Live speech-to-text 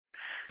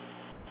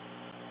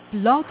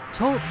Blog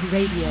Talk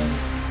Radio.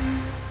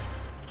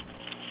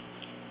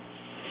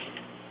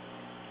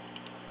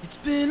 It's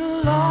been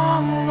a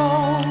long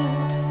road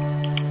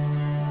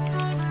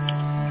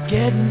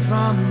getting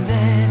from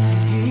there to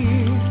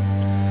here.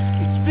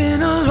 It's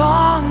been a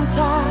long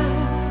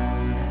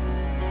time,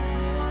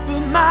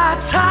 but my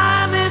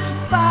time is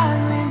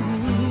finally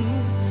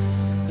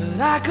near.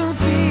 But I can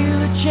feel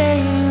a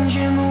change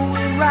in the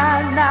wind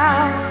right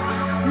now.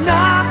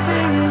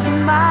 Nothing's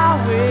in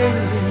my way,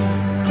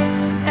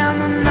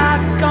 and they're not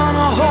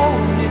gonna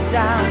hold me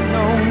down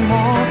no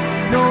more.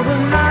 No,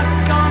 they're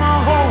not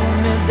gonna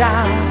hold me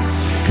down.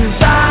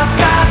 'Cause I've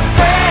got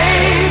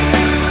faith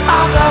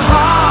of the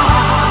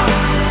heart,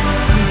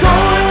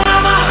 going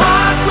where my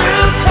heart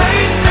will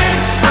take me.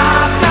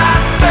 I've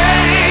got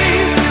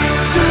faith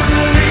to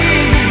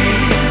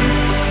believe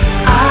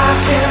I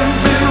can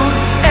do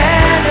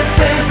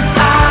anything.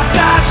 I've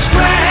got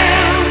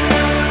strength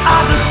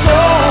of the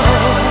soul.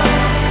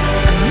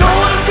 No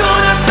one's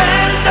gonna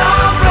bend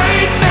or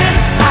break me.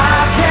 I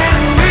can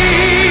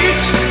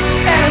reach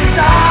and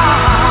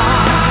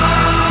start.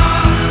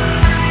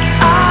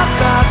 I've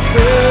got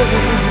faith.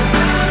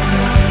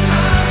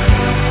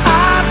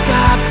 I've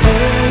got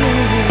faith.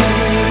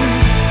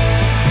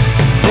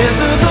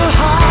 Into the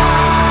heart.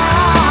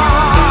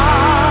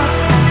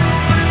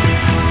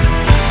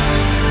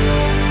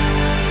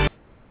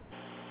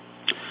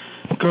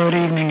 Good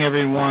evening,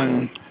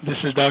 everyone.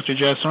 This is Dr.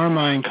 Jess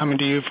Armine coming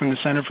to you from the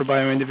Center for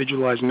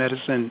Bioindividualized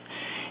Medicine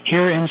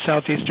here in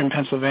southeastern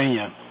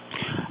Pennsylvania.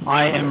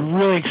 I am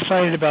really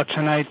excited about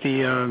tonight.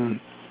 The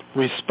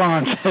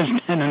response has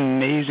been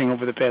amazing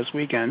over the past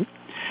weekend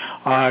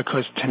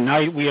because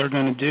tonight we are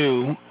going to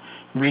do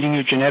reading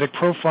your genetic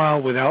profile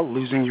without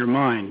losing your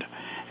mind.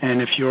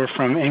 And if you're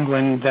from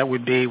England, that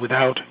would be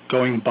without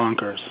going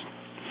bonkers.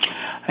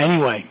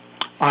 Anyway,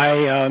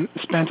 I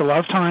spent a lot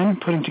of time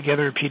putting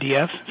together a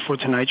PDF for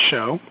tonight's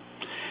show.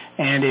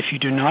 And if you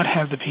do not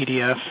have the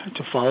PDF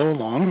to follow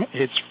along,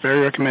 it's very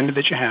recommended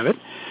that you have it.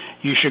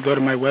 You should go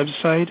to my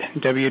website,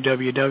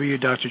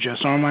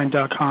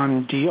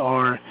 www.drjessarmine.com,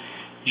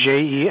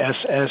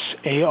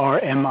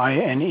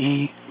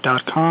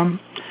 drjessarmine.com.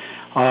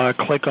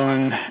 Click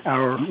on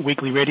our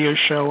weekly radio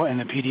show, and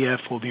the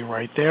PDF will be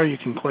right there. You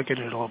can click it,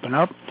 it'll open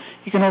up.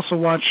 You can also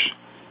watch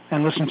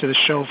and listen to the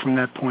show from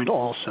that point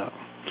also.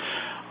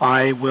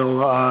 I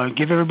will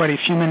give everybody a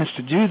few minutes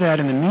to do that.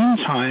 In the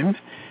meantime,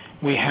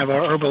 we have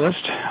our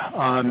herbalist,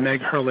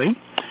 Meg Hurley,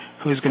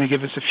 who's going to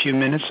give us a few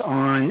minutes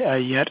on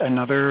yet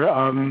another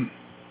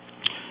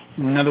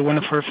one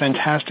of her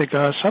fantastic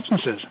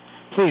substances.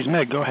 Please,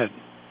 Meg, go ahead.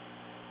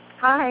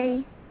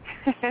 Hi.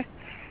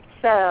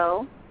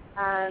 So,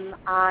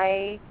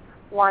 I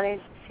wanted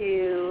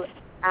to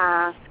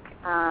ask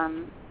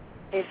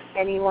if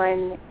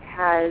anyone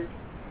has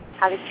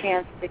had a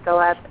chance to go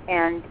up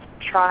and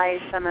try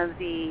some of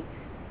the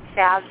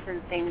salves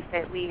and things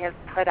that we have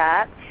put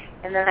up.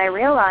 And then I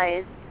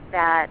realized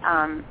that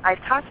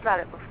I've talked about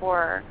it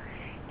before,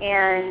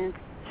 and,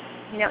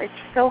 you know, it's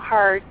so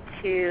hard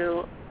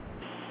to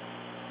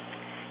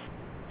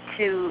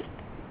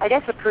I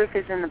guess the proof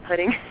is in the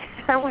pudding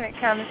when it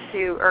comes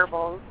to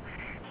herbals.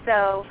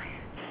 So,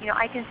 you know,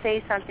 I can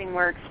say something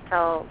works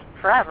till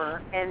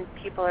forever, and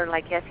people are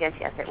like, yes, yes,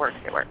 yes, it works.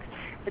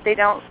 But they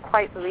don't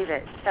quite believe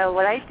it. So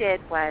what I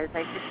did was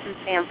I took some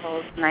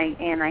samples,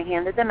 and I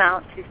handed them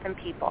out to some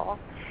people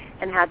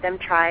and had them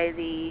try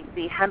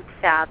the hemp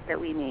salve that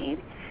we made.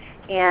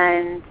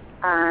 And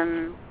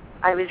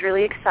I was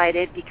really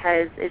excited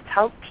because it's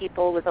helped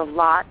people with a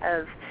lot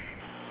of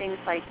things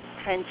like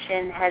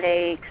tension,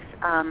 headaches,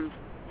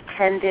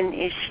 tendon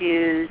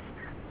issues,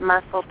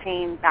 muscle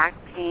pain, back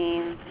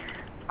pain,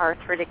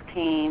 arthritic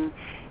pain.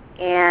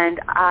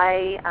 And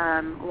I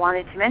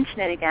wanted to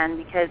mention it again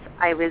because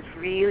I was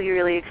really,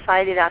 really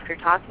excited after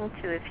talking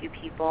to a few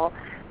people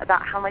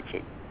about how much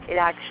it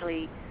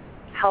actually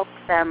helps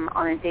them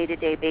on a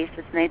day-to-day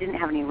basis, and they didn't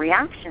have any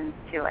reactions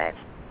to it.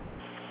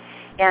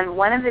 And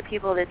one of the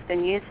people that's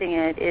been using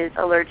it is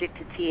allergic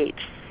to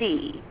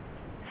THC.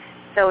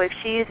 So if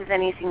she uses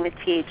anything with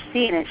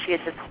THC in it, she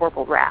gets this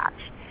horrible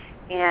rash.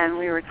 And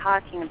we were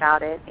talking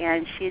about it,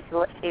 and she's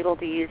able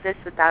to use this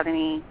without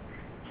any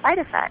side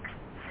effects.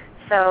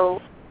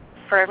 So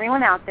for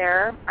everyone out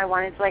there, I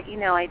wanted to let you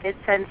know I did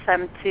send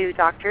some to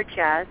Dr.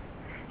 Jess,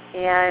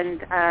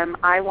 and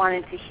I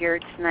wanted to hear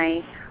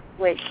tonight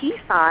what he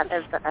thought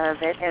of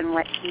it and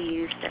what he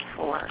used it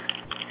for,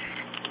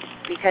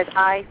 because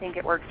I think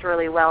it works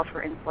really well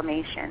for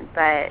inflammation.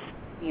 But,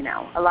 you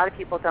know, a lot of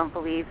people don't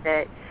believe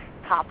that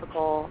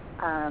topical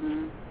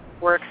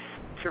works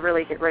to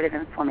really get rid of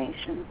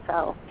inflammation.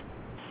 So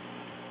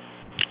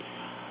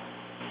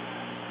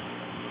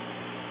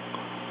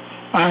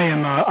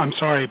I'm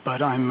sorry,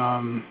 but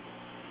I'm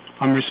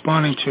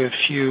responding to a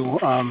few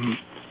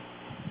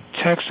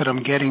texts that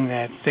I'm getting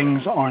that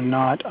things are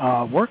not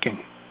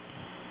working.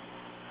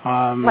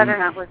 Whether or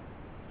not working.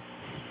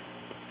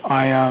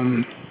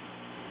 I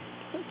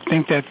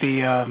think that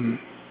the on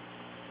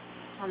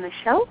the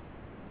show.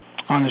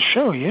 On the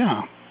show,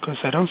 yeah, because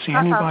I don't see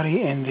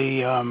anybody in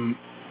the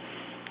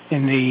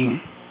in the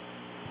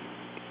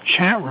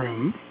chat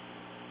room,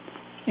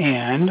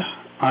 and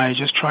I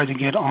just tried to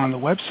get on the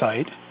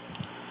website,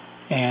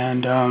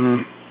 and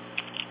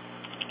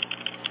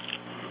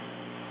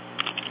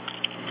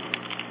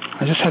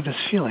I just had this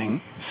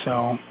feeling.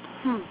 So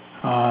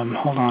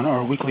hold on,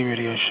 our weekly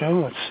radio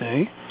show. Let's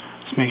see.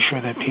 Let's make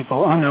sure that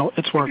people. Oh no,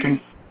 it's working.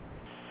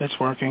 It's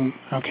working.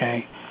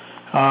 Okay.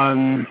 All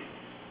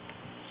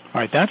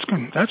right, that's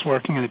good. That's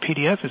working, and the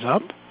PDF is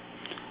up.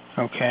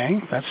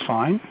 Okay, that's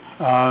fine.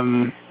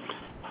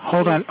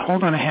 Hold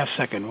on a half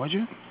second, would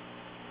you?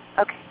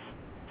 Okay.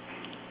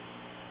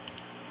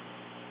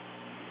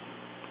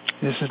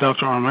 This is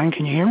Dr. Armine.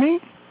 Can you hear me?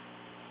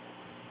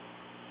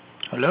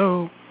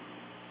 Hello?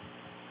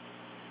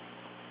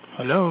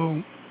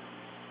 Hello?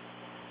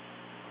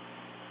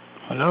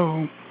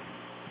 Hello?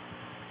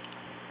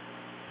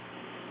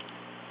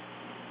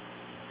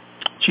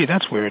 Gee,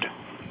 that's weird.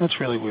 That's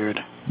really weird.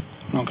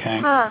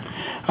 Okay. Huh.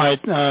 All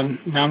right.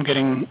 Now I'm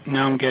getting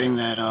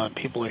that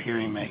people are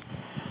hearing me.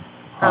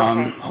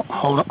 Okay.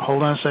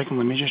 Hold on a second.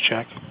 Let me just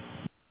check.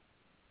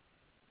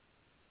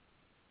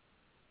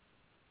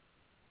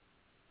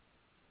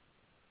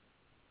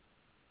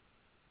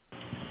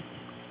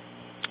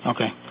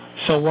 Okay.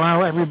 So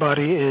while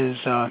everybody is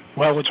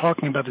we're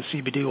talking about the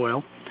CBD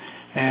oil,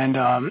 and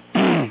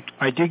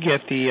I did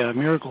get the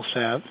Miracle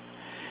Salve,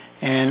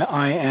 and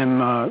I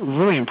am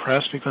really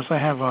impressed because I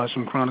have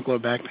some chronic low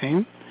back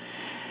pain.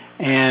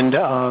 And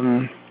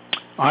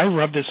I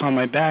rubbed this on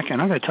my back, and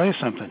I'm going to tell you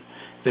something.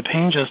 The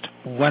pain just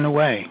went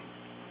away.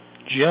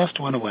 Just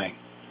went away.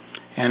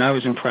 And I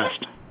was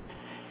impressed.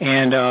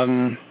 And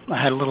I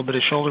had a little bit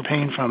of shoulder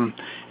pain from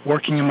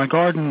working in my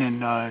garden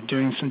and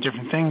doing some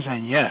different things,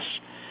 and yes,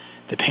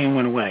 the pain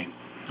went away.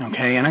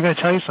 Okay? And I got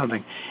to tell you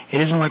something.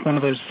 It isn't like one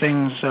of those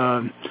things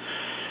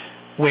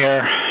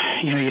where,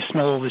 you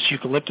smell all this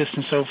eucalyptus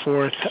and so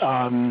forth,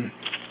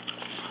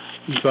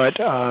 but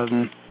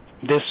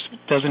this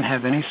doesn't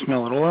have any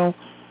smell at all.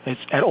 It's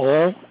at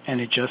all,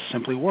 and it just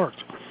simply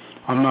worked.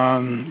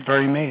 I'm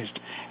very amazed.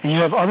 And you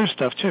have other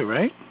stuff too,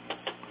 right?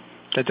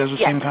 That does the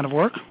same kind of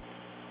work?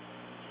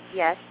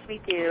 Yes, we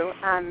do.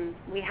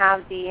 We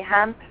have the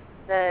hemp,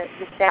 the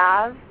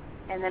salve,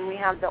 and then we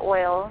have the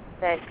oil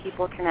that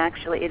people can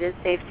it is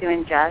safe to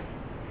ingest.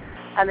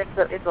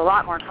 It's a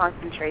lot more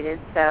concentrated,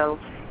 so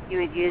you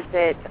would use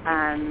it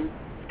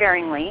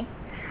sparingly.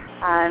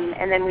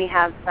 And then we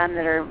have some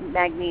that are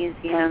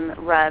magnesium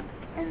rubs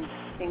and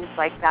things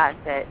like that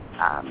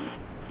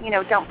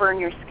don't burn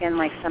your skin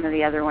like some of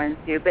the other ones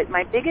do. But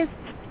my biggest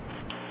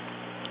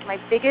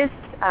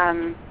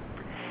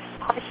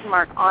question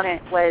mark on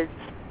it was,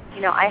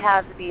 I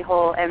have the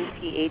whole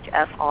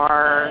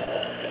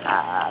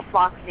MTHFR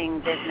floxing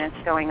business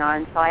going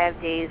on, so I have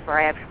days where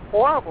I have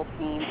horrible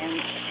pain,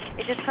 and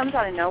it just comes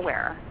out of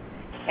nowhere.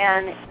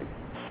 And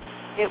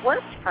it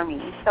worked for me,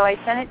 so I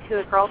sent it to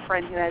a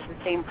girlfriend who has the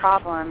same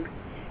problem,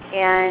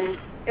 and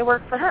it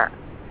worked for her.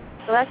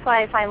 So that's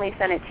why I finally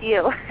sent it to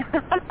you.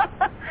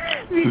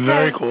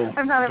 Very cool.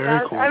 I'm not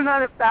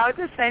about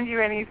to send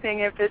you anything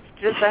if it's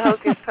just a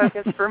hocus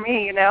pocus for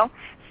me,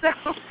 So.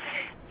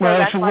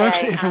 Well, if it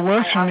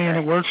works for me and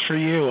it works for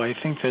you, I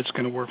think that's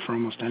going to work for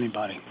almost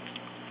anybody.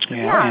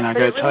 Yeah, and I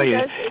got to tell you,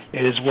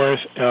 it is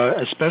worth,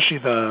 especially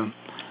the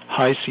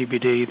high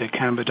CBD, the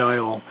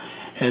cannabidiol,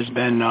 has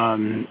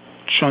been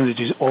shown to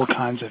do all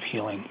kinds of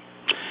healing.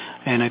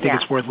 And I think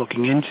it's worth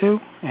looking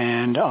into,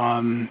 and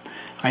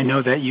I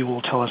know that you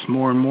will tell us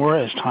more and more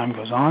as time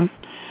goes on.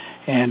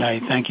 And I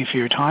thank you for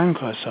your time,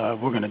 because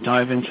we're going to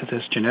dive into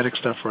this genetic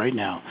stuff right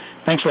now.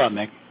 Thanks a lot,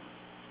 Meg.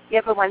 You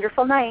have a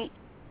wonderful night.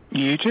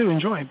 You too.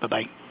 Enjoy.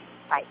 Bye-bye.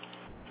 Bye.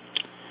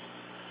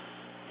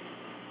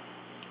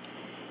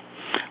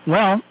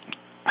 Well,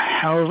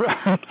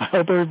 I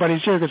hope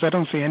everybody's here, because I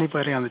don't see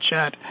anybody on the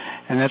chat,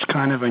 and that's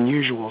kind of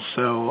unusual.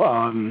 So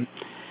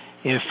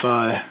if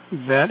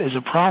that is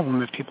a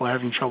problem, if people are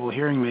having trouble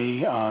hearing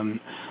me,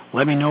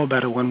 let me know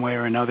about it one way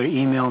or another.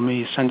 Email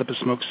me, send up a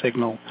smoke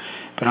signal.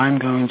 But I'm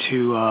going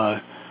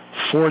to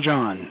forge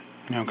on,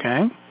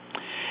 okay?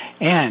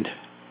 And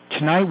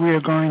tonight we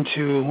are going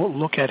to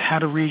look at how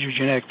to read your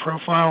genetic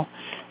profile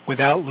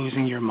without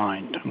losing your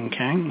mind,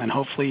 okay? And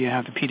hopefully you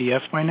have the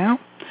PDF by now.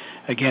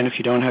 Again, if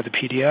you don't have the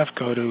PDF,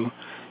 go to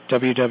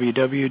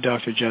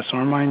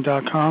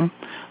www.drjessarmine.com.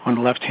 On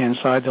the left-hand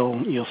side,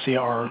 you'll see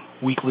our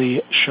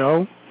weekly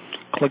show.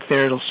 Click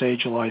there. It'll say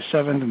July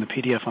 7th, and the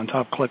PDF on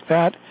top. Click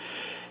that,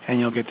 and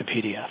you'll get the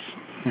PDF,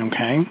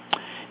 okay?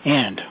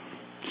 And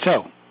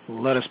so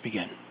let us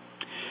begin.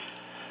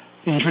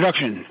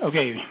 Introduction.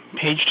 Okay,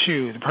 page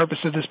 2. The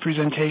purpose of this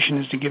presentation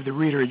is to give the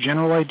reader a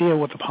general idea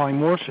what the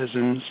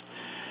polymorphisms,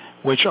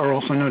 which are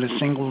also known as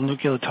single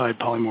nucleotide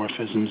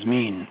polymorphisms,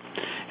 mean,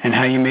 and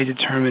how you may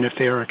determine if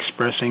they are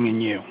expressing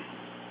in you.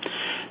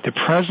 The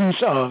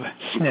presence of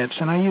SNPs,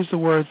 and I use the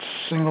word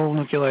single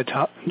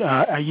nucleotide,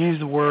 I use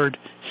the word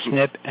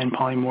SNP and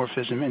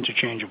polymorphism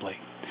interchangeably.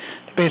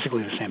 They're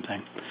basically the same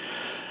thing.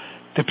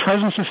 The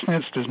presence of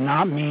SNPs does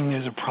not mean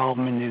there's a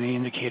problem in the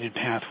indicated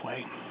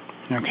pathway.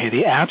 Okay,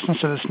 the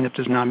absence of a SNP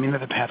does not mean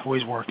that the pathway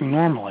is working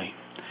normally.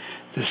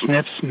 The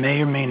SNPs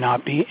may or may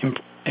not be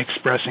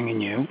expressing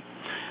in you,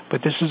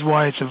 but this is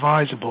why it's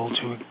advisable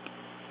to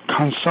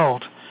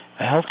consult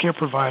a healthcare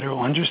provider who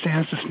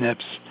understands the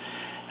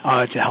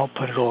SNPs to help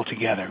put it all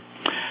together.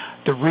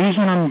 The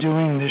reason I'm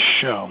doing this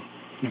show,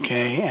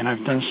 okay, and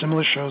I've done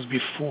similar shows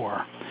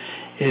before,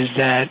 is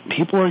that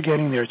people are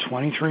getting their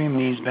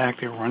 23andMe's back.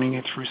 They're running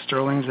it through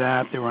Sterling's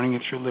app. They're running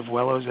it through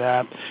Livwellow's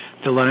app.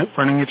 They're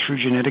running it through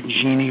Genetic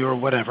Genie or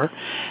whatever,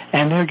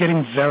 and they're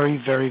getting very,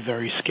 very,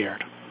 very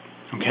scared.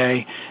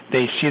 Okay,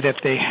 they see that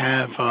they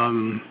have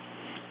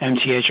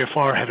MTHFR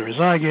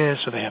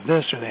heterozygous, or they have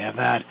this, or they have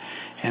that,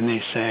 and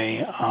they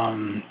say,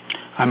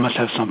 I must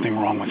have something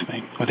wrong with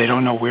me, or they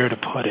don't know where to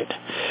put it.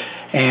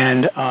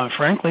 And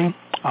frankly,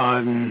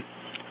 the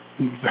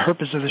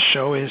purpose of the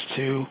show is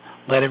to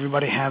let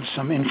everybody have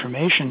some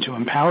information to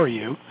empower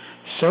you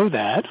so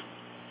that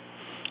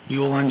you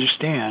will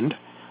understand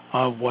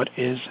what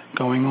is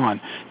going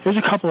on. There's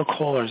a couple of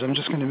callers. I'm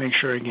just going to make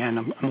sure again.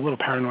 I'm a little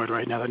paranoid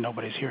right now that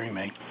nobody's hearing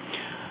me.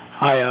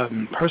 Hi,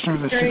 person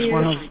with the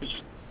 610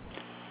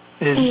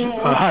 is,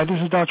 hi,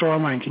 this is Dr.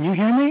 Armine. Can you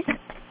hear me?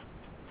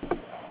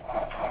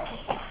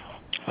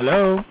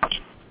 Hello?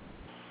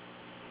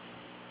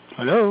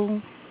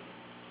 Hello?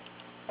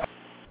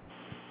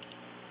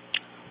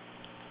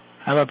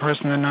 How about a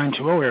person in the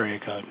 920 area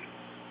code?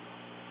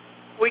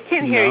 We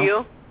can hear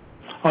you.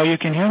 Oh, you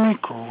can hear me?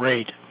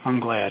 Great. I'm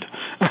glad.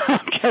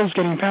 I was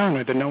getting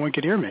paranoid that no one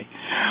could hear me.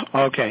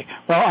 Okay.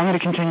 Well, I'm going to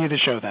continue the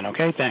show then,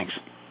 okay? Thanks.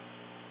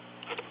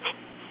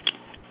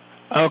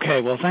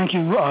 Okay. Well, thank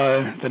you,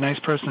 the nice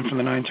person from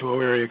the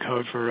 920 area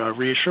code, for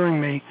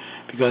reassuring me,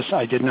 because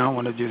I did not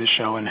want to do the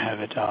show and have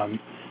it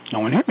no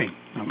one hear me,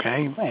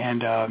 okay?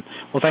 And,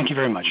 well, thank you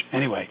very much.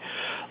 Anyway,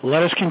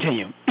 let us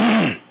continue.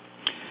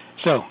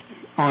 So,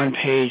 on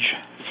page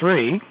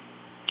 3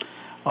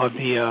 of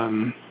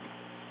the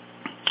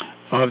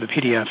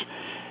PDF,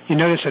 you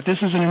notice that this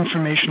is an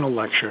informational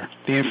lecture.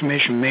 The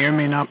information may or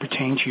may not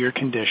pertain to your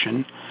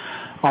condition.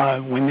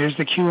 When there's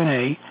the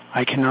Q&A,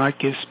 I cannot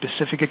give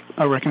specific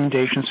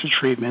recommendations for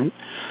treatment.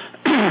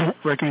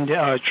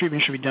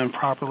 Treatment should be done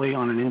properly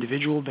on an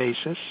individual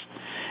basis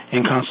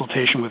in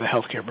consultation with a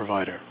healthcare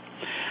provider.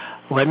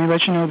 Let me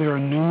let you know there are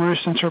numerous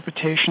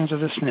interpretations of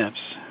the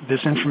SNPs.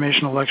 This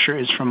informational lecture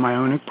is from my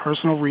own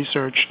personal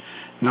research,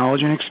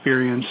 knowledge, and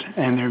experience,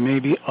 and there may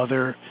be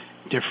other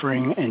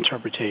differing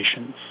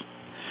interpretations.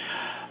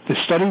 The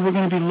study we're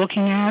going to be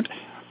looking at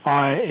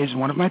is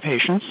one of my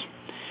patients,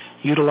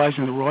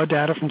 utilizing the raw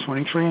data from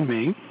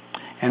 23andMe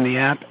and the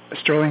app,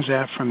 Sterling's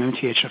app from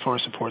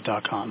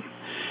mthfrsupport.com.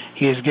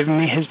 He has given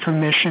me his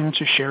permission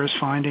to share his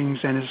findings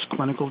and his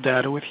clinical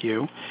data with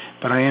you,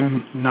 but I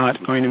am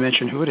not going to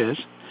mention who it is.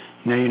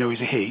 Now you know he's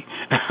a he.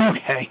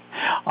 Okay.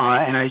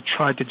 And I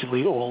tried to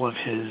delete all of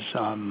his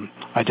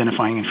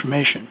identifying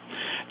information.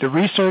 The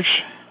research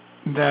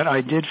that I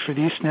did for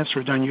these SNPs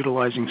were done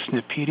utilizing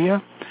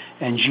SNPpedia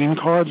and gene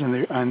cards, and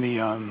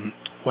the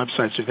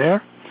websites are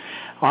there,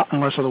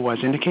 unless otherwise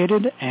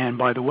indicated. And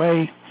by the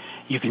way,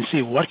 you can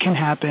see what can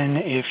happen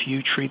if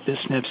you treat the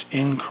SNPs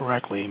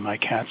incorrectly. My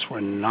cats were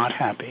not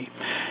happy,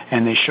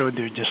 and they showed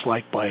their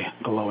dislike by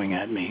glowing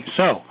at me.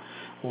 So,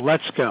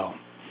 let's go.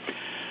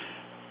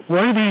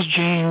 What are these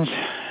genes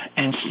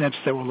and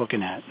SNPs that we're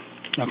looking at?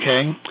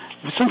 Okay?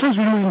 Sometimes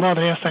we don't even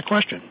bother to ask that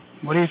question.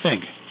 What do you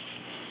think?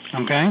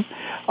 Okay?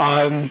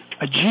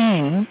 A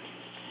gene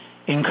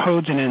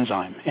encodes an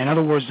enzyme. In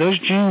other words, those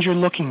genes you're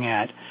looking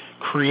at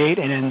create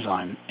an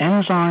enzyme.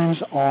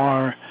 Enzymes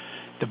are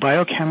the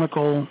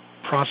biochemical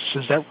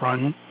processes that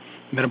run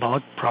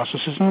metabolic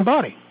processes in the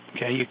body.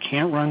 Okay? You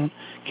can't run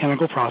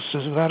chemical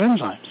processes without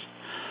enzymes.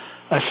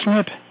 A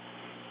SNP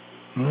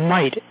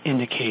might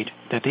indicate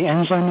that the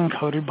enzyme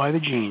encoded by the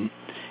gene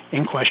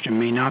in question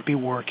may not be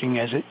working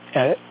at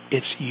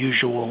its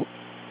usual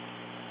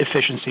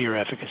efficiency or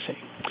efficacy.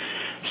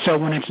 So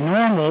when it's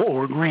normal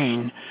or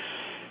green,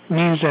 it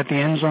means that the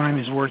enzyme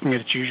is working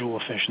at its usual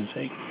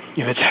efficiency.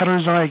 If it's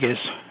heterozygous,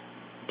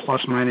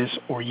 plus, minus,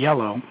 or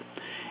yellow,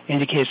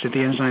 indicates that the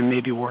enzyme may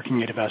be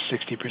working at about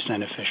 60%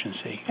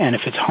 efficiency. And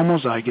if it's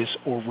homozygous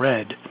or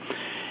red,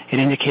 it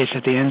indicates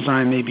that the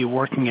enzyme may be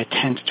working at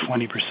 10 to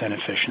 20%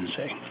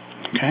 efficiency.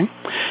 Okay?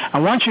 I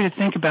want you to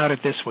think about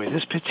it this way.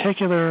 This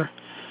particular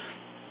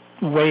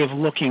way of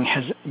looking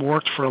has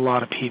worked for a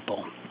lot of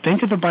people.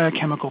 Think of the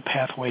biochemical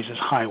pathways as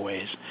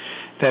highways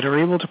that are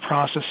able to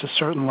process a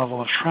certain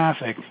level of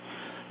traffic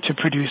to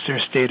produce their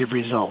stated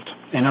result.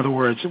 In other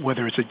words,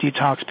 whether it's a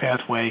detox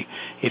pathway,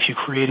 if you're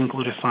creating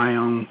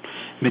glutathione,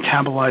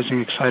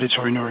 metabolizing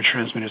excitatory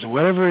neurotransmitters, or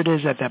whatever it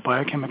is that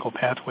biochemical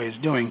pathway is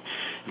doing,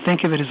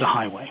 think of it as a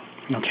highway.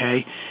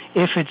 Okay?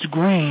 If it's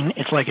green,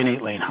 it's like an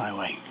 8-lane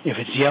highway. If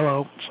it's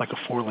yellow, it's like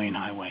a 4-lane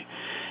highway.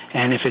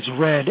 And if it's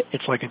red,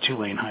 it's like a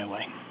 2-lane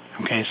highway.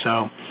 Okay,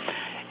 so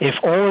if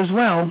all is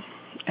well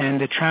and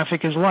the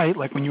traffic is light,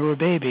 like when you were a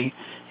baby,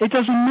 it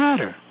doesn't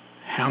matter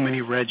how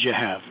many reds you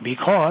have,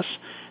 because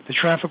the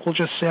traffic will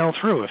just sail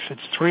through. If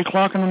it's 3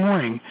 o'clock in the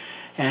morning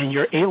and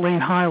your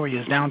 8-lane highway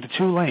is down to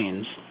 2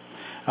 lanes,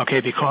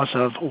 okay, because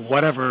of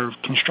whatever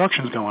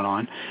construction's going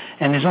on,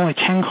 and there's only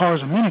 10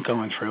 cars a minute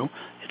going through,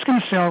 it's going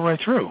to sail right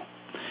through.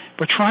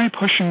 But try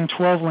pushing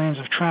 12 lanes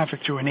of traffic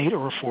through an 8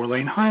 or a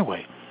 4-lane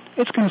highway.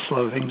 It's going to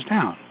slow things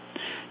down.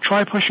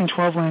 Try pushing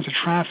 12 lanes of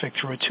traffic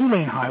through a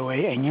 2-lane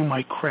highway, and you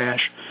might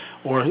crash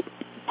or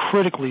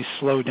critically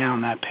slow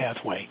down that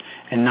pathway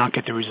and not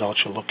get the results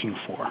you're looking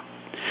for.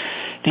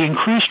 The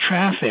increased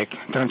traffic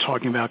that I'm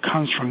talking about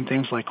comes from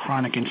things like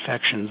chronic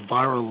infections,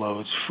 viral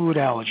loads, food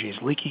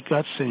allergies, leaky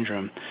gut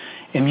syndrome,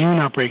 immune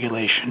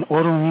upregulation,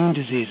 autoimmune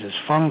diseases,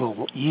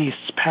 fungal,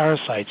 yeasts,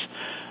 parasites,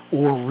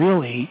 or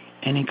really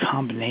any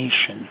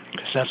combination,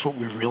 because that's what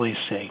we really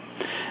see.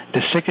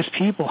 The sickest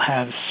people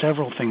have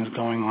several things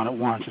going on at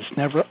once. It's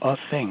never a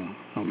thing,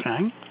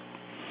 okay?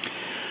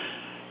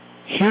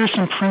 Here are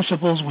some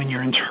principles when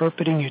you're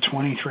interpreting your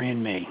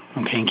 23andMe,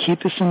 okay? And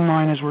keep this in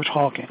mind as we're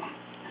talking.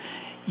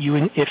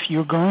 If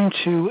you're going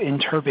to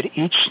interpret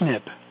each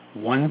SNP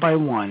one by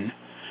one,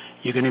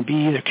 you're going to be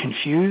either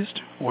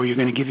confused or you're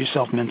going to give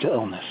yourself mental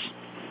illness.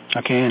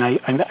 Okay, and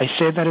I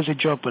say that as a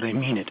joke, but I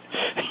mean it.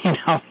 You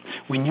know,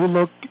 when you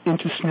look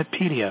into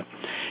SNPpedia,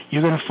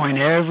 you're going to find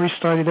every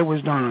study that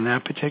was done on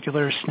that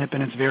particular SNP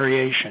and its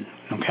variation.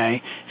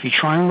 Okay, if you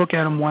try and look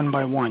at them one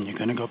by one, you're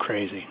going to go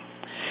crazy.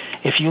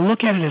 If you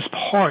look at it as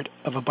part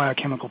of a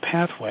biochemical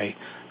pathway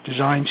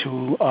designed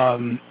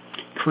to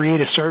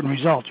create a certain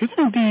result, you're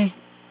going to be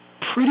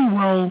pretty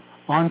well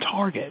on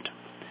target.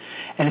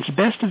 And it's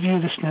best to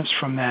view the SNPs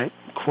from that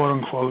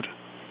quote-unquote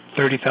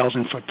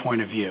 30,000-foot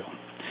point of view.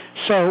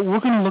 So we're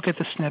going to look at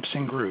the SNPs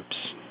in groups,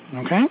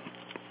 okay?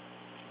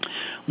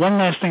 One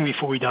last thing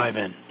before we dive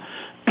in.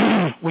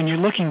 When you're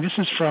looking, this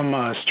is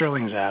from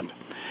Sterling's app.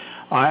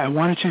 I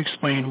wanted to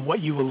explain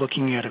what you were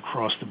looking at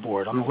across the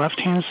board. On the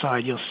left-hand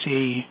side, you'll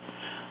see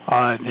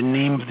the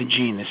name of the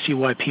gene. The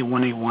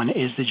CYP1A1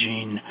 is the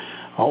gene.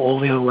 All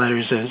the other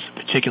letters is a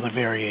particular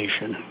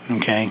variation,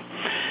 okay?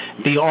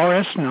 The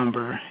RS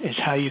number is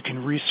how you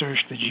can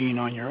research the gene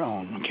on your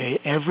own, okay?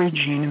 Every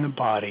gene in the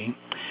body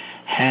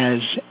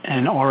has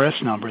an RS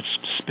number. It's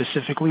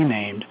specifically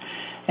named.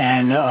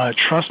 And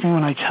trust me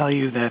when I tell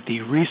you that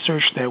the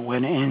research that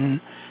went into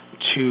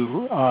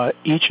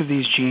each of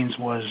these genes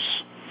was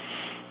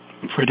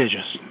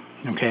prodigious.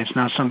 Okay, it's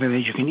not something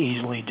that you can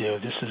easily do.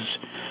 This is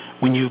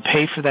when you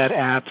pay for that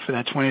app, for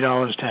that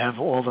 $20 to have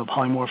all the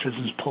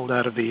polymorphisms pulled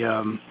out of the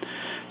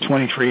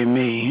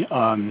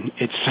 23andMe,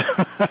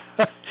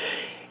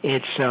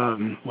 it's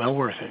well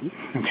worth it.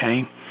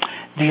 Okay.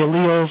 The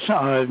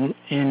alleles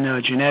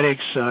in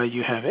genetics,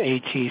 you have A,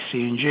 T,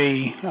 C, and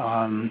G.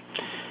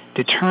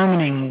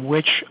 Determining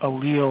which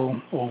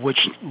allele or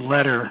which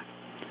letter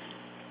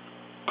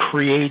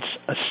creates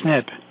a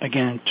SNP,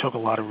 again, took a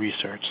lot of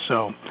research.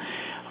 So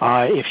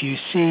if you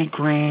see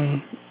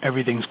green,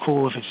 everything's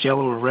cool. If it's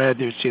yellow or red,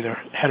 it's either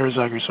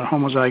heterozygous or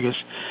homozygous.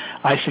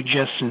 I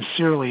suggest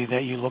sincerely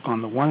that you look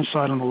on the one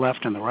side on the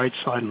left and the right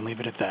side and leave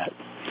it at that.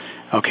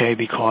 Okay,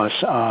 because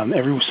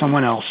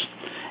someone else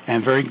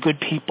and very good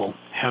people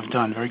have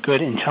done, very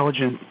good,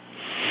 intelligent,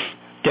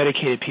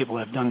 dedicated people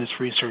have done this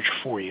research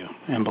for you.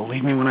 And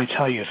believe me when I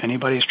tell you, if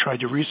anybody's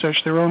tried to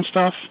research their own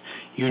stuff,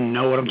 you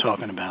know what I'm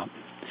talking about.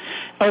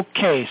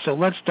 Okay, so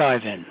let's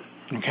dive in.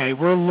 Okay,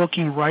 we're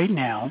looking right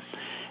now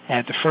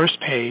at the first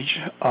page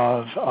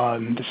of,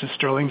 this is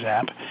Sterling's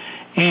app,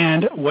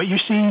 and what you're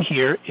seeing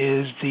here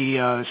is the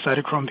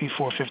cytochrome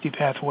P450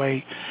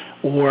 pathway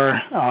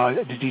or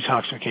the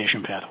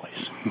detoxification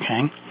pathways,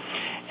 okay?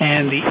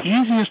 And the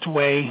easiest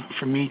way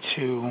for me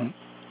to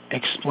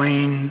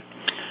explain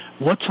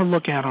what to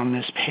look at on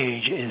this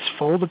page is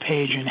fold the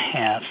page in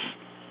half,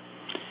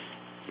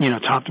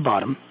 top to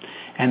bottom,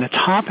 and the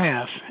top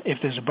half, if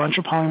there's a bunch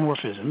of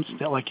polymorphisms,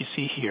 that like you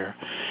see here,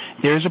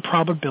 there's a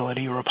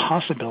probability or a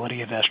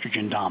possibility of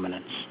estrogen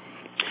dominance.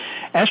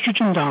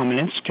 Estrogen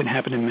dominance can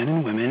happen in men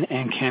and women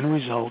and can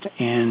result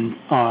in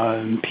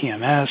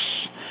PMS.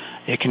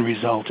 It can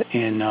result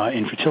in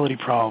infertility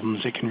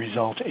problems. It can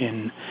result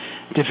in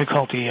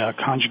difficulty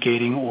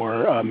conjugating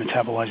or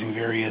metabolizing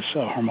various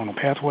hormonal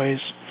pathways.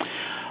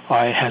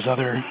 It has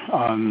other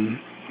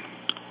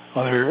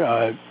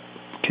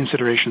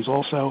considerations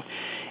also.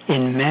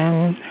 In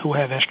men who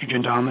have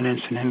estrogen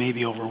dominance and they may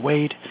be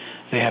overweight,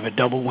 they have a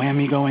double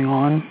whammy going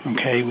on,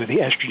 okay, where the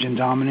estrogen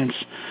dominance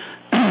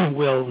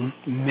will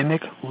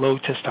mimic low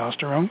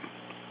testosterone.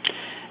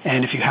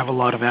 And if you have a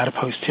lot of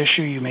adipose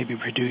tissue, you may be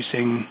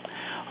producing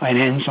an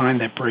enzyme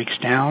that breaks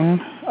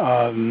down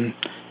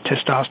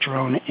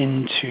testosterone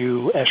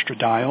into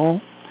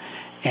estradiol.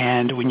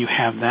 And when you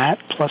have that,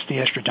 plus the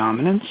estrogen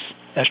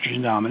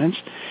dominance,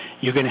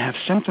 you're going to have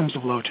symptoms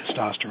of low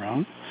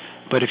testosterone.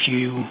 But if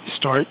you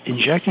start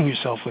injecting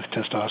yourself with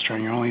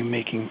testosterone, you're only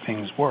making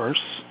things worse.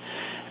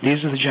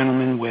 These are the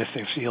gentlemen with,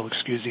 if you'll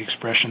excuse the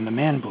expression, the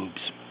man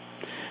boobs.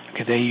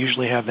 Okay, they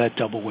usually have that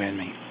double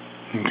whammy.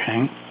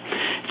 Okay,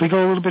 if we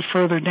go a little bit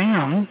further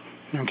down,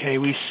 okay,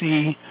 we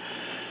see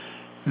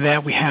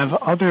that we have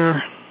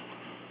other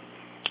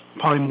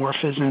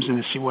polymorphisms in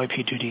the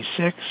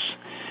CYP2D6,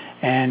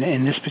 and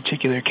in this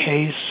particular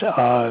case,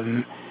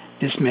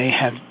 this may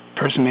have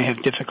person may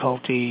have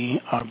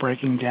difficulty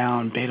breaking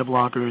down beta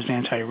blockers,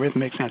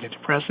 antiarrhythmics,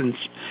 antidepressants,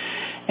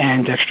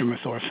 and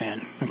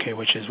dextromethorphan, okay,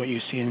 which is what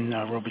you see in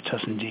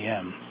Robitussin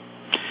DM.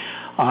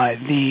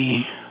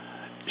 The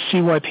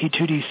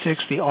CYP2D6,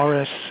 the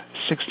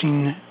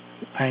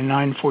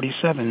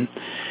RS16947,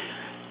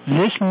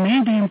 this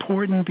may be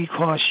important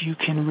because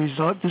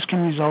this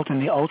can result in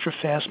the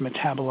ultra-fast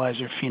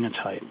metabolizer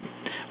phenotype.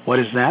 What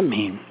does that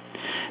mean?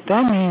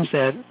 That means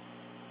that,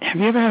 have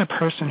you ever had a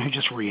person who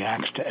just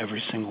reacts to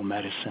every single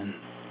medicine?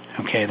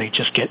 Okay, they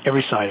just get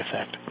every side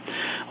effect.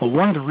 Well,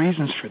 one of the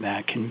reasons for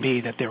that can be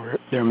that they're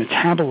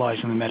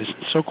metabolizing the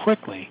medicine so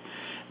quickly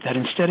that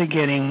instead of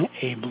getting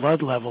a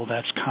blood level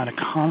that's kind of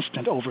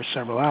constant over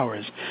several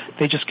hours,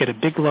 they just get a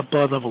big blood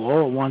level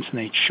all at once, and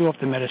they chew up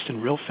the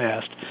medicine real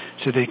fast,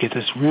 so they get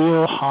this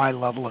real high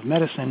level of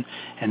medicine,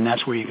 and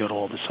that's where you get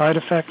all the side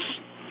effects,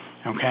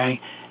 okay?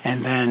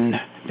 And then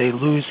they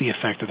lose the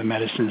effect of the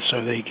medicine,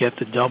 so they get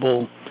the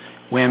double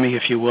whammy,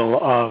 if you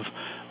will, of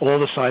all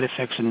the side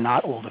effects and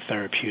not all the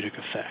therapeutic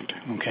effect,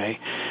 okay?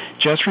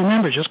 Just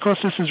remember, just because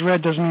this is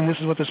red doesn't mean this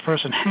is what this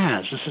person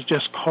has. This is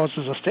just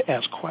causes us to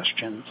ask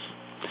questions.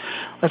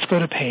 Let's go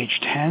to page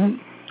 10,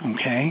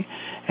 okay?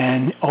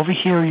 And over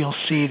here you'll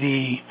see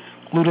the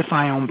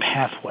glutathione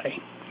pathway,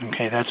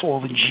 okay? That's all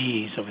the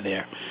G's over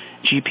there,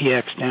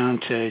 GPX down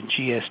to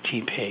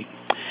GSTP.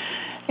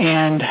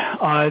 And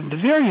the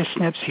various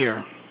SNPs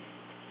here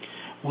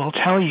will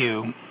tell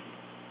you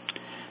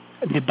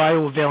the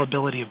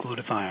bioavailability of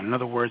glutathione. In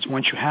other words,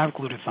 once you have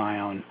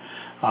glutathione,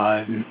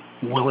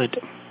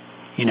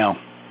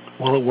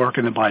 will it work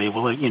in the body?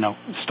 Will it,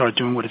 start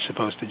doing what it's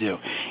supposed to do?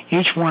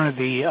 Each one of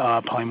the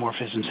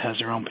polymorphisms has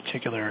their own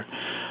particular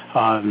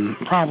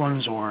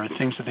problems or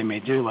things that they may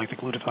do, like the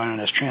glutathione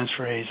S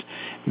transferase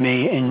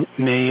may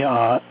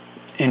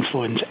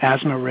influence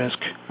asthma risk,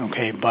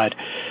 okay? But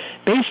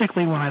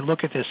basically, when I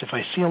look at this, if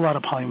I see a lot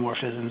of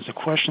polymorphisms, the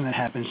question that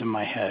happens in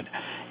my head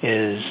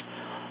is,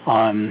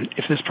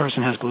 if this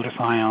person has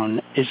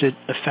glutathione, is it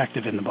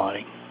effective in the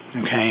body?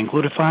 Okay, and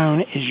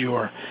glutathione is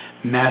your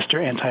master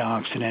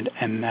antioxidant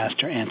and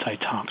master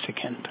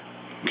antitoxicant.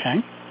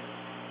 Okay?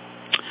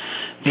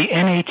 The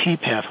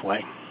NAT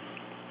pathway,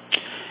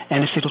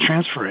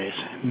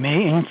 N-acetyltransferase,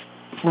 may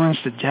influence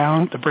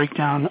the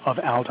breakdown of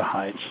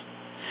aldehydes.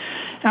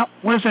 Now,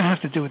 what does that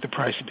have to do with the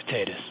price of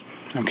potatoes?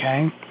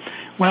 Okay?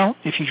 Well,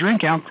 if you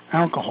drink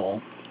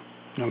alcohol,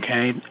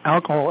 okay,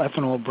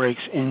 ethanol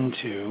breaks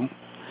into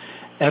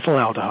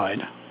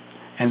ethylaldehyde,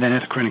 and then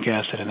ethylenic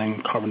acid, and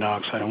then carbon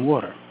dioxide and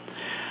water.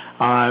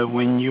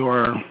 When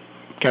you're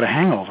got a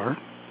hangover,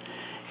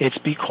 it's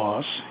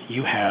because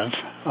you have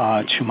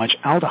too much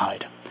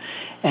aldehyde.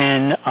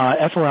 And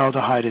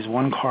ethylaldehyde is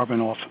one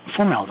carbon off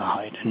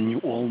formaldehyde, and you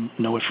all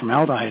know what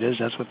formaldehyde is.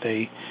 That's what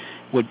they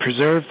would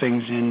preserve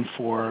things in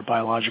for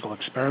biological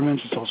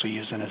experiments. It's also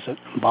used as an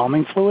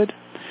embalming fluid,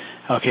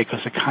 okay,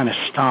 because it kind of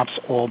stops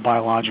all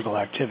biological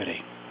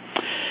activity.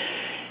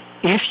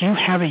 If you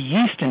have a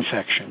yeast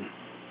infection,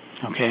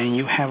 okay, and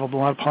you have a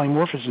lot of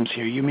polymorphisms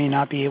here, you may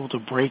not be able to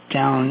break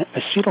down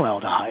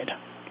acetaldehyde,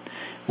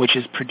 which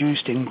is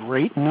produced in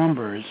great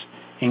numbers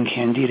in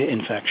candida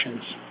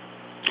infections.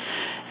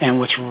 And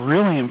what's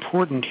really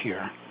important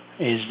here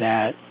is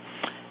that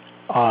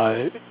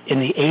in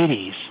the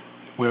 80s,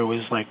 where it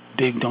was like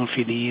big, don't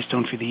feed the yeast,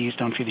 don't feed the yeast,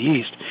 don't feed the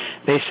yeast,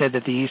 they said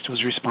that the yeast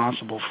was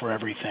responsible for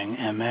everything,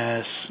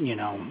 MS,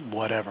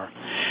 whatever.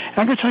 And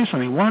I'm going to tell you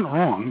something, they weren't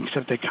wrong,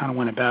 except they kind of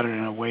went about it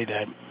in a way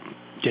that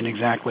didn't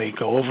exactly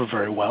go over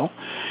very well.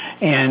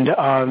 And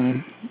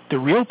the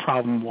real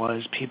problem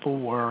was people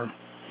were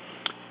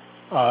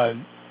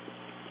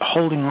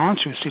holding on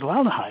to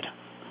acetaldehyde,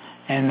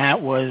 and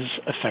that was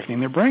affecting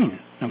their brain,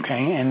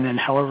 okay? And then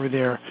however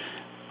their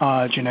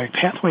genetic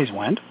pathways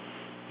went,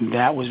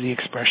 that was the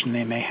expression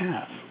they may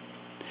have.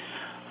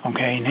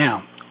 Okay,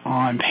 now,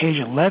 on page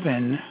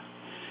 11,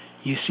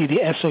 you see the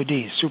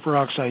SOD,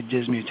 superoxide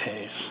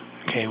dismutase,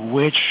 okay,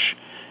 which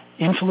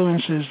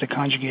influences the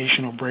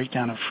conjugation or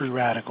breakdown of free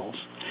radicals.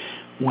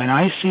 When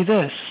I see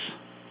this,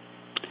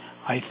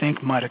 I think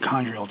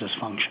mitochondrial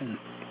dysfunction.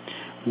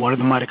 What do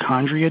the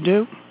mitochondria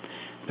do?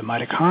 The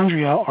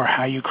mitochondria are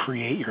how you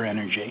create your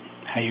energy,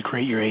 how you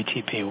create your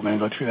ATP. We're going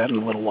to go through that in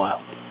a little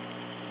while.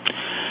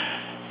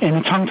 In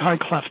the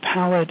tongue-tied cleft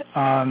palate,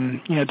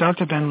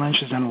 Dr. Ben Lynch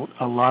has done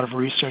a lot of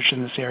research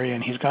in this area,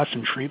 and he's got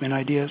some treatment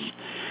ideas.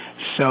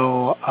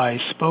 So I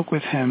spoke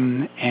with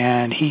him,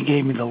 and he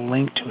gave me the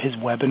link to his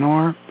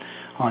webinar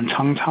on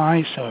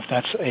tongue-tie. So if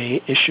that's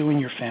a issue in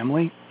your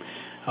family,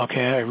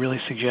 okay, I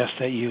really suggest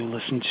that you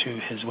listen to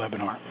his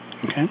webinar,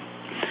 okay?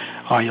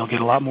 You'll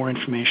get a lot more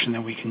information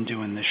than we can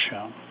do in this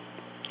show.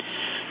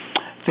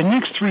 The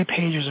next 3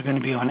 pages are going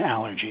to be on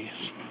allergies.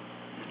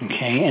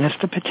 Okay, and it's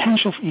the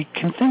potential, you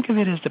can think of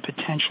it as the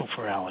potential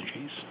for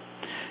allergies.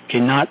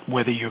 Okay, not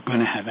whether you're going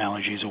to have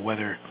allergies or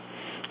whether,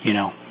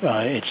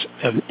 it's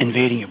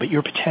invading you, but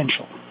your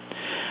potential.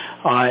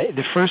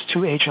 The first 2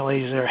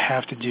 HLAs there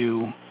have to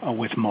do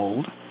with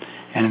mold,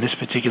 and in this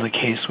particular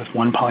case with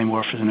one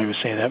polymorphism, they would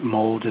say that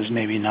mold is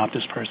maybe not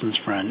this person's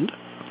friend.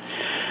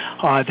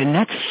 The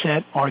next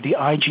set are the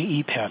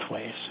IgE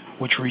pathways,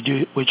 which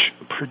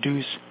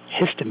produce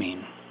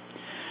histamine.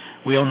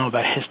 We all know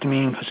about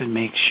histamine because it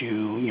makes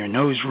your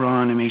nose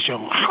run, it makes you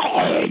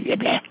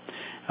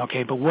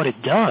okay, but what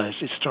it does,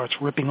 it starts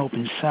ripping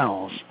open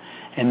cells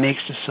and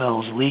makes the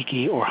cells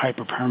leaky or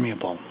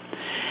hyperpermeable.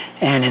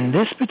 And in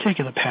this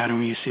particular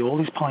pattern, you see all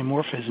these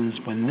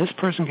polymorphisms. When this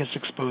person gets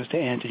exposed to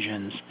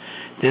antigens,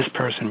 this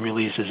person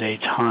releases a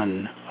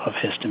ton of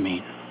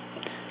histamine,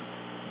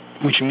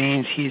 which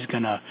means he's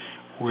going to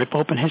rip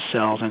open his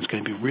cells, and it's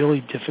going to be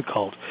really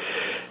difficult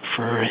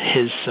for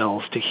his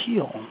cells to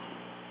heal.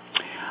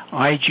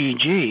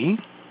 IgG,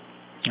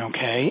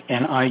 okay,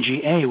 and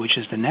IgA, which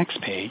is the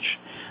next page,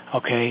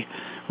 okay,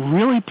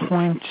 really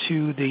point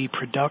to the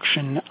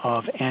production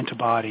of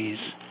antibodies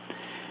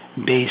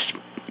based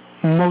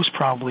most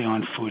probably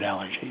on food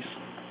allergies,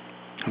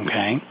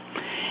 okay?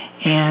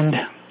 And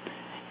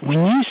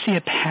when you see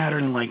a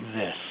pattern like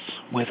this,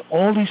 with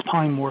all these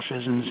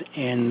polymorphisms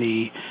in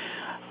the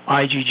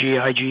IgG,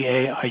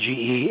 IgA,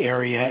 IgE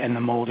area and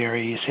the mold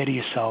area, you say to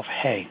yourself,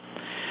 hey,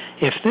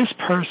 if this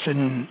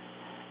person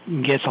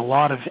gets a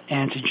lot of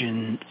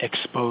antigen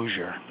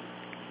exposure,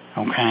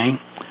 okay,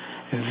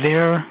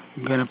 they're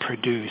going to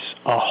produce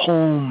a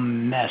whole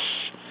mess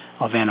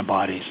of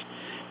antibodies,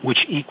 which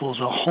equals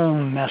a whole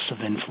mess of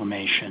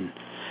inflammation,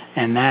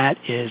 and that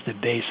is the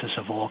basis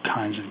of all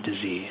kinds of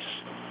disease.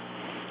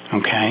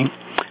 Okay?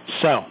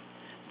 So,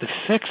 the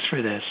fix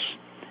for this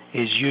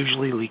is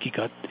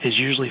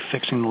usually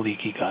fixing the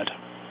leaky gut.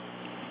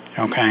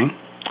 Okay?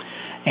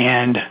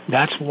 And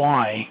that's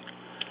why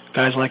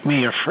guys like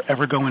me are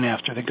forever going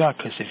after the gut,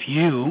 because if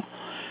you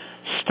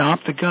stop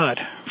the gut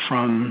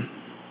from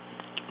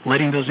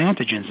letting those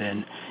antigens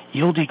in,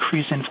 you'll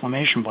decrease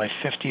inflammation by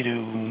 50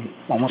 to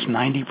almost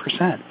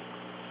 90%.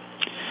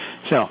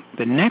 So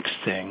the next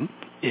thing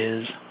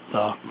is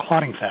the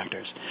clotting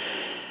factors.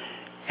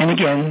 And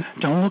again,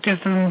 don't look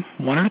at them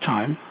one at a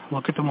time.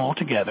 Look at them all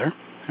together,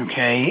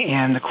 okay?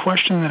 And the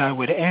question that I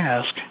would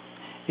ask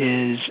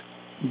is,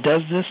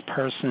 does this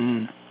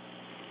person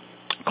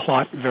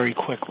clot very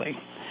quickly?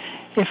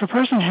 If a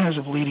person has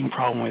a bleeding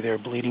problem where they're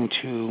bleeding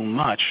too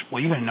much,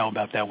 well, you're going to know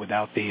about that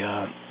without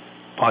the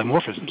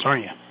polymorphisms,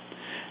 aren't you?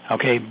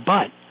 Okay,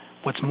 but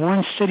what's more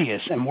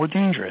insidious and more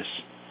dangerous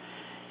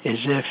is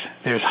if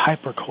there's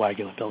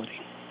hypercoagulability.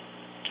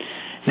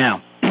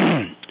 Now,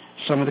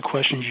 some of the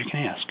questions you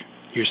can ask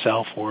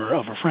yourself or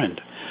of a friend.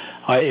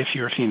 If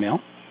you're a female,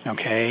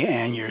 okay,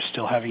 and you're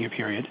still having your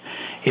period,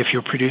 if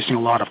you're producing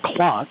a lot of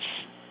clots,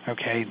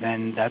 okay,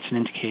 then that's an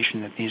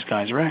indication that these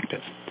guys are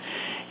active.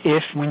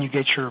 If when you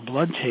get your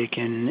blood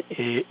taken,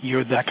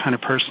 you're that kind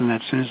of person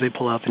that as soon as they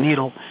pull out the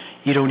needle,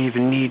 you don't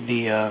even need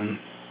the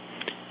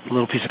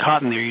little piece of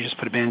cotton there, you just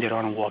put a Band-Aid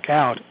on and walk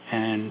out,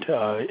 and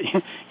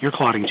you're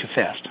clotting too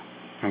fast,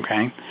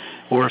 okay?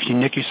 Or if you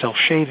nick yourself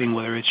shaving,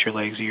 whether it's your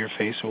legs or your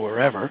face or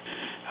wherever,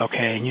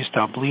 okay, and you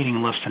stop bleeding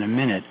in less than a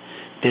minute,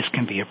 this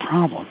can be a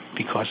problem,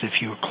 because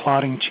if you're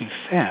clotting too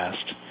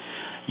fast,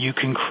 you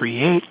can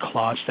create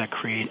clots that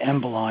create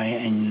emboli,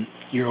 and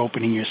you're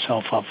opening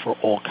yourself up for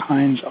all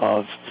kinds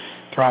of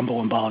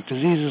thromboembolic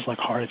diseases like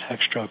heart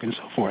attack, stroke, and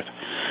so forth.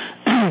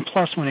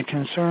 Plus, when it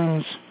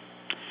concerns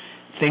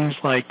things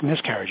like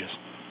miscarriages,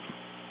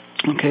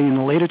 okay, in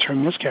the later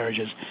term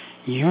miscarriages,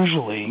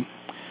 usually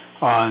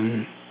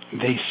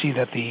they see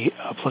that the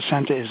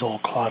placenta is all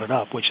clotted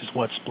up, which is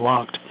what's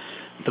blocked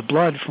the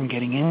blood from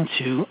getting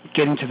to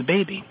the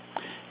baby,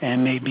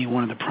 and may be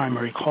one of the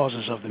primary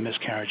causes of the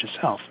miscarriage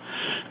itself.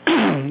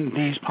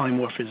 These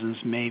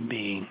polymorphisms may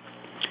be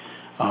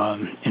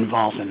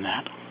involved in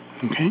that.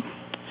 Okay,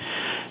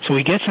 so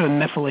we get to the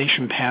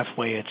methylation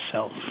pathway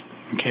itself.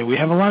 Okay, we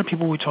have a lot of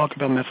people, we talk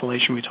about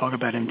methylation, we talk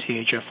about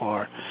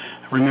MTHFR.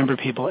 Remember,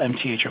 people,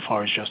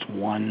 MTHFR is just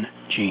one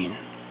gene.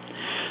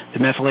 The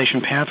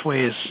methylation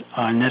pathway is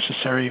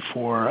necessary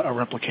for a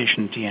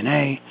replication of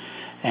DNA,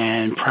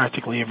 and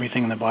practically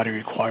everything in the body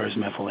requires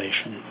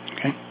methylation.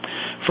 Okay,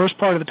 first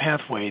part of the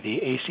pathway,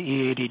 the ACE,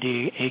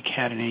 ADD,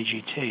 ACAT, and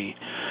AGT,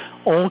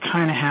 all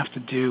kind of have to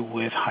do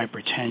with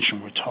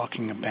hypertension. We're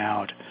talking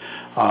about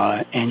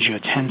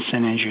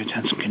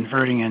angiotensin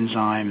converting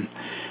enzyme.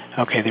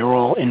 Okay, they're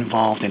all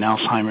involved in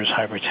Alzheimer's,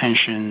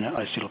 hypertension,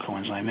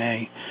 acetylcoenzyme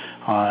A,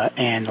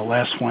 and the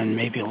last one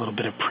may be a little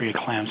bit of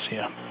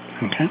preeclampsia.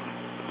 Okay,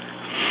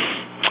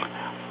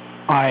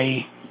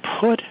 I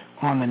put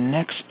on the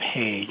next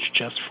page,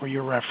 just for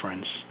your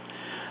reference,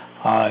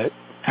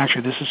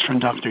 actually this is from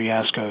Dr.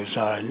 Yasko's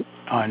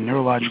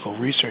Neurological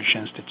Research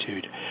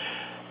Institute,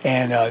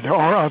 and there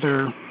are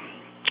other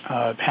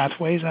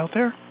pathways out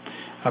there,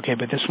 okay,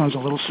 but this one's a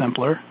little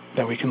simpler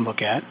that we can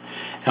look at,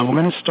 and we're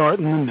going to start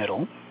in the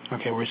middle,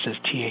 okay, where it says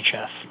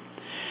THF.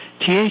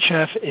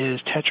 THF is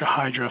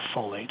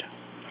tetrahydrofolate,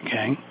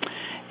 okay,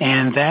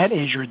 and that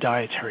is your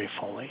dietary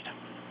folate.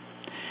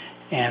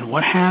 And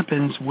what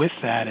happens with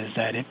that is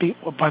that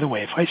by the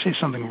way, if I say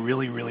something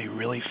really, really,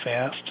 really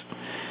fast,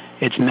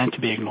 it's meant to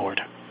be ignored.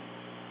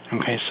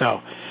 Okay,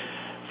 so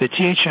The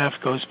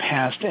THF goes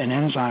past an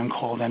enzyme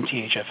called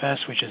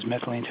MTHFS, which is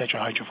methylene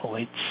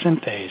tetrahydrofolate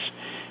synthase,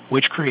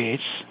 which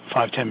creates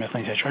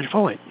 5,10-methylene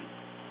tetrahydrofolate,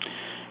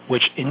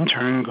 which in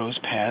turn goes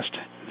past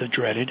the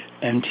dreaded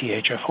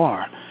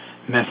MTHFR,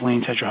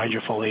 methylene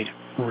tetrahydrofolate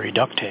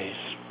reductase.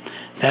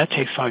 That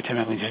takes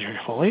 5,10-methylene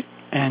tetrahydrofolate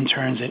and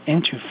turns it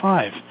into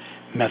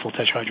 5-methyl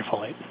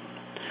tetrahydrofolate.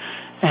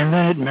 And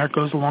then it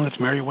goes along its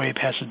merry way,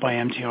 passes by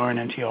MTR and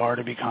NTR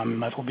to become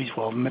methyl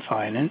B12 and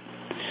methionine.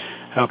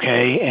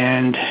 Okay,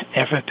 and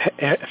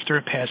after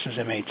it passes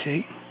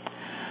MAT,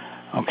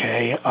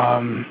 okay,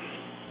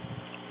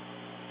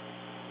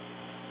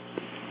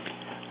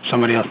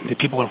 somebody else, the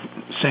people are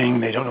saying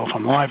they don't know if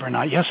I'm live or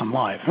not. Yes, I'm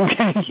live.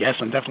 Okay, yes,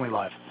 I'm definitely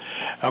live.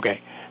 Okay,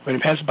 when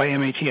it passes by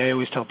MAT, I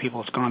always tell people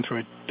it's gone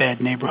through a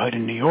bad neighborhood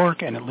in New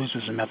York and it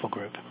loses a methyl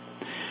group.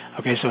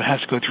 Okay, so it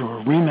has to go through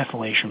a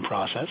remethylation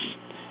process.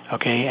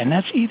 Okay, and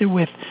that's either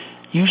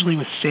usually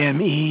with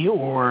SAMe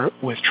or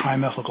with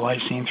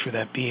trimethylglycine through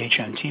that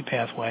BHMT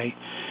pathway,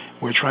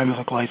 where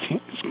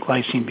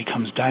trimethylglycine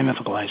becomes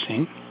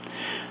dimethylglycine.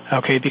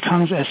 Okay, it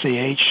becomes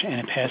SAH and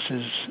it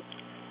passes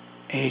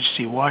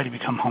AHCY to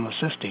become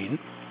homocysteine.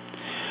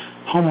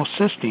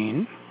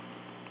 Homocysteine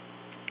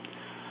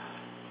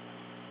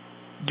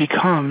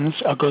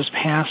goes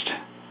past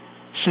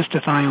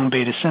cystathione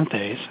beta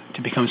synthase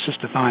to become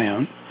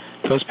cystathione,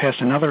 goes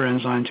past another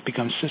enzyme to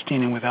become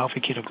cysteine, and with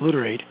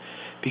alpha-ketoglutarate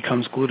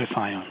becomes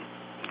glutathione.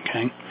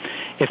 Okay?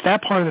 If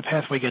that part of the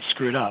pathway gets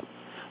screwed up,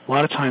 a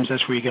lot of times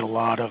that's where you get a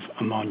lot of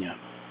ammonia.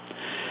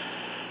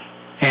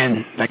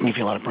 And that can give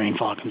you a lot of brain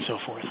fog and so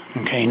forth.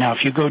 Okay, now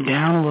if you go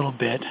down a little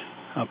bit,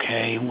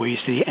 okay, where you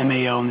see the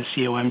MAO and the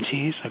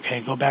COMTs,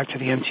 okay, go back to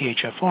the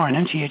MTHFR.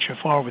 And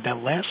MTHFR, with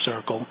that last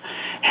circle,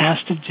 has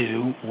to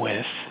do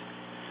with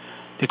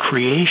the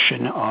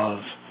creation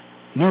of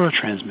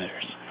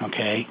neurotransmitters,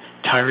 okay,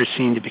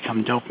 tyrosine to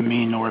become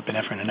dopamine,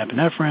 norepinephrine, and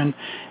epinephrine,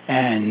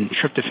 and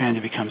tryptophan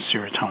to become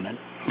serotonin,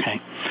 okay.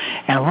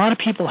 And a lot of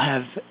people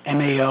have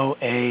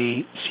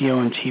MAO-A,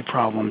 COMT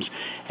problems,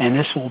 and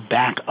this will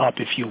back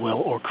up, if you will,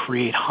 or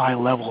create high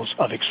levels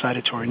of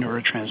excitatory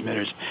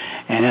neurotransmitters.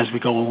 And as we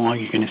go along,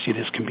 you're going to see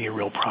this can be a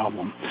real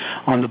problem.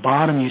 On the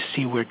bottom, you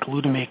see where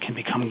glutamate can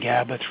become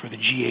GABA through the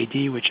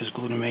GAD, which is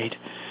glutamate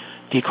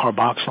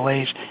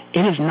decarboxylase.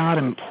 It is not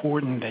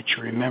important that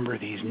you remember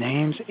these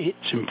names.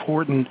 It's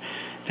important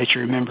that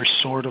you remember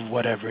sort of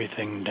what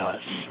everything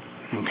does.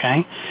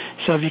 Okay?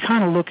 So if you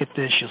kind of look at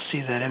this, you'll see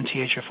that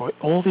MTHFR,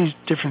 all these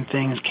different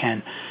things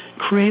can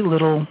create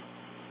little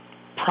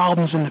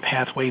problems in the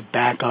pathway,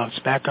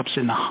 backups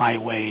in the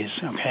highways,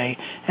 okay?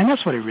 And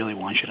that's what I really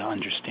want you to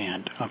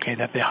understand, okay,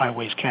 that the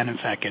highways can, in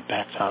fact, get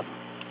backed up.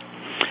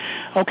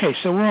 Okay,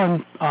 so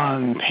we're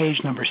on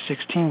page number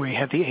 16 where you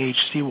have the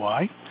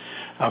AHCY,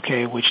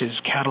 okay, which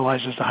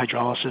catalyzes the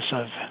hydrolysis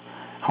of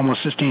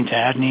homocysteine to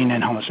adenine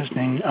and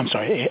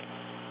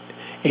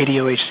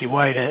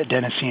ADOHCY to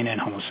adenosine and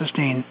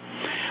homocysteine.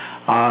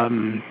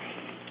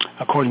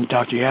 According to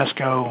Dr.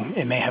 Yasko,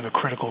 it may have a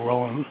critical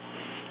role in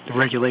the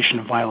regulation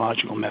of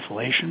biological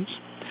methylations.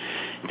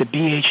 The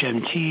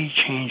BHMT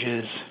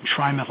changes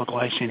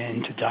trimethylglycine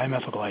into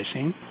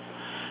dimethylglycine,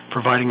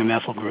 providing a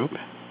methyl group.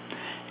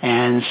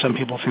 And some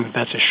people think that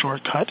that's a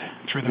shortcut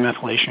through the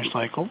methylation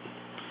cycle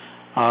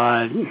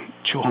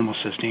to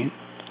homocysteine.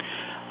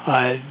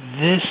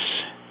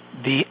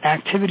 The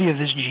activity of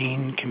this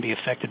gene can be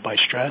affected by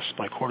stress,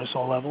 by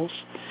cortisol levels,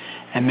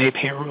 and may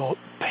play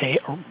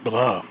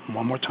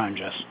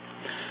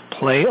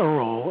a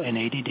role in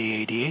ADD,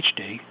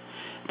 ADHD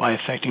by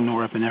affecting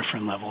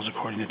norepinephrine levels,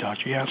 according to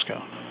Dr.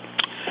 Yasko.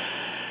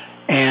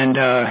 And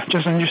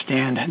just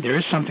understand, there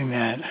is something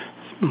that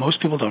most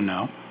people don't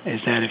know,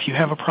 is that if you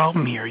have a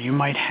problem here, you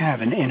might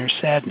have an inner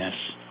sadness.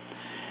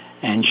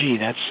 And gee,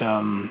 that's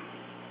kind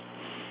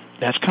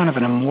of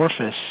an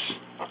amorphous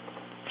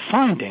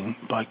finding,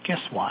 but guess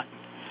what?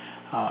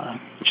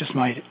 Just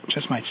might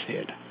see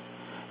it.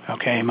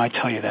 Okay, it might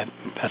tell you that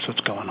that's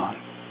what's going on.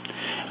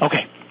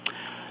 Okay,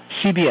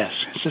 CBS,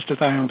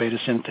 cystathione beta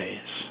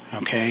synthase.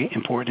 Okay,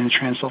 important in the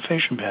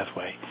transsulfation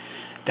pathway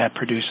that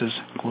produces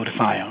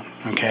glutathione.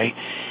 Okay,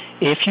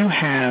 if you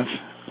have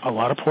a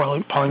lot of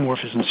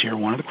polymorphisms here,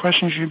 one of the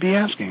questions you'd be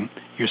asking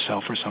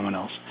yourself or someone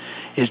else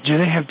is, do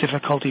they have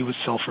difficulty with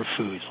sulfur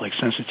foods, like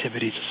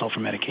sensitivity to sulfur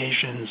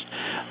medications,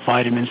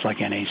 vitamins like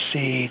NAC,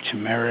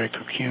 turmeric,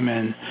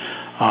 curcumin,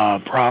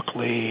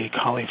 broccoli,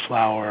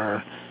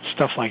 cauliflower,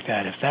 stuff like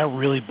that? If that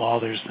really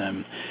bothers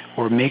them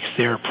or makes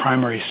their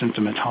primary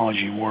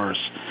symptomatology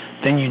worse,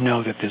 then you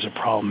know that there's a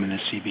problem in the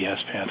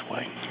CBS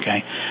pathway.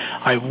 Okay,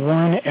 I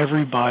warn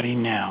everybody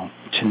now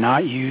to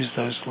not use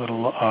those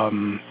little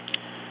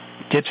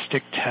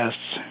dipstick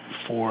tests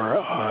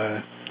for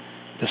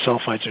the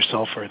sulfites or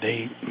sulfur.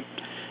 They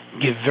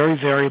give very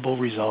variable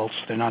results.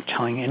 They're not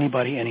telling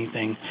anybody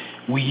anything.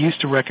 We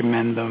used to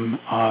recommend them.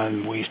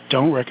 We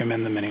don't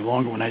recommend them any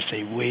longer. When I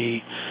say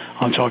we,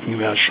 I'm talking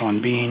about Sean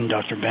Bean,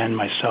 Dr. Ben,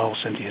 myself,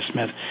 Cynthia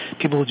Smith,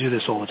 people who do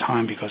this all the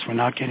time, because we're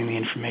not getting the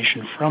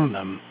information from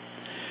them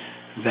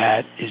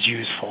that is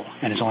useful,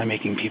 and it's only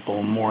making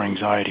people more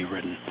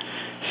anxiety-ridden.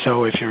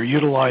 So if you're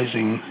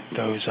utilizing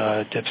those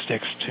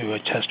dipsticks to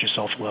test your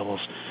sulfur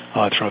levels,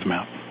 throw them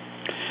out.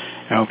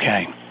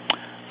 Okay.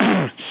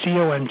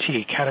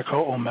 COMT,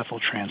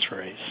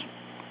 catechol-methyltransferase.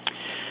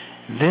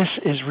 This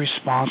is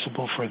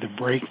responsible for the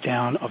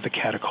breakdown of the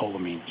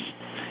catecholamines.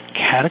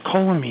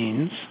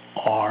 Catecholamines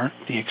are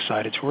the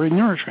excitatory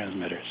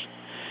neurotransmitters.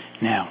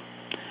 Now,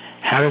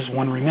 how does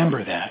one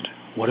remember that?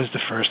 What is the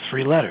first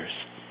three letters?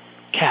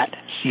 CAT,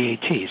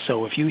 C-A-T.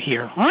 So if you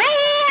hear,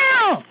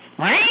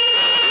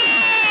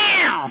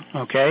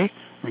 okay,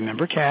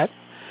 remember CAT,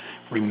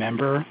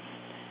 remember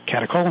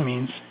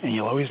catecholamines, and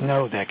you'll always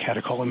know that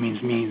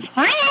catecholamines means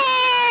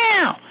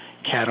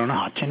cat on a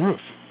hot tin roof.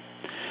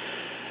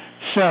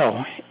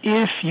 So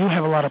if you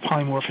have a lot of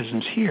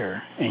polymorphisms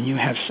here, and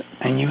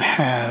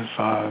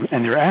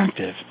they're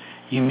active,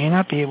 you may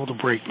not be able to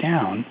break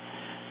down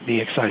the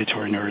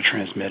excitatory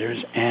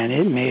neurotransmitters, and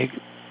it may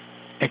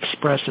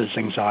express as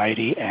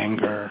anxiety,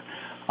 anger,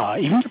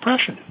 even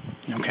depression.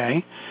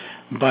 Okay,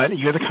 but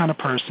you're the kind of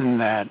person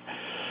that,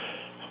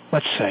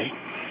 let's say,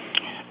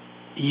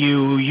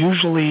 you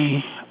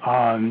usually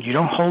you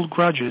don't hold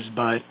grudges,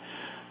 but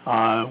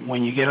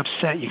when you get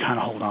upset, you kind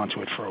of hold on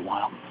to it for a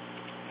while.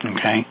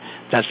 Okay,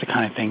 that's the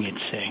kind of thing you'd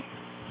see.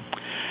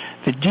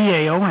 The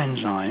DAO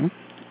enzyme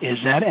is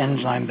that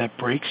enzyme that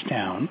breaks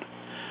down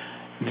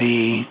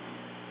the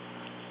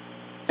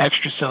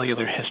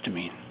extracellular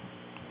histamine.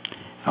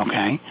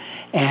 Okay,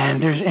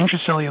 and there's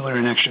intracellular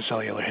and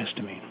extracellular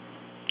histamine.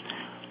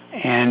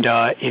 And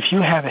if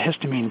you have a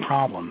histamine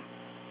problem,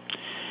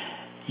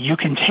 you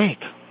can take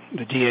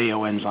the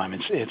DAO enzyme.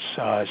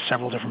 It's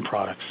several different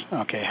products.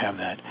 Okay, have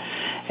that,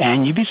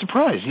 and you'd be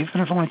surprised.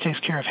 Even if it only takes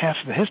care of half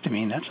of the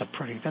histamine,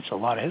 that's a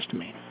lot of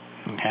histamine.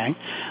 Okay,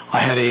 I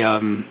had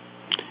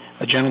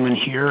a gentleman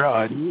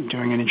here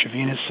doing an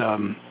intravenous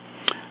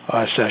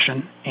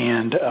session,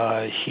 and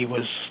he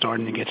was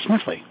starting to get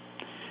sniffly.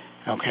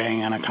 Okay,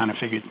 and I kind of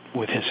figured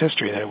with his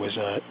history that it was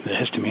the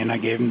histamine. I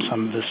gave him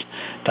some of this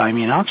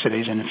diamine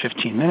oxidase, and in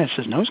 15 minutes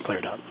his nose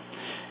cleared up.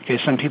 Okay,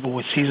 some people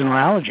with seasonal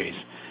allergies,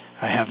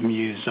 I have them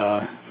use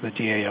the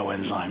DAO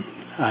enzyme,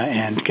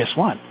 and guess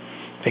what?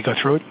 They go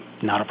through it,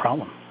 not a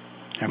problem.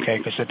 Okay,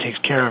 because it takes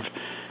care of,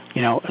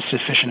 a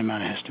sufficient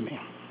amount of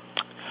histamine.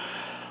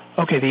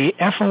 Okay, the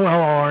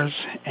FOLRs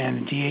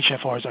and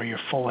DHFRs are your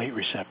folate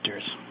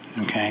receptors.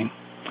 Okay,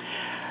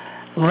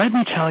 let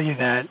me tell you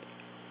that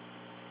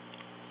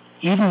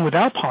even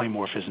without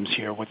polymorphisms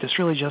here, what this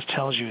really just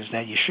tells you is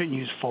that you shouldn't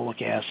use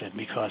folic acid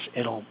because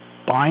it'll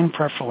bind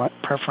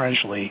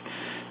preferentially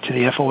to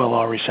the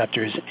FOLR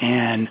receptors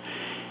and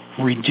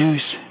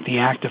reduce the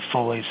active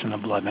folates in the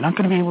blood. They're not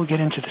going to be able to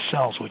get into the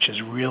cells, which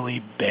is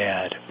really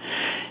bad.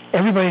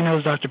 Everybody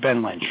knows Dr.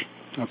 Ben Lynch.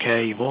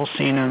 Okay, you've all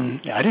seen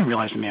him. I didn't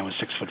realize the man was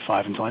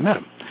 6'5" until I met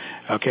him.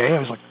 Okay, I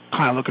was like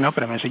kind of looking up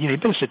at him. I said, you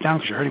better sit down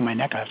because you're hurting my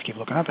neck. I have to keep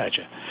looking up at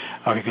you.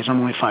 Okay, because I'm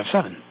only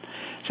 5'7".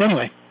 So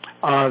anyway,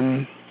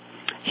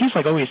 he's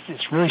like always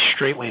this really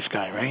straight-laced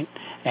guy, right?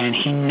 And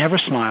he never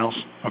smiles.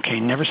 Okay,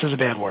 never says a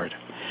bad word.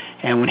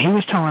 And when he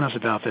was telling us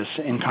about this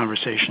in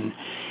conversation,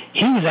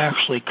 he was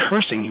actually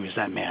cursing. He was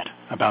that mad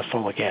about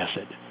folic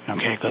acid.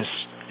 Okay, because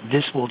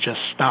this will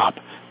just stop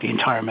the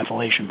entire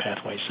methylation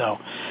pathway. So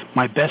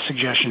my best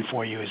suggestion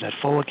for you is that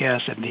folic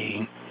acid,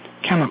 the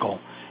chemical,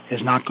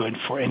 is not good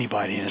for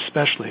anybody, and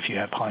especially if you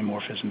have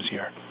polymorphisms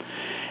here.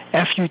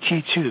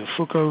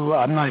 FUT2,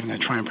 I'm not even going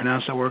to try and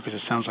pronounce that word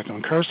because it sounds like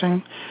I'm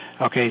cursing.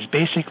 Okay, it's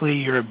basically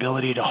your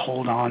ability to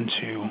hold on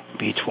to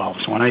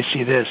B12. So when I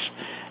see this,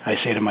 I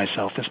say to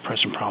myself, this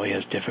person probably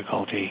has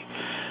difficulty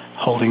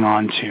holding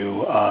on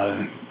to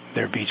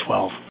their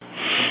B12.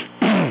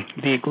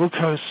 The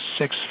glucose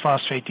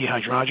 6-phosphate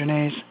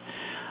dehydrogenase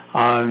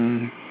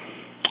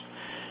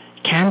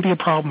can be a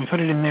problem. We put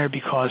it in there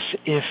because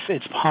if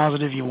it's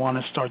positive, you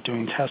want to start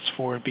doing tests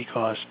for it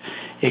because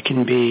it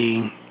can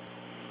be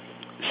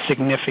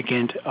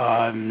significant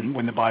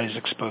when the body is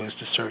exposed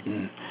to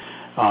certain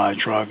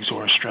drugs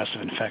or stress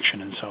of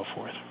infection and so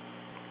forth.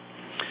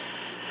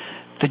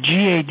 The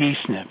GAD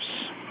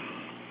SNPs.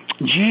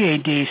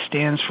 GAD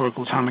stands for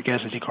glutamic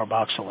acid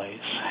decarboxylase.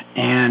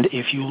 And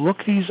if you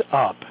look these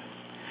up,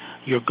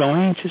 you're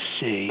going to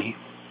see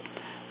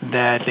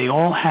that they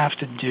all have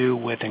to do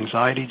with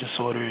anxiety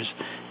disorders,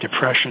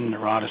 depression,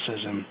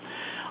 neuroticism.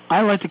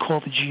 I like to call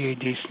the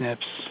GAD SNPs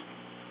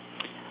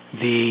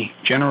the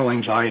general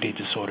anxiety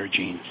disorder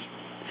genes.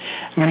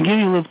 I'm going to give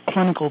you a little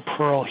clinical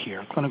pearl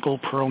here. Clinical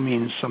pearl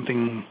means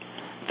something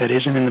that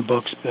isn't in the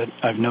books but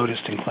I've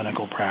noticed in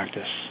clinical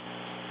practice.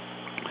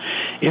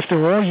 If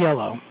they're all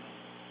yellow,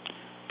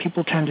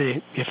 people tend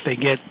to, if they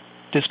get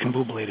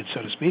discombobulated,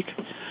 so to speak,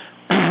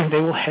 they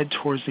will head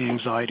towards the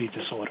anxiety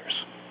disorders.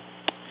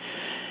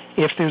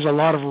 If there's a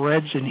lot of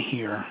reds in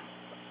here,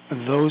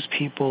 those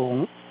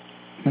people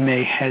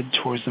may head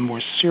towards the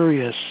more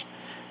serious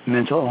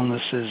mental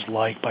illnesses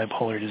like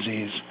bipolar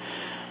disease,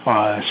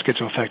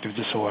 schizoaffective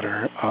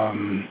disorder,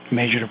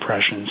 major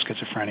depression,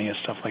 schizophrenia,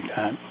 stuff like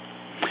that.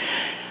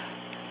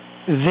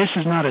 This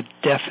is not a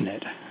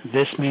definite.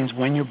 This means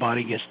when your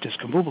body gets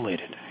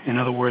discombobulated. In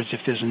other words,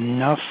 if there's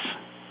enough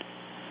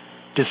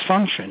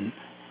dysfunction,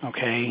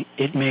 okay,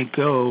 it may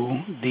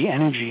go, the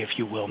energy, if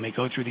you will, may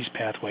go through these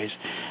pathways,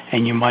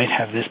 and you might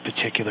have this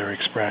particular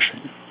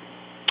expression.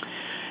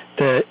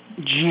 The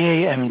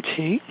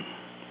GAMT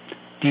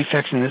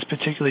defects in this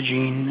particular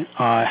gene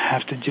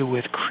have to do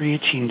with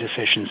creatine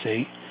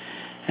deficiency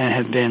and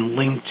have been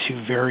linked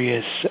to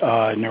various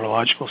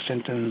neurological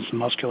symptoms,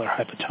 muscular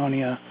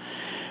hypotonia.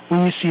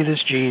 When you see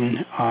this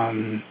gene,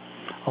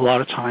 a lot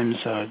of times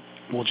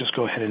we'll just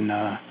go ahead and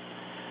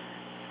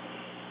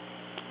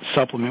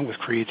supplement with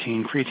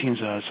creatine. Creatine's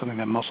something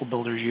that muscle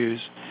builders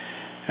use,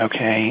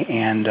 okay,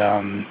 and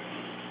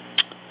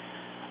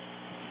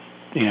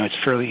it's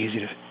fairly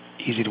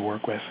easy to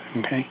work with,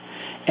 okay.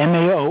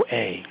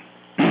 MAOA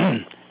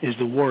is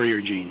the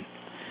warrior gene,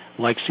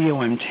 like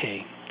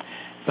COMT,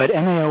 but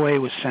MAOA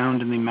was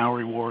found in the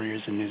Maori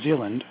warriors in New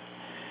Zealand,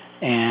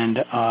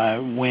 and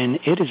when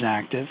it is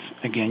active,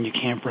 again, you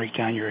can't break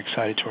down your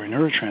excitatory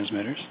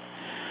neurotransmitters.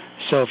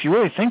 So if you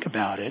really think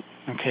about it,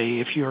 okay,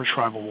 if you're a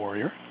tribal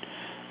warrior,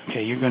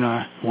 okay, you're going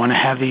to want to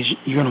have these.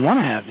 You're going to want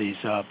to have these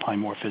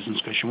polymorphisms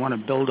because you want to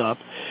build up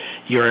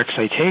your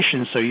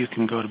excitation so you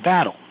can go to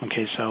battle.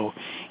 Okay, so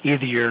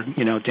either you're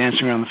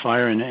dancing around the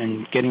fire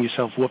and getting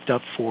yourself whooped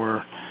up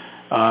for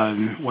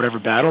whatever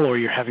battle, or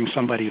you're having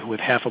somebody with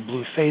half a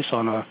blue face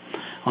on a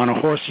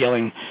horse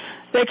yelling,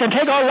 "They can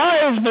take our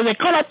lives, but they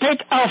cannot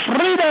take our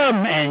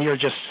freedom!" And you're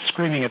just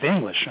screaming at the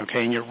English.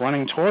 Okay, and you're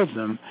running towards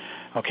them.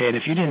 Okay, and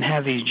if you didn't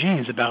have these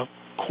genes about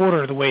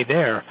quarter of the way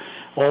there,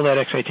 all that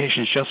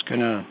excitation is just going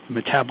to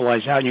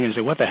metabolize out, and you're going to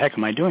say, what the heck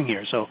am I doing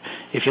here? So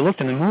if you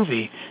looked in the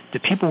movie, the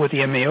people with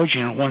the MAO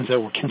gene are the ones that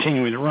were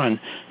continuing to run.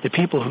 The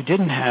people who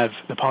didn't have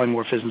the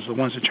polymorphisms are the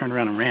ones that turned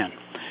around and ran,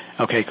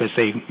 okay, because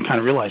they kind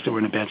of realized they were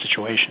in a bad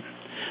situation.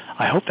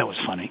 I hope that was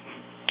funny.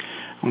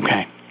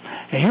 Okay,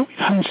 and here we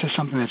come to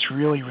something that's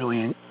really,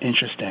 really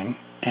interesting,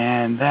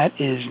 and that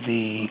is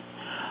the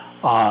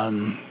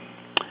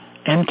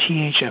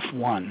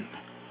MTHFD1.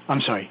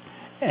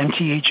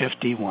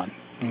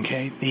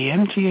 Okay, the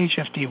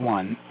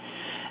MTHFD1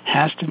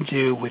 has to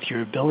do with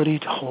your ability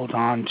to hold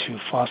on to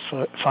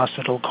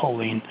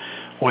phosphatidylcholine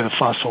or the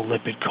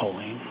phospholipid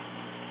choline.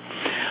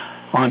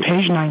 On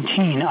page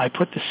 19, I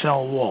put the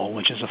cell wall,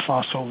 which is a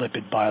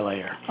phospholipid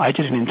bilayer. I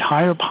did an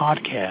entire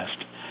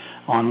podcast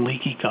on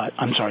leaky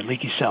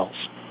cells.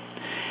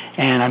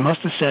 And I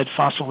must have said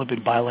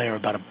phospholipid bilayer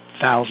about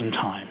 1,000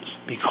 times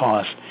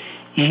because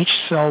each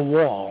cell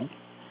wall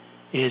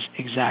is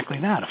exactly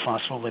that, a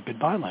phospholipid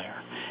bilayer.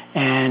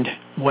 And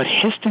what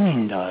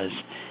histamine does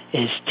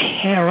is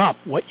tear up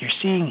what you're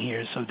seeing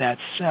here so that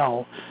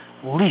cell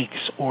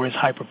leaks or is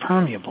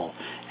hyperpermeable.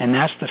 And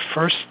that's the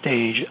first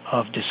stage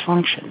of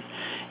dysfunction.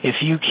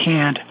 If you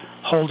can't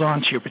hold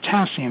on to your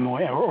potassium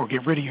or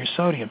get rid of your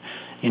sodium,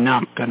 you're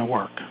not going to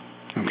work.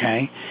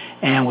 Okay?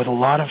 And with a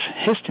lot of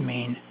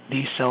histamine,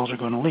 these cells are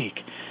going to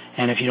leak.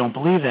 And if you don't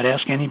believe that,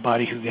 ask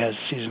anybody who has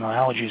seasonal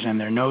allergies and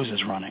their nose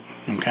is running.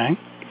 Okay?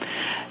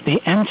 The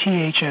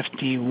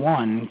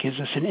MTHFD1 gives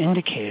us an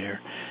indicator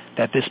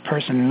that this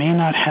person may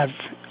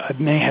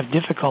have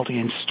difficulty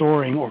in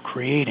storing or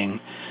creating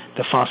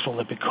the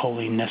phospholipid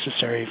choline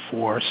necessary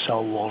for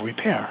cell wall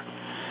repair.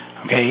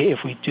 Okay,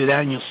 if we do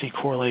that, and you'll see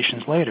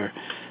correlations later,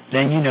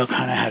 then you know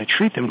kind of how to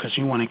treat them because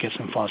you want to get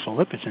some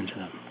phospholipids into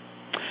them.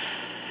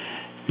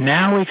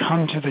 Now we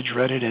come to the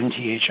dreaded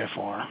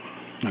MTHFR.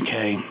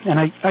 Okay,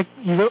 and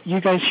you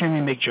guys hear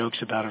me make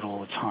jokes about it all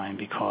the time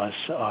because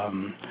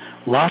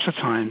lots of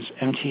times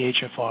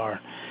MTHFR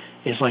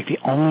is like the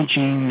only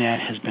gene that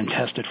has been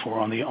tested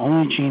for, the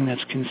only gene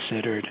that's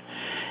considered,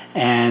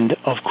 and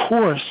of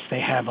course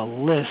they have a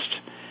list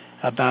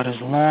about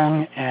as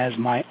long as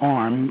my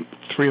arm,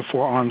 3 or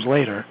 4 arms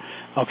later,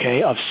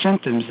 okay, of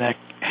symptoms that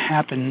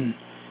happen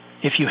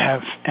if you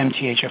have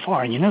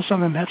MTHFR, and you know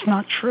something, that's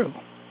not true.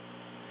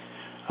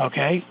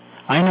 Okay.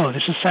 I know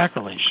this is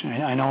sacrilege.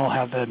 I know I'll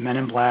have the men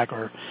in black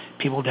or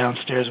people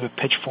downstairs with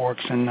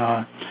pitchforks and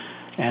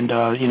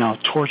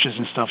torches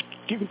and stuff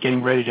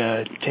getting ready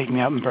to take me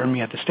out and burn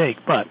me at the stake.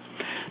 But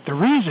the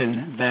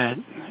reason that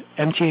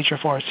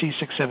MTHFR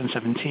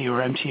C677T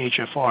or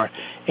MTHFR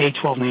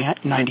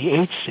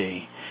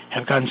A1298C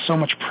have gotten so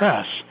much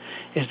press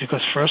is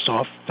because, first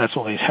off, that's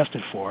all they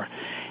tested for.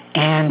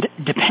 And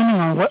depending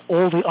on what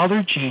all the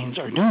other genes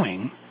are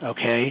doing,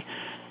 okay,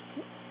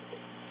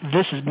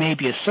 this is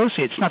maybe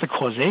associated, it's not the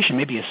causation,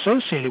 maybe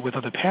associated with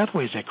other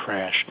pathways that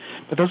crash.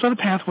 But those other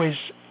pathways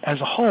as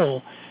a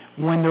whole,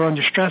 when they're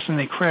under stress and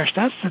they crash,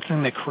 that's the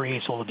thing that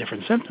creates all the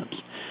different symptoms,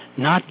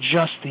 not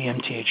just the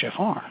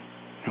MTHFR.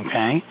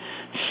 Okay?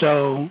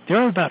 So there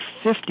are about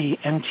 50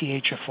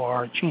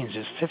 MTHFR genes.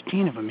 There's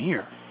 15 of them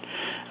here.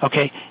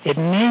 Okay? It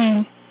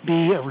may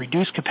be a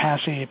reduced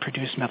capacity to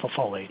produce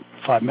methylfolate,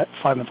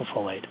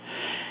 5-methylfolate.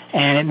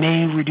 And it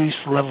may reduce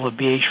the level of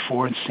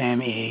BH4 and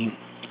SAMe,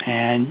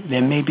 and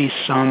there may be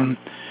some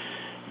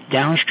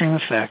downstream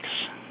effects,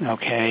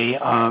 okay?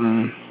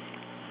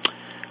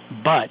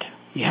 But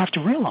you have to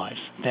realize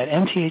that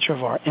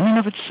MTHFR in and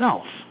of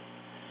itself,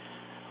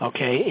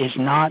 okay, is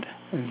not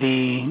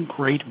the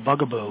great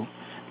bugaboo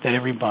that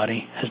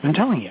everybody has been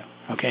telling you,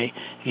 okay?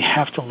 You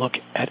have to look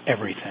at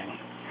everything,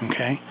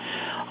 okay?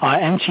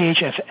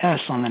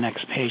 MTHFS on the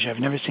next page, I've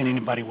never seen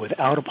anybody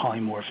without a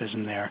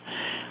polymorphism there.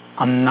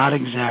 I'm not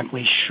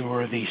exactly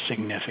sure the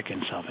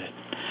significance of it.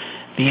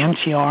 The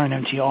MTR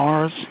and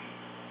MTRs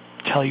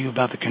tell you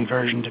about the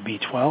conversion to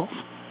B12,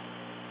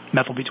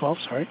 methyl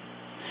B12, sorry.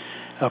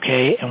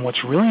 Okay, and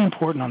what's really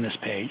important on this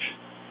page,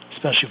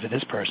 especially for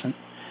this person,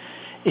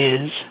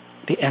 is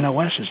the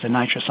NOSs, the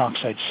nitrous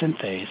oxide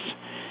synthase,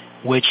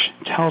 which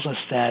tells us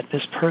that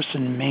this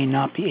person may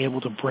not be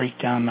able to break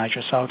down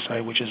nitrous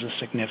oxide, which is a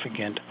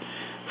significant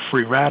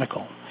free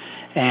radical.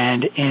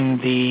 And in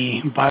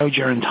the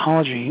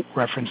biogerontology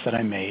reference that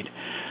I made,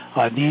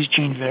 these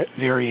gene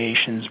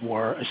variations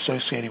were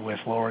associated with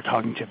lower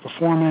cognitive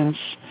performance,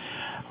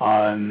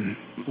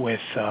 with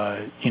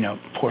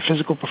poor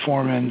physical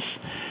performance,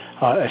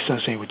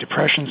 associated with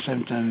depression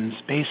symptoms.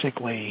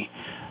 Basically,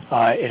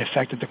 it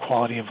affected the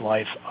quality of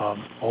life of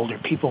older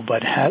people,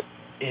 but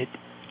it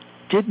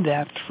did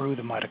that through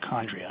the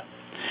mitochondria.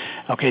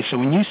 Okay, so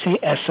when you see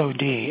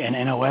SOD and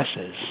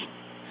NOSs,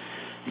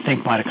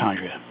 think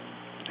mitochondria.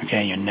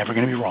 Okay, you're never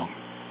going to be wrong.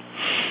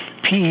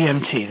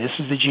 PEMT, this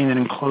is the gene that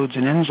encodes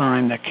an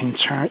enzyme that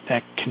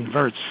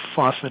converts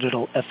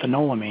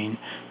phosphatidylethynolamine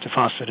to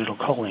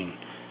phosphatidylcholine.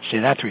 Say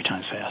that 3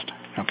 times fast,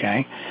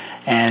 okay?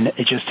 And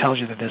it just tells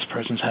you that this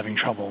person's having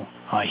trouble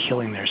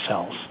healing their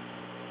cells.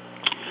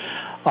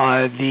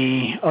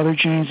 The other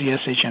genes, the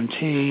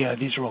SHMT,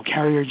 these are all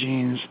carrier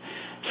genes.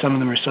 Some of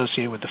them are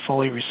associated with the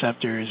folate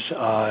receptors.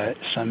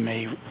 Some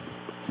may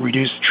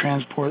reduce the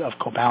transport of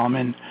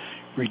cobalamin,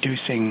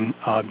 reducing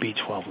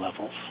B12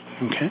 levels.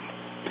 Okay.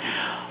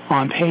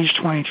 On page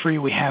 23,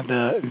 we have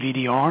the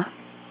VDR,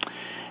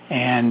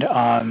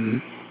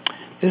 and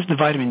this is the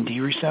vitamin D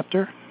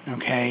receptor.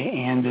 Okay,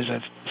 and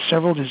there's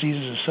several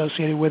diseases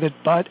associated with it,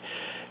 but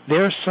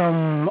there's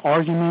some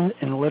argument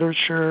in the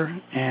literature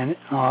and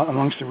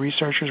amongst the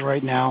researchers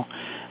right now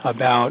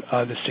about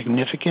the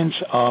significance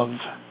of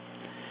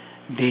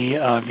the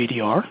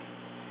VDR,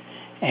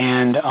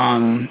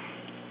 and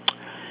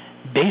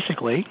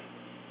basically,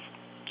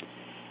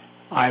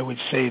 I would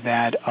say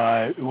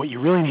that what you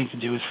really need to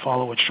do is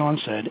follow what Sean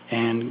said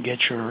and get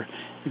your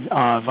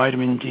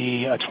vitamin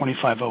D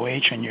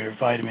 25OH and your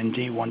vitamin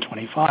D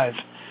 125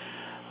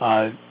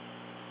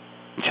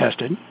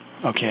 tested,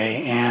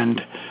 okay,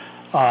 and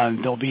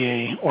there'll be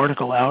an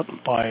article out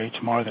by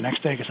tomorrow, the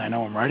next day, because I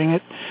know I'm writing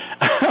it,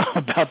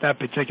 about that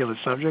particular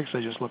subject, so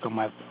just look on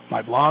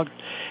my blog,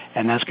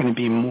 and that's going to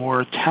be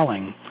more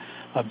telling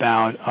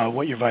about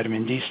what your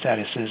vitamin D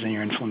status is and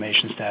your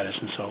inflammation status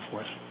and so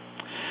forth.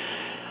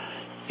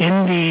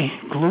 In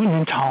the gluten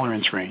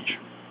intolerance range,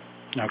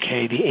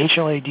 okay, the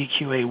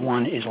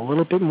HLA-DQA1 is a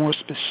little bit more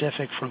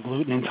specific for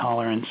gluten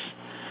intolerance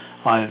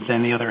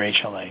than the other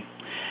HLA.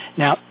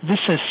 Now, this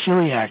says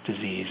celiac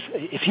disease.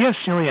 If you have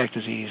celiac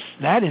disease,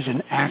 that is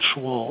an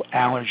actual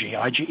allergy,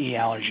 IgE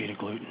allergy to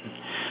gluten.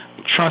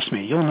 Trust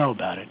me, you'll know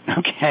about it,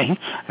 okay?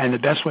 And the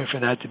best way for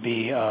that to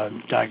be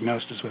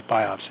diagnosed is with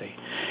biopsy.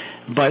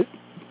 But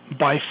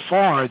by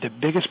far, the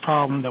biggest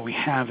problem that we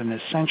have in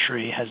this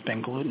century has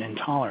been gluten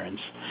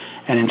intolerance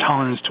and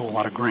intolerance to a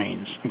lot of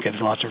grains. Okay,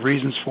 there's lots of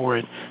reasons for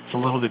it. It's a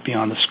little bit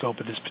beyond the scope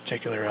of this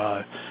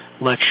particular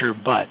lecture,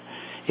 but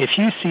if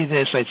you see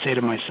this, I'd say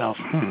to myself,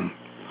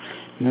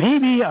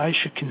 maybe I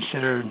should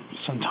consider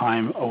some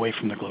time away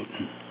from the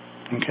gluten,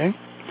 okay?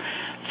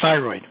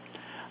 Thyroid.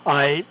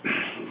 When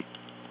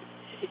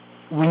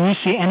you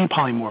see any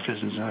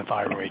polymorphisms in the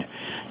thyroid,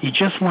 you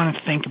just want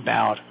to think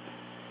about,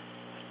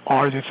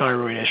 are there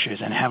thyroid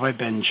issues, and have I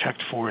been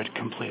checked for it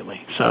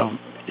completely? So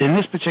in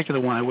this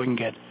particular one, I wouldn't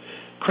get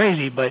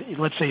crazy, but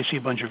let's say you see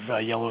a bunch of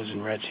yellows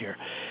and reds here.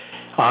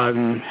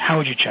 How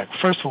would you check?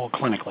 First of all,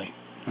 clinically,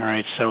 all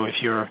right? So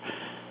if you're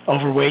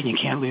overweight and you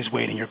can't lose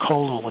weight and you're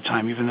cold all the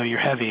time, even though you're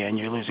heavy and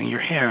you're losing your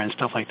hair and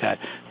stuff like that,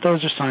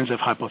 those are signs of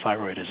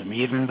hypothyroidism,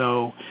 even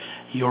though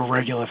your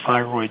regular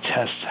thyroid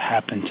tests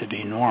happen to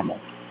be normal,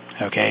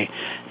 okay?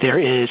 There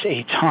is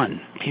a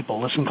ton,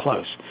 people listen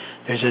close,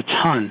 there's a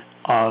ton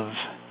of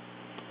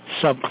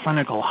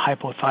subclinical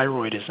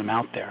hypothyroidism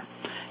out there.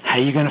 How are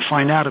you going to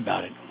find out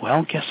about it?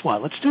 Well, guess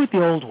what? Let's do it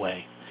the old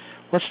way.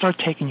 Let's start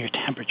taking your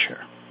temperature.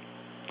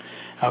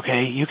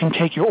 Okay, you can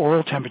take your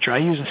oral temperature. I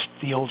use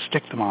the old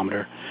stick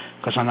thermometer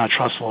because I'm not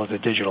trustful of the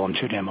digital. I'm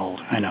too damn old,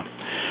 I know.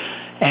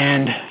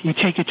 And you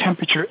take your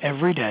temperature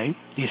every day.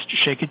 You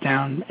shake it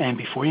down, and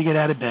before you get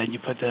out of bed, you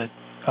put the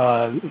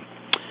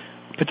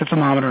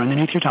thermometer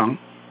underneath your tongue,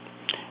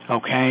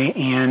 okay,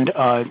 and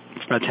for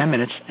about 10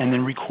 minutes, and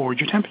then record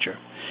your temperature.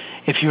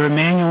 If you're a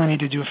man, you only need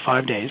to do it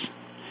 5 days.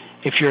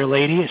 If you're a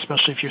lady,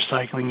 especially if you're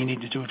cycling, you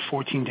need to do it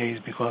 14 days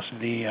because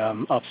of the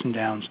ups and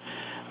downs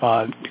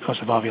because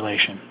of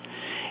ovulation.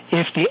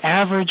 If the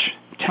average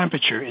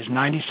temperature is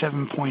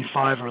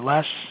 97.5 or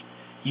less,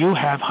 you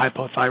have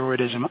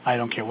hypothyroidism. I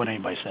don't care what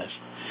anybody says.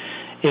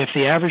 If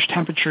the average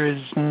temperature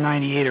is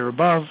 98 or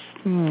above,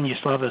 you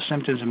still have those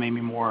symptoms and maybe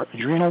more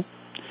adrenal.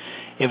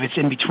 If it's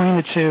in between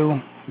the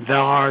two,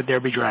 there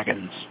be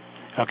dragons.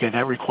 Okay,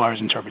 that requires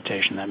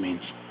interpretation, that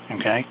means.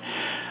 Okay?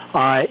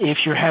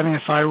 If you're having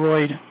a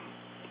thyroid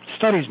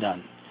studies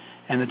done,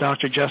 and the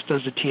doctor just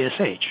does the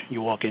TSH,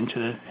 you walk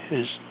into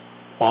his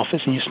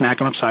office and you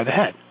smack him upside the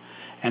head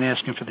and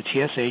ask him for the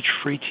TSH,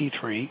 free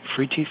T3,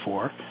 free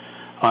T4,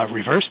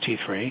 reverse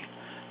T3,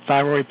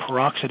 thyroid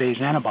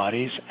peroxidase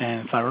antibodies,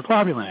 and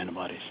thyroglobulin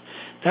antibodies.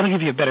 That'll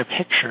give you a better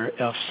picture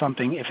of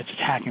something if it's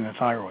attacking the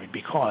thyroid,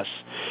 because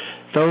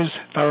those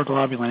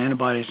thyroglobulin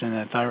antibodies and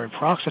the thyroid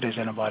peroxidase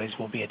antibodies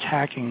will be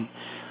attacking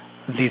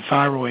the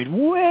thyroid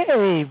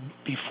way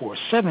before,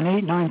 7,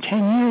 8, 9,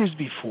 10 years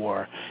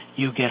before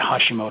you get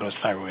Hashimoto's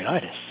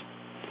thyroiditis.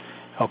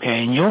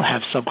 Okay, and you'll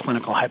have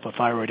subclinical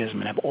hypothyroidism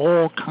and have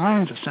all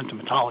kinds of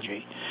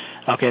symptomatology.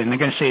 Okay, and they're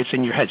going to say it's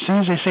in your head. As soon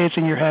as they say it's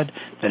in your head,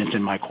 then it's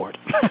in my court.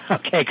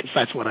 Okay, because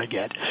that's what I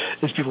get.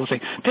 Is people say,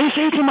 they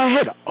say it's in my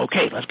head.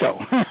 Okay, let's go.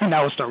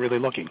 Now we'll start really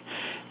looking.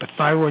 But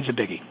thyroid's a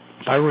biggie.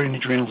 Thyroid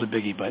and adrenal's a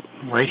biggie, but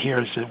right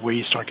here is where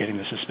you start getting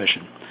the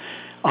suspicion.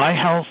 Eye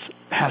health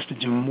has to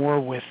do more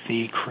with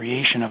the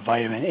creation of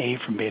vitamin A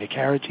from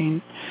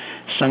beta-carotene.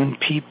 Some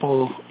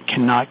people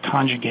cannot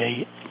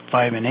conjugate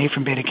vitamin A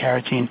from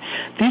beta-carotene.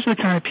 These are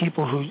the kind of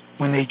people who,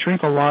 when they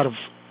drink a lot of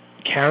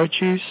carrot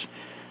juice,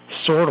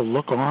 sort of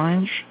look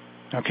orange,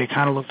 okay,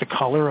 kind of look the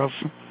color of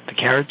the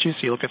carrot juice.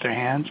 You look at their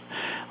hands,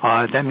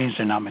 that means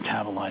they're not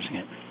metabolizing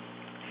it.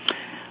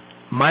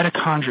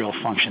 Mitochondrial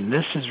function.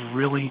 This is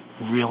really,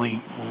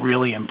 really,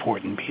 really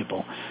important,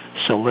 people.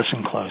 So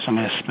listen close. I'm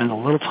going to spend a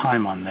little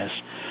time on this.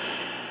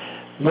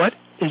 What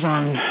is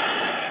on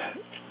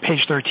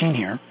page 13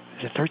 here?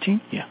 Is it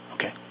 13? Yeah,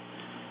 okay.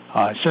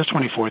 It says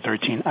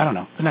 2413. I don't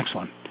know. The next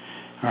one.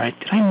 All right.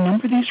 Did I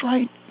number these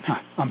right? Huh,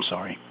 I'm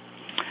sorry.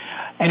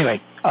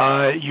 Anyway,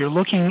 you're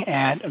looking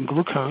at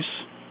glucose.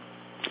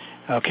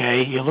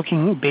 Okay. You're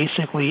looking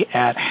basically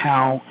at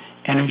how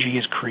energy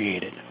is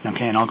created.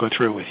 Okay, and I'll go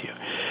through it with you.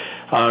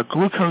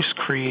 Glucose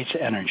creates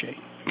energy.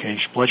 Okay,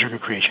 blood sugar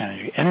creates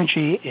energy.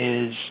 Energy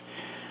is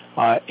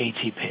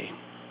ATP.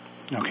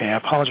 Okay, I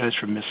apologize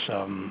for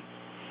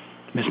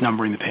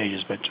misnumbering the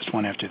pages, but just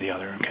one after the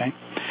other. Okay,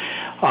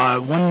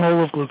 1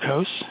 mole of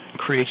glucose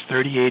creates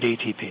 38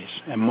 ATPs,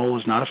 and mole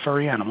is not a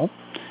furry animal.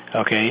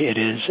 Okay, it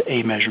is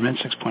a measurement,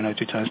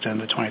 6.02 times 10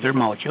 to the 23rd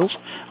molecules,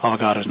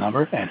 Avogadro's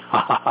number, and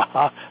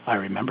I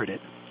remembered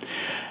it.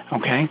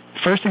 Okay,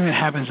 first thing that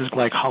happens is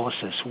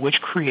glycolysis, which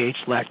creates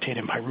lactate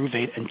and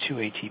pyruvate and 2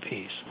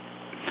 ATPs.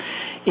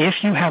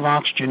 If you have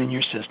oxygen in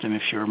your system,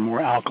 if you're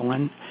more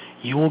alkaline,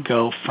 you will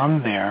go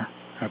from there,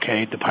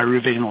 okay, the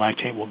pyruvate and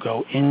lactate will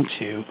go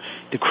into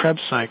the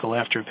Krebs cycle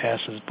after it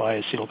passes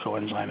by acetyl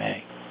coenzyme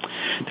A.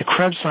 The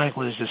Krebs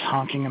cycle is this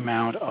honking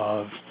amount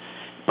of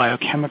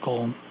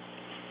biochemical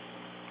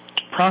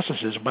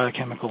processes,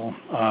 biochemical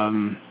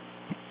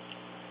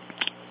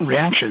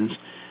reactions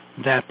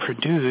that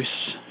produce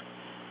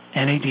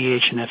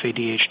NADH and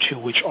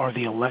FADH2, which are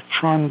the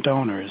electron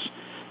donors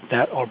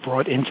that are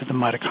brought into the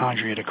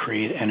mitochondria to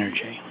create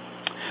energy.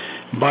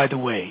 By the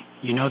way,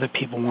 you know that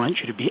people want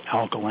you to be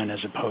alkaline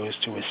as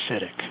opposed to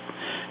acidic.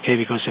 Okay,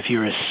 because if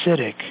you're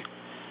acidic,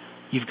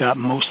 you've got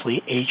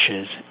mostly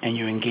H's and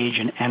you engage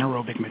in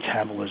anaerobic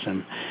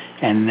metabolism,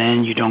 and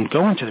then you don't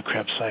go into the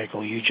Krebs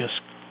cycle, you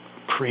just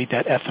create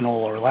that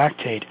ethanol or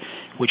lactate,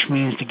 which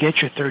means to get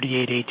your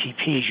 38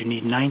 ATPs, you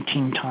need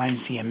 19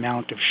 times the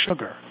amount of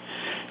sugar.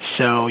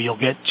 So you'll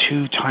get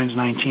 2 times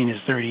 19 is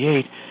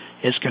 38.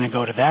 It's going to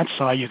go to that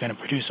side. You're going to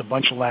produce a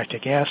bunch of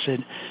lactic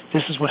acid.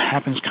 This is what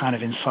happens kind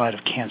of inside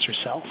of cancer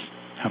cells.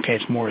 Okay,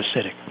 it's more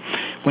acidic.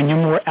 When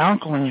you're more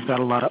alkaline, you've got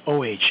a lot of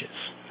OHs,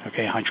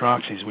 okay,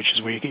 hydroxys, which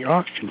is where you get your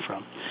oxygen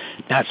from.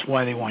 That's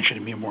why they want you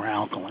to be more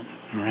alkaline,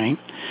 all right?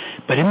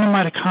 But in the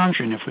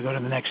mitochondria, if we go to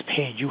the next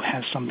page, you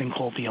have something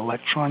called the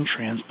electron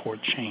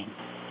transport chain.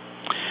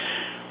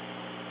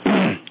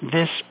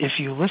 This, if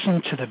you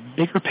listen to the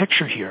bigger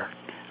picture here,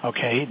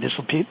 okay, this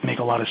will make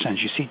a lot of sense.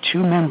 You see 2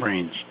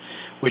 membranes,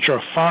 which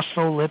are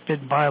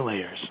phospholipid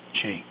bilayers.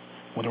 Gee,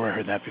 where have I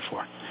heard that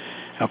before?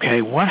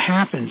 Okay, what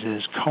happens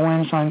is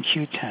coenzyme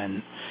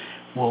Q10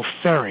 will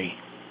ferry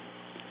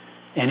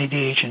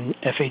NADH and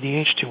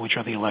FADH2, which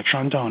are the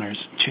electron donors,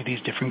 to these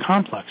different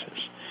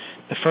complexes.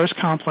 The first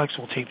complex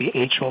will take the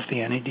H off the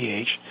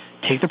NADH,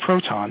 take the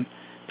proton,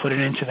 put it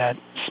into that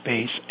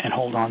space, and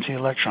hold on to the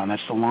electron.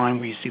 That's the line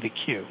where you see the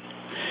Q.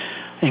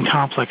 In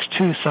complex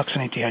 2,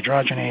 succinate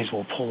dehydrogenase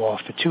will pull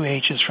off the 2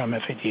 H's from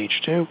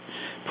FADH2,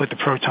 put the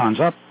protons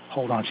up,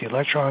 hold on to the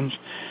electrons.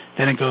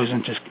 Then it goes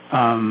into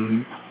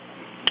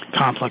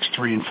complex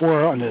 3 and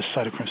 4 under the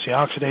cytochrome C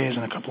oxidase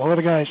and a couple of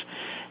other guys,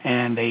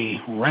 and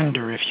they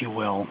render, if you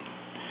will,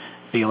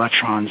 the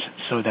electrons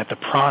so that the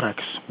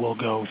products will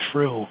go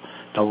through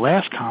the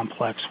last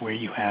complex where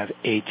you have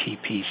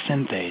ATP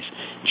synthase.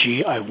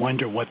 Gee, I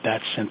wonder what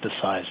that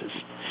synthesizes.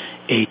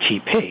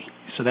 ATP.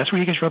 So that's where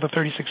you get your other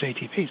 36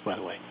 ATPs, by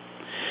the way.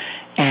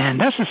 And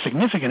that's a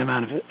significant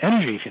amount of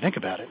energy if you think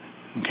about it.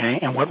 Okay?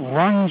 And what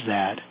runs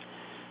that,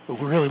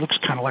 what really looks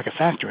kind of like a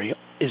factory,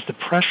 is the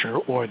pressure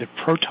or the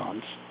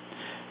protons.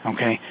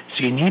 Okay?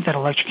 So you need that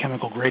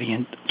electrochemical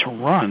gradient to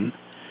run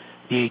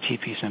the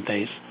ATP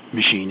synthase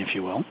machine, if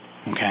you will.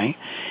 okay?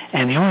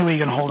 And the only way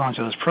you're going to hold on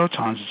to those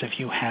protons is if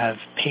you have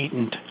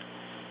patent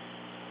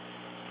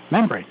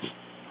membranes,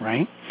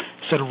 right?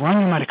 So to run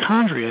your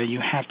mitochondria, you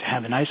have to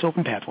have a nice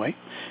open pathway.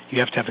 You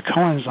have to have the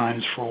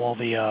coenzymes for all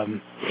the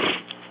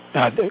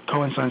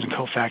coenzymes and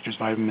cofactors,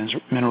 vitamins,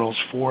 minerals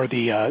for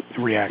the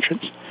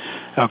reactions,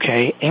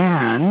 okay?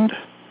 And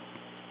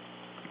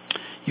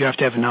you have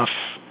to have enough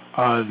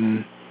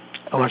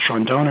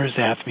electron donors.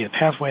 There has to be a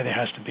pathway. There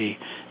has to be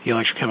the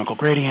electrochemical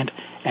gradient,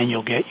 and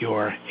you'll get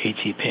your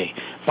ATP.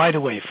 By the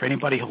way, for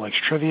anybody who likes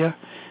trivia,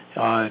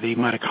 the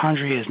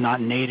mitochondria is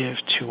not native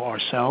to our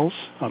cells.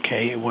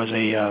 Okay, it was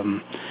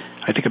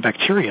I think a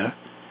bacteria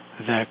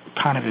that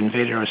kind of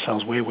invaded our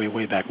cells way, way,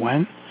 way back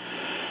when,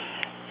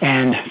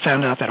 and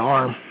found out that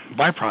our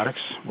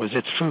byproducts was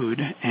its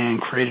food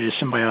and created a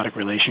symbiotic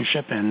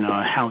relationship. And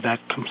how that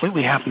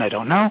completely happened, I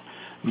don't know.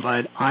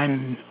 But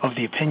I'm of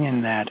the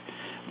opinion that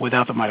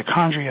without the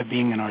mitochondria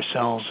being in our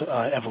cells,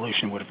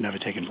 evolution would have never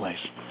taken place.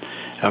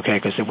 Okay,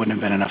 because there wouldn't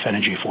have been enough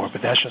energy for it.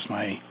 But that's just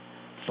my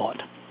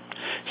thought.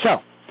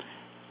 So,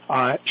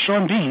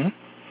 Sean Bean,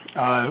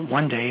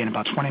 one day in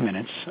about 20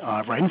 minutes,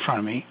 right in front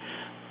of me,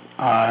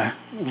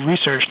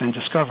 researched and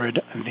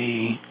discovered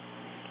the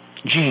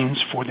genes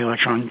for the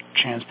electron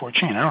transport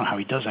chain. I don't know how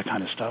he does that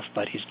kind of stuff,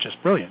 but he's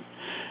just brilliant.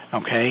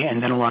 Okay,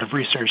 and then a lot of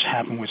research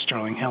happened with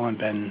Sterling Hill and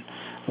Ben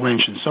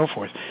Lynch and so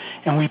forth.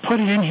 And we put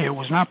it in here. It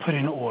was not put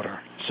in order.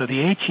 So the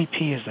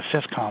ATP is the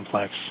fifth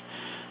complex.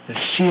 The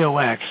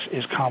COX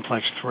is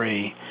complex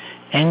 3.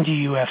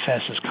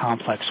 NDUFS is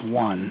complex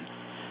 1.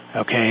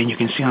 Okay, and you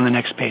can see on the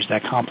next page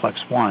that complex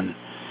 1.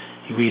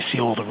 We see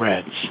all the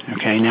reds.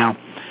 Okay, now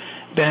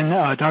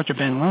Dr.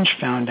 Ben Lynch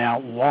found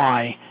out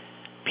why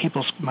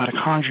people's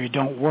mitochondria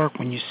don't work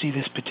when you see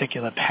this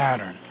particular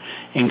pattern.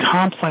 In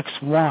complex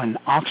 1,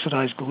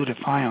 oxidized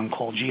glutathione,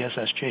 called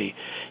GSSG,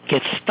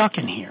 gets stuck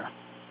in here.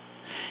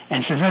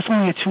 And since that's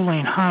only a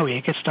 2-lane highway,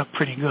 it gets stuck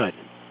pretty good.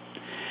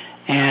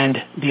 And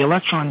the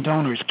electron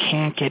donors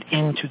can't get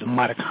into the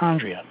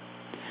mitochondria.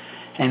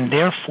 And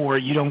therefore,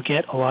 you don't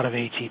get a lot of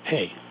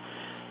ATP.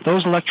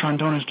 Those electron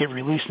donors get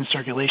released in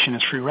circulation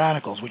as free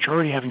radicals, which are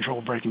already having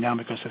trouble breaking down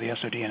because of the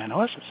SOD and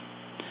NOSs.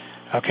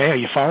 Okay, are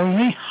you following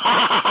me?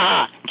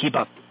 Keep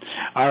up.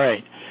 All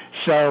right.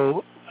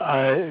 So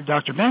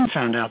Dr. Ben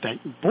found out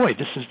that, boy,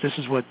 this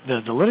is what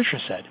the literature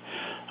said.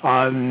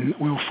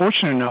 We were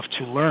fortunate enough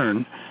to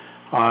learn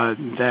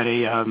that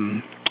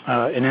an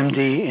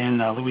MD in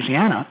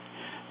Louisiana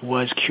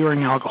was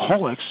curing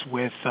alcoholics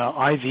with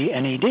IV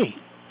NAD,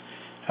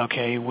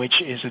 okay,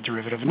 which is a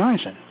derivative of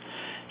niacin.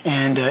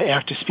 And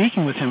after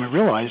speaking with him, I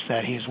realized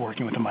that he's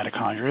working with the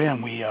mitochondria,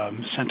 and we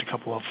sent a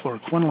couple of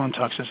fluoroquinolone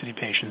toxicity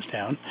patients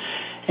down,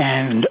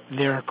 and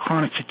their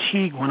chronic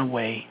fatigue went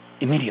away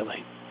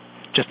immediately.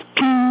 Just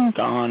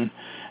gone,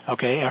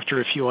 okay, after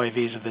a few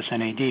IVs of this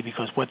NAD,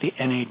 because what the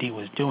NAD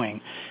was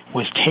doing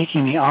was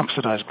taking the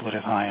oxidized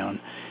glutathione,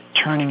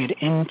 turning it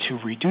into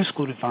reduced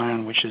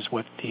glutathione, which is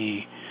what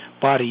the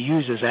body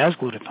uses as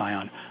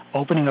glutathione,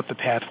 opening up the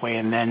pathway,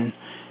 and then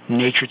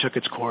nature took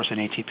its course and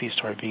ATP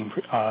started being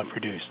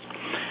produced.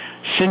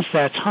 Since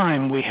that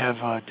time, we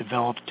have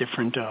developed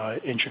different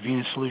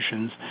intravenous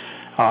solutions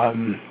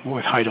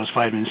with high-dose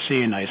vitamin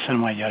C and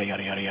niacinamide, yada,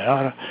 yada, yada,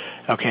 yada,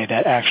 okay,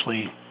 that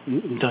actually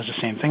does the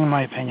same thing in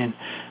my opinion.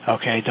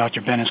 Okay,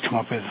 Dr. Ben has come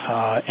up with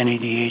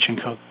NADH and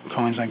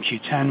coenzyme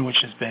Q10, which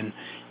has been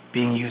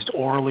being used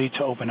orally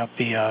to open up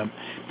the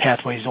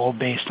pathways, all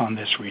based on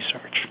this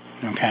research.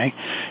 Okay,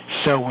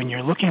 so when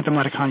you're looking at the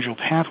mitochondrial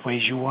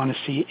pathways, you want to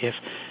see if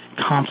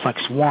complex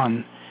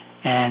 1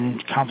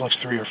 and complex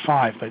 3 or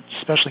 5, but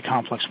especially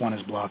complex 1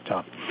 is blocked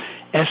up.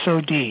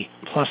 SOD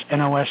plus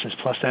NOSs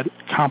plus that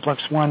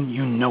complex 1,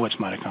 you know it's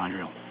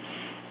mitochondrial.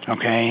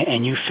 Okay,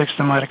 and you fix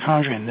the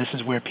mitochondria, and this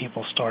is where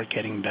people start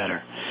getting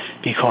better.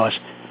 Because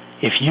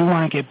if you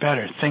want to get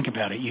better, think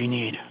about it. You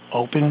need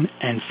open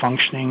and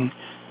functioning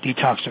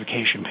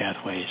detoxification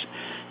pathways.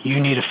 You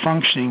need a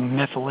functioning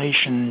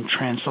methylation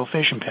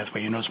transsulfation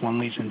pathway. You notice one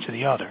leads into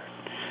the other.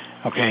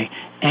 Okay,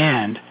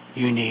 and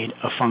you need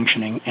a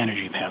functioning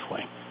energy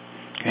pathway.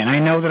 Okay, and I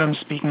know that I'm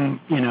speaking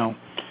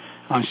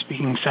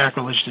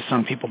sacrilege to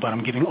some people, but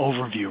I'm giving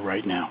overview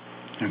right now.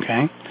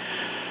 Okay.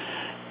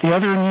 The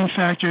other immune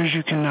factors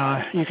you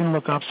can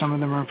look up. Some of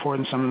them are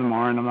important, some of them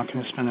aren't. I'm not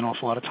going to spend an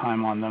awful lot of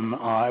time on them.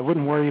 I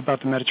wouldn't worry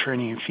about the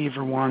Mediterranean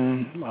fever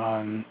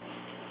one.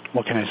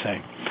 What can I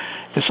say?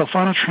 The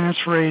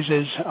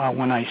sulfonotransferases,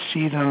 when I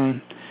see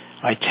them,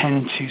 I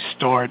tend to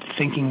start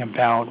thinking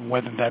about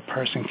whether that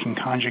person can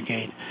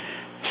conjugate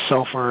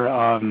sulfur.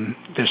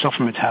 Their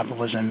sulfur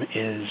metabolism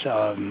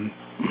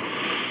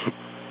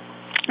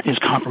is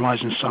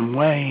compromised in some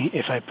way.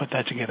 If I put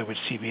that together with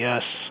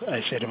CBS,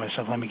 I say to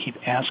myself, let me keep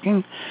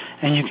asking.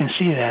 And you can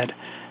see that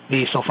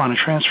the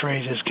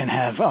sulfonotransferases can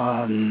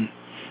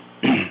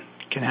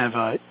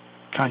have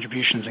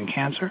contributions in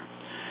cancer.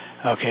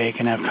 Okay, it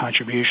can have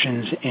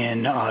contributions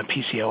in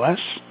PCOS,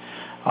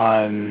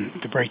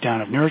 the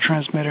breakdown of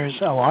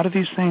neurotransmitters. A lot of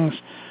these things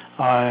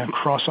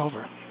cross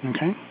over.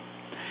 Okay,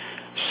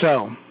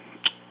 so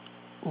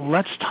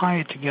let's tie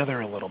it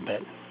together a little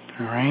bit.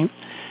 All right.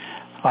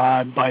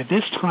 By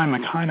this time, I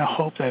kind of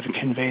hope that I've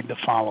conveyed the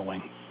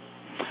following.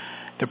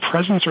 The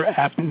presence or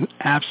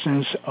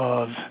absence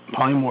of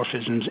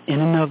polymorphisms in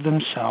and of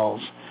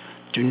themselves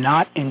do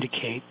not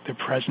indicate the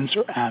presence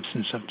or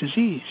absence of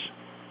disease.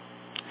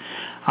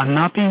 I'm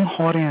not being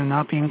haughty, I'm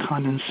not being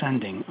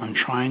condescending. I'm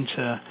trying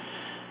to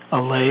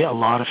allay a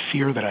lot of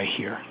fear that I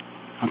hear.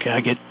 Okay,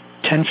 I get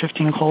 10,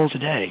 15 calls a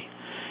day.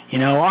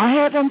 I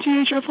have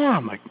MTHFR.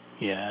 I'm like,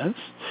 yes.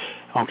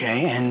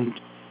 Okay, and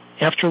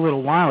after a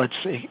little while,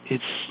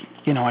 it's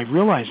I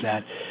realize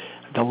that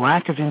the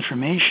lack of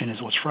information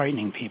is what's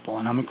frightening people,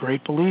 and I'm a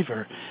great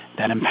believer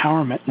that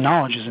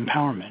knowledge is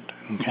empowerment,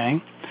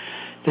 okay?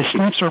 The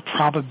SNPs are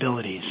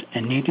probabilities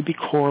and need to be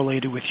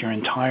correlated with your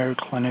entire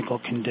clinical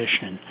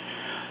condition.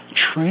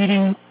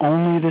 Treating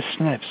only the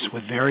SNPs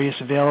with various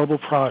available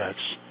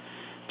products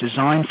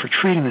designed for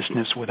treating the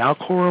SNPs without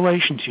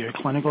correlation to your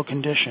clinical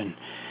condition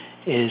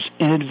is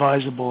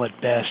inadvisable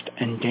at best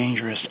and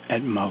dangerous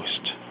at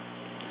most.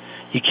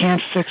 You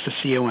can't fix the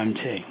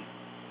COMT.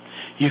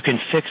 You can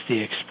fix the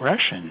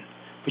expression,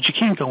 but you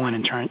can't go in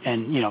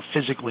and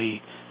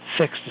physically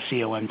fix the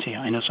COMT.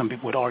 I know some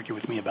people would argue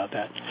with me about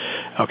that.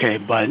 Okay,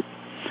 but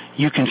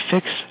you can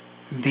fix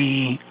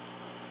the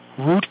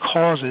root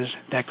causes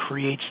that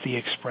creates the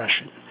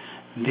expression.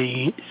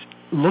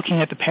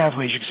 Looking at the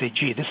pathways, you can say,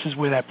 gee, this is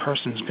where that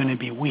person's going to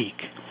be weak.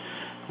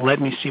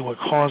 Let me see what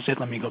caused it.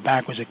 Let me go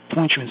backwards. It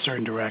points you in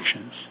certain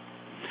directions.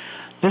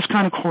 This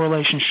kind of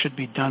correlation should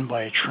be done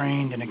by a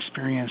trained and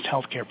experienced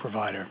healthcare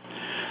provider.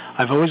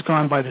 I've always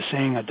gone by the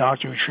saying, a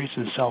doctor who treats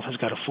himself has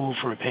got a fool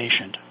for a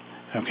patient,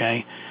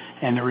 okay?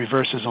 And the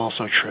reverse is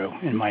also true,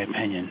 in my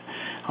opinion.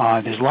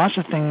 There's lots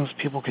of things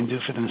people can do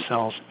for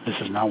themselves. This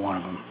is not one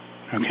of them,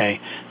 okay?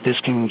 This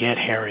can get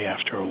hairy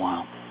after a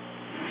while.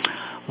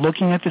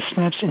 Looking at the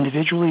SNPs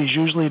individually is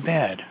usually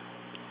bad.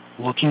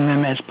 Looking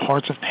them as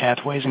parts of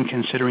pathways and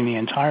considering the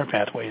entire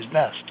pathway is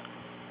best.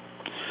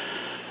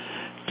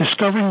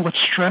 Discovering what's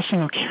stressing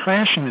or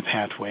crashing the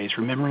pathways,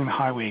 remembering the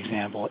highway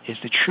example, is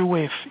the true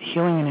way of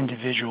healing an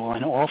individual,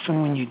 and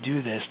often when you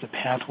do this, the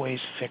pathways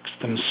fix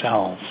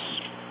themselves.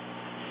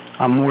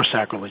 More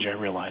sacrilege, I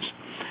realize.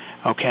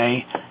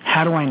 Okay,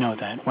 how do I know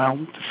that? Well,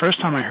 the first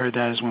time I heard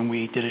that is when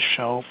we did a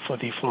show for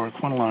the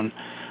fluoroquinolone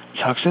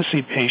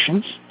toxicity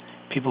patients,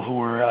 people who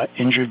were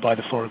injured by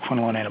the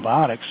fluoroquinolone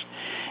antibiotics,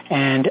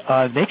 and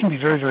they can be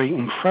very, very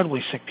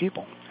incredibly sick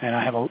people, and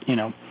I have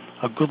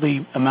a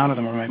goodly amount of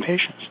them are my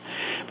patients.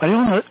 But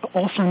I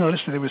also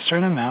noticed that there was a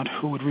certain amount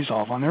who would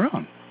resolve on their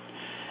own.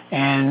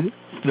 And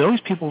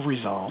those people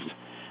resolved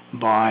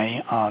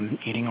by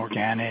eating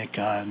organic,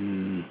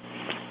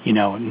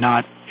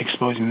 not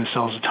exposing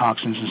themselves to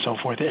toxins and so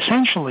forth,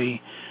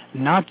 essentially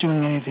not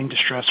doing anything to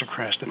stress or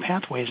crash the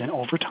pathways, and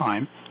over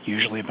time,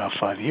 usually about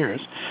 5 years,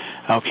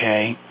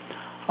 okay,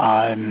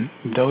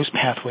 those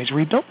pathways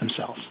rebuilt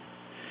themselves.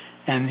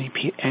 And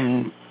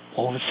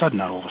all of a sudden,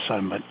 not all of a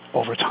sudden, but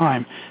over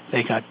time,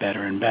 they got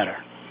better and better,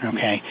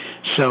 okay?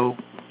 So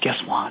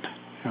guess what,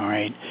 all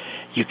right?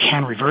 You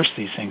can reverse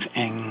these things,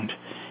 and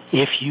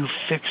if you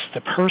fix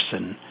the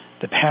person,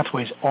 the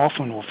pathways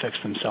often will fix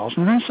themselves.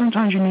 And then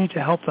sometimes you need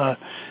to help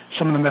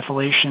some of the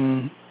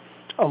methylation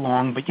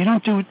along, but you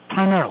don't do it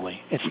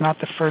primarily. It's not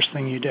the first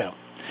thing you do.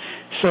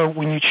 So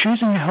when you're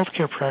choosing a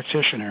healthcare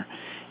practitioner,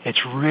 it's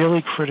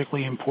really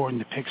critically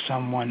important to pick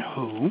someone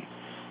who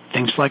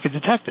thinks like a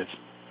detective.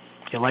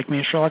 You like me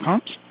as Sherlock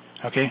Holmes?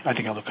 Okay, I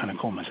think I look kind of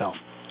cool myself.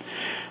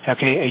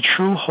 Okay, a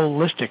true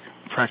holistic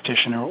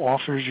practitioner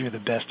offers you the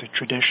best of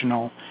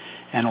traditional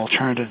and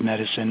alternative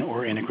medicine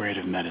or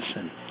integrative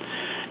medicine.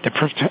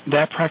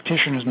 That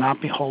practitioner is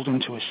not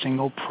beholden to a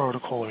single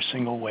protocol or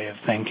single way of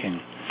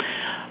thinking.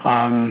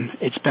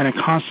 It's been a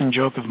constant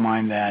joke of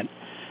mine that,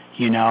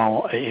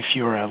 if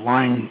you're a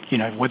Lyme,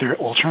 whether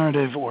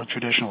alternative or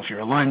traditional, if you're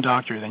a Lyme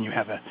doctor, then you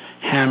have a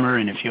hammer,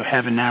 and if you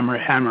have a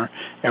hammer,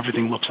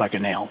 everything looks like a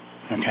nail.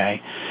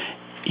 Okay,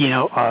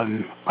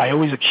 I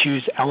always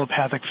accuse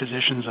allopathic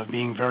physicians of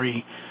being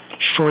very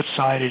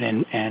short-sighted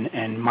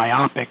and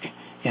myopic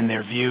in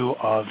their view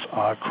of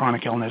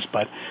chronic illness,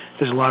 but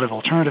there's a lot of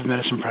alternative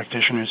medicine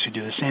practitioners who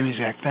do the same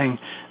exact thing.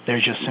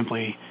 They're just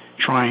simply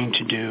trying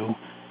to do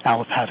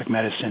allopathic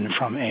medicine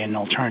from an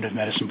alternative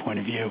medicine point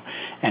of view,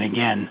 and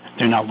again,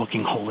 they're not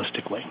looking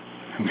holistically.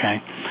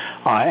 Okay,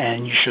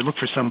 and you should look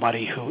for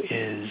somebody who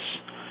is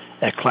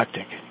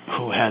eclectic,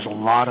 who has a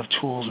lot of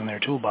tools in their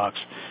toolbox,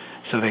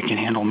 so they can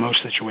handle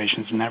most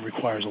situations, and that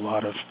requires a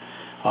lot of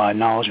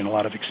knowledge and a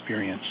lot of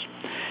experience.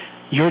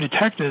 Your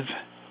detective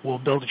will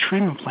build a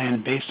treatment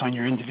plan based on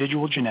your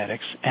individual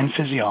genetics and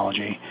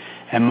physiology,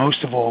 and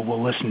most of all,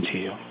 will listen to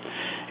you.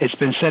 It's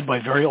been said by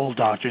very old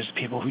doctors,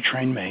 people who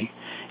trained me,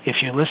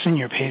 if you listen,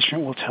 your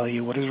patient will tell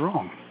you what is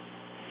wrong.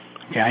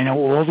 Okay, I know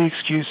all the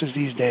excuses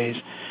these days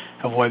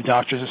of why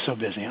doctors are so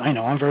busy. I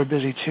know I'm very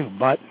busy too,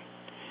 but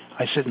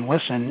I sit and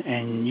listen,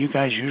 and you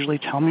guys usually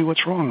tell me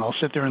what's wrong. I'll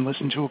sit there and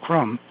listen to a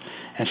crumb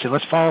and say,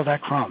 let's follow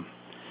that crumb.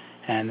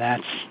 And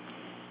that's,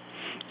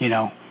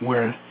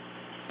 where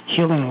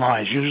healing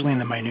lies, usually in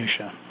the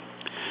minutia.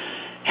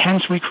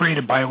 Hence, we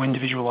created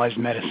bio-individualized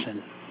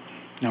medicine.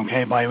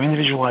 Okay,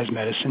 bioindividualized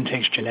medicine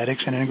takes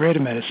genetics and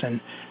integrative medicine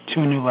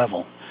to a new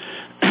level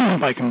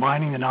by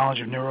combining the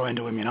knowledge of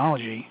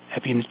neuroendoimmunology,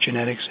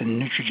 epigenetics,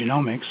 and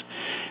nutrigenomics,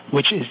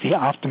 which is the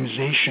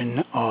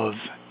optimization of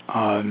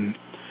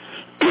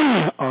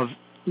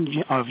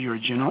your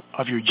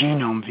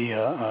genome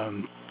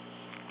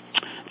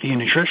via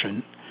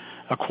nutrition,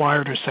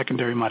 acquired or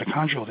secondary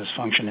mitochondrial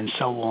dysfunction, and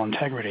cell wall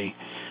integrity.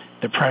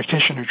 The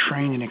practitioner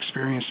trained and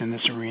experienced in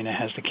this arena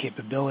has the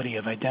capability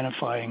of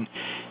identifying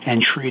and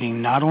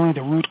treating not only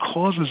the root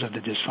causes of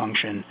the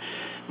dysfunction,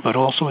 but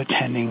also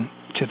attending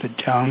to the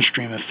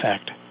downstream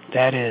effect.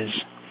 That is,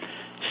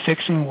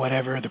 fixing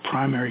whatever the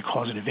primary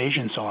causative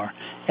agents are,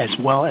 as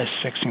well as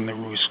fixing the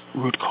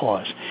root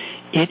cause.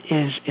 It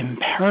is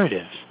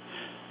imperative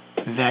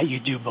that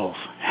you do both.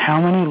 How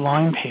many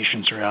Lyme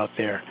patients are out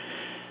there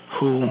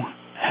who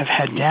have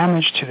had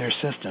damage to their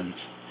systems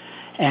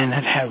and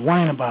have had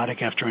one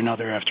antibiotic after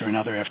another,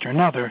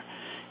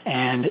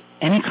 and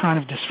any kind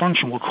of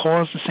dysfunction will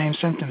cause the same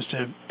symptoms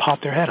to pop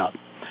their head up.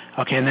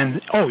 Okay, and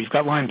then, you've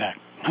got Lyme back.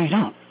 No, you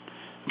don't.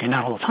 Okay,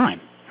 not all the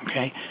time.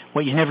 Okay,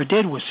 what you never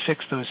did was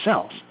fix those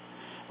cells.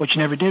 What you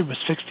never did was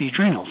fix the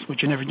adrenals.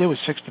 What you never did was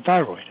fix the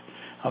thyroid.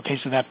 Okay,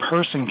 so that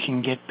person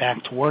can get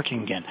back to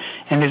working again.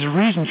 And there's a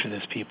reason for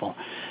this, people.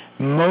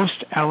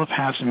 Most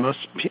allopaths and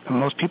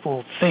most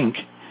people think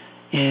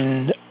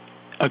in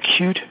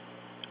acute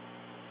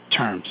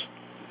terms,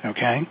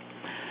 okay?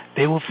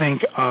 They will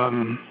think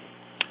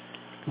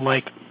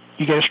like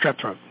you get a strep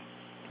throat,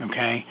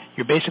 okay?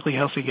 You're basically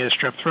healthy, you get a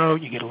strep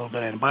throat, you get a little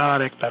bit of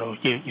antibiotic,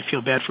 you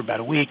feel bad for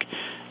about a week,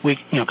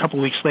 a couple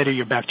of weeks later,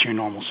 you're back to your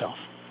normal self.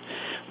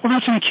 Well,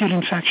 that's an acute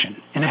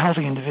infection in a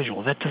healthy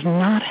individual. That does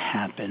not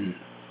happen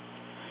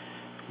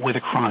with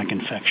a chronic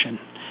infection.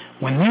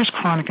 When there's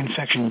chronic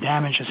infection,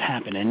 damage has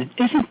happened, and it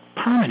isn't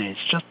permanent,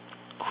 it's just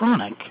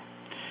chronic.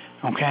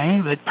 Okay,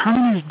 but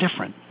permanent is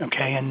different.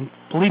 Okay, and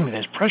believe me,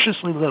 there's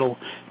preciously little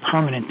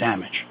permanent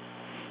damage.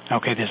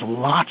 Okay, there's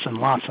lots and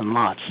lots and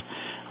lots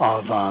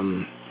of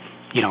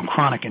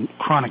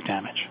chronic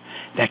damage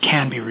that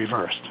can be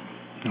reversed.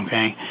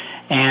 Okay,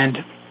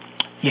 and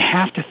you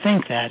have to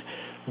think that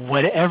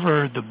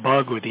whatever the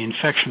bug or the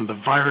infection or the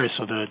virus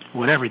or the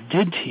whatever it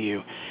did to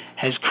you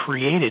has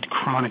created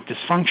chronic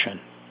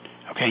dysfunction.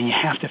 Okay, and you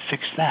have to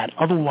fix that.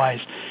 Otherwise,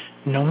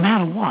 no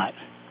matter what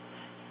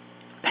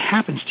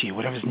happens to you,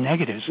 whatever's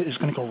negative is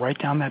going to go right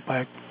down that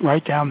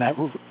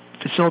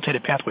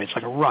facilitated pathway. It's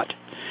like a rut,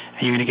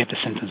 and you're going to get the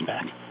symptoms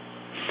back.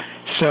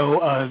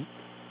 So,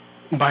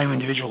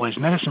 bioindividualized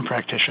medicine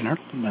practitioner,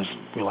 as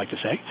we like to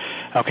say,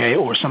 okay,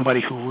 or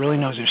somebody who really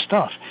knows their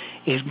stuff,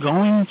 is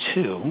going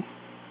to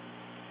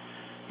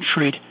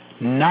treat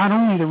not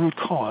only the root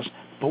cause,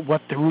 but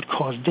what the root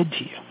cause did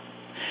to you.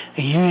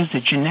 They use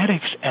the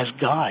genetics as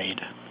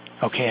guide,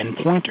 okay, and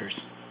pointers.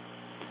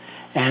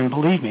 And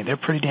believe me, they're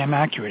pretty damn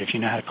accurate if you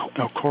know how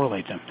to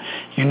correlate them.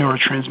 Your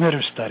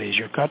neurotransmitter studies,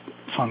 your gut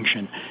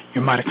function,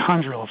 your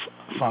mitochondrial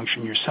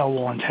function, your cell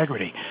wall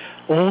integrity,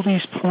 all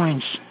these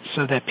points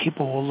so that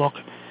people will look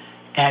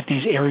at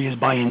these areas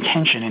by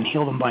intention and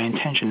heal them by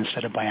intention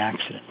instead of by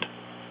accident.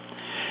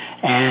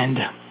 And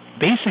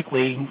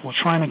basically, we're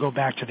trying to go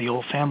back to the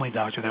old family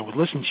doctor that would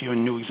listen to you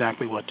and knew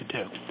exactly what to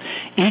do.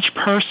 Each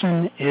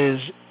person is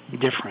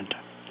different.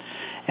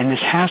 And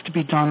this has to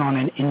be done on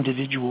an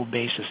individual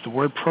basis. The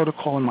word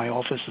protocol in my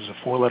office is a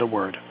 4-letter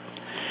word.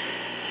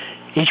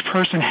 Each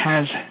person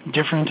has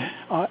different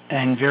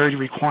and varied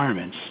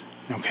requirements,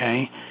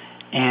 okay?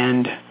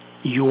 And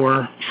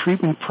your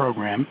treatment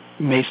program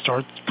may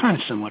start kind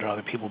of similar to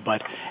other people,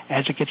 but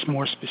as it gets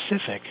more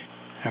specific,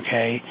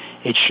 okay,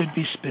 it should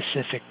be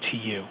specific to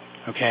you,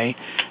 okay?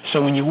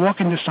 So when you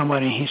walk into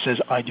somebody and he says,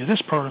 I do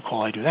this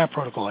protocol, I do that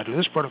protocol, I do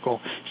this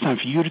protocol, it's time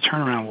for you to turn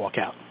around and walk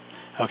out.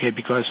 Okay,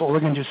 because all they're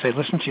going to do is say,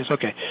 listen to you,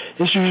 okay,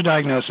 this is your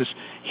diagnosis,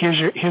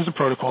 here's the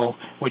protocol,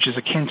 which is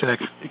akin to that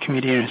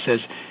comedian who says,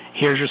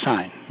 here's your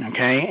sign,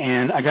 okay?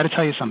 And I got to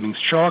tell you something.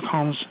 Sherlock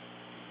Holmes,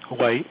 who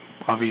I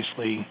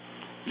obviously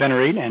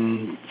venerate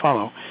and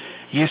follow,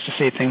 used to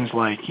say things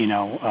like,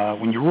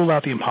 when you rule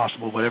out the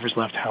impossible, whatever's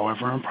left,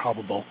 however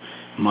improbable,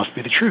 must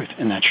be the truth,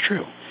 and that's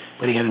true.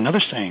 But he had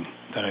another saying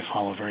that I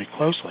follow very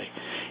closely.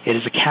 It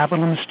is a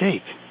capital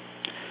mistake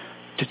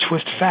to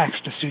twist facts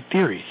to suit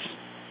theories,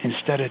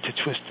 instead of to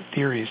twist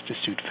theories to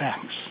suit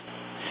facts.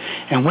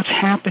 And what's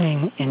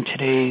happening in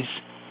today's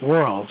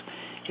world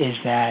is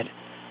that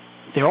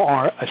there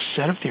are a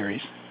set of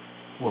theories,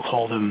 we'll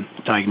call them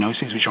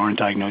diagnoses, which aren't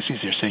diagnoses,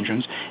 they're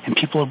syndromes, and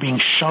people are being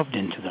shoved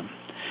into them.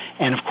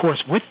 And of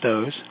course, with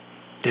those,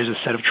 there's a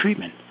set of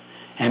treatment.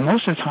 And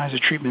most of the times the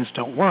treatments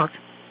don't work,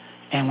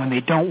 and when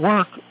they don't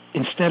work,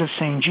 instead of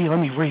saying, gee, let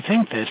me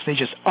rethink this, they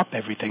just up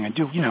everything and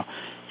do,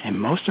 and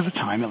most of the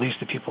time, at least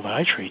the people that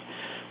I treat,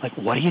 like,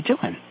 what are you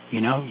doing?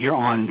 You're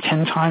on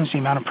 10 times the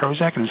amount of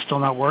Prozac and it's still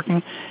not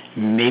working.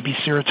 Maybe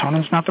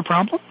serotonin's not the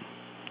problem,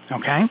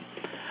 okay?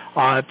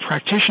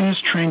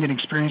 Practitioners trained and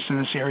experienced in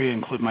this area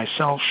include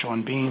myself,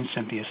 Sean Bean,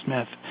 Cynthia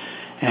Smith,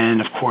 and,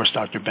 of course,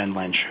 Dr. Ben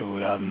Lynch, who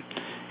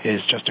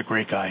is just a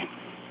great guy.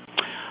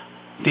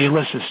 The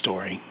Alyssa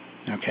story,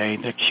 Okay,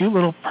 the cute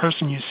little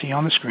person you see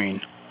on the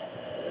screen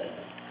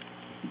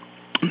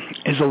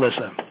is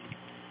Alyssa.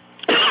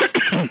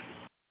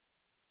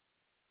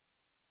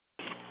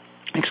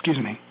 Excuse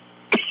me.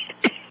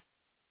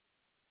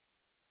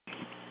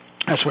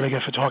 That's what I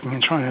get for talking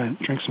and trying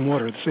to drink some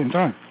water at the same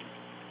time.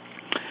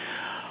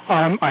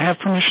 I have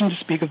permission to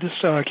speak of this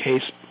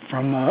case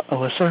from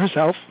Alyssa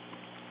herself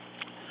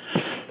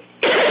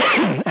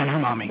and her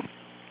mommy.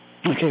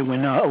 Okay,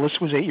 when Alyssa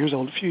was 8 years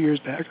old, a few years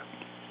back,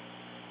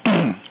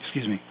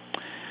 excuse me,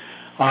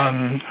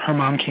 her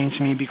mom came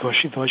to me because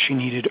she thought she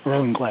needed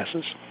Irlen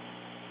glasses,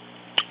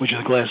 which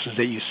are the glasses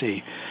that you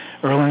see.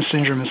 Irlen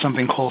syndrome is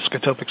something called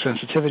scotopic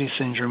sensitivity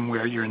syndrome,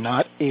 where you're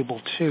not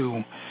able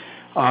to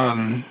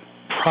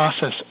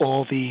process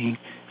all the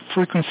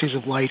frequencies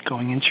of light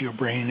going into your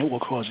brain. It will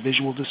cause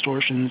visual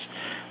distortions,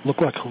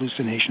 look like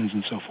hallucinations,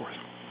 and so forth.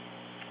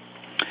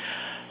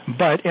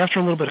 But after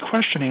a little bit of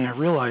questioning, I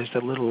realized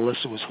that little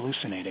Alyssa was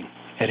hallucinating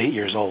at 8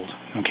 years old.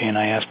 Okay, and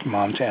I asked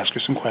Mom to ask her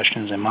some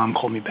questions, and Mom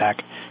called me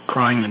back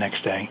crying the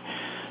next day,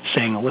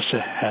 saying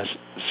Alyssa has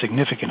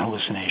significant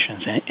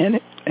hallucinations.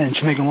 And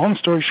to make a long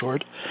story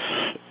short,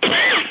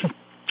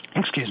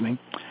 excuse me,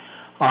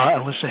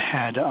 Alyssa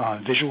had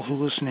visual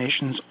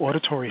hallucinations,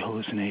 auditory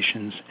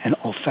hallucinations, and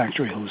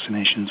olfactory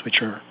hallucinations,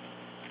 which are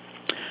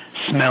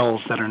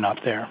smells that are not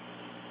there.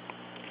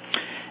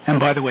 And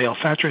by the way,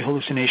 olfactory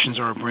hallucinations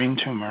are a brain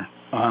tumor,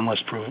 unless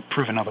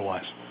proven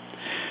otherwise.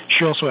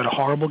 She also had a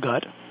horrible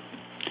gut,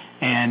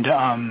 and,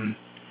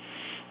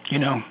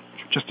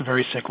 just a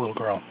very sick little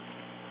girl.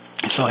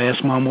 So I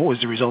asked Mom what was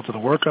the result of the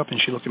workup, and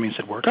she looked at me and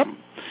said, "Workup?"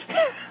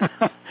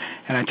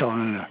 And I told her,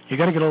 no, you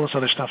got to get all this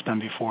other stuff done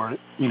before,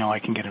 I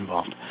can get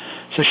involved.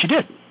 So she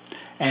did,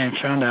 and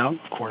found out,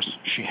 of course,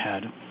 she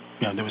had,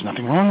 there was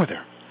nothing wrong with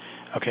her,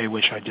 okay,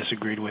 which I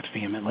disagreed with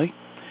vehemently.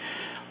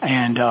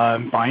 And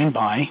by and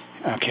by,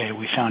 okay,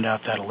 we found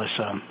out that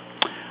Alyssa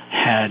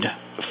had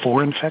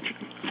four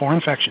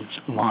infections: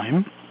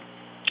 Lyme,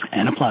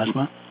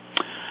 Anaplasma,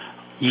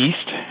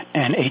 yeast,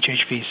 and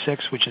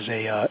HHV6, which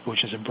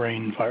is a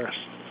brain virus.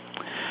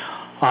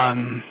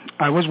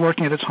 I was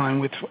working at the time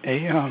with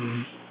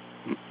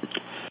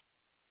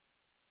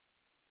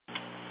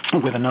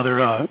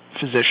another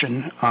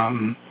physician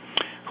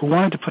who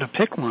wanted to put a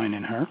PICC line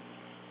in her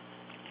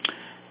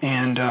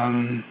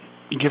and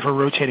give her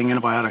rotating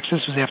antibiotics.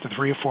 This was after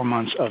 3 or 4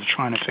 months of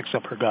trying to fix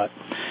up her gut,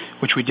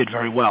 which we did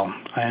very well.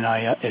 And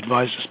I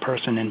advised this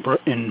person in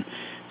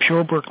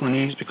pure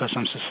Brooklynese, because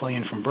I'm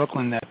Sicilian from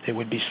Brooklyn, that they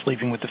would be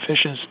sleeping with the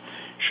fishes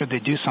should they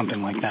do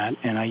something like that.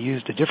 And I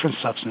used a different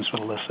substance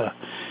with Alyssa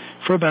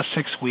for about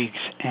 6 weeks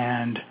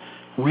and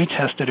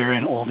retested her,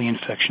 and all the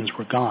infections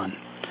were gone.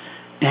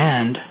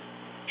 And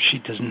she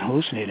doesn't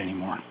hallucinate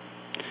anymore.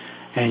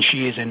 And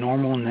she is a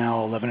normal,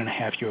 now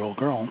 11-and-a-half-year-old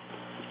girl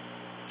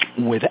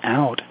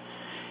without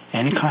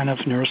any kind of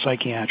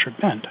neuropsychiatric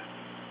bent.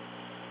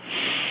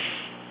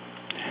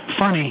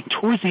 Funny,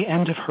 towards the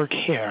end of her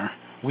care,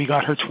 we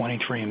got her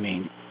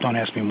 23andme. Don't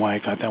ask me why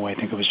it got that way. I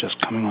think it was just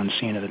coming on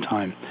scene at the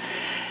time.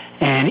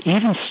 And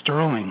even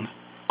Sterling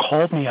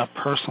called me up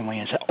personally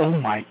and said, "Oh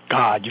my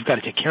God, you've got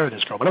to take care of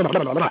this girl. Blah, blah,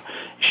 blah, blah, blah.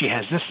 She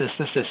has this.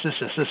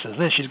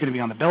 She's going to be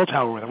on the bell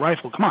tower with a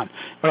rifle. Come on."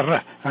 Blah, blah,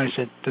 blah. And I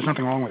said, "There's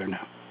nothing wrong with her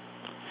now."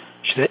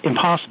 She said,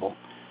 "Impossible.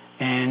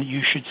 And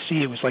you should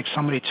see, it was like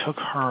somebody took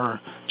her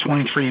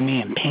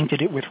 23andme and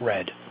painted it with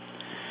red."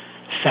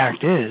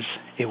 Fact is,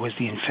 it was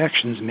the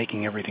infections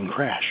making everything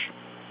crash,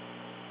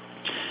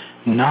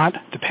 not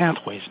the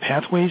pathways.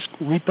 Pathways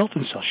rebuilt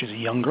themselves. She's a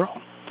young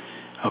girl,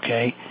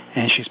 okay,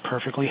 and she's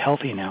perfectly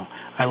healthy now.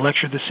 I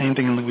lectured the same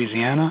thing in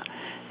Louisiana,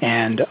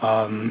 and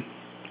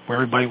where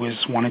everybody was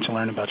wanting to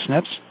learn about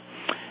SNPs,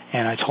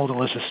 and I told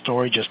Alyssa's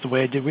story just the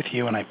way I did with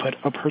you, and I put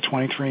up her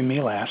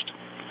 23andme last,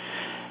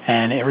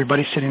 and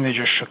everybody sitting there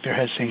just shook their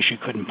heads saying she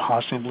couldn't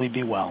possibly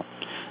be well.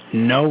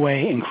 No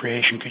way in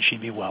creation could she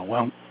be well.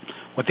 Well,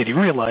 what they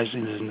didn't realize is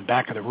in the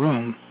back of the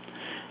room,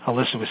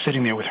 Alyssa was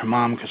sitting there with her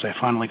mom, because I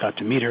finally got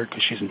to meet her,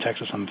 because she's in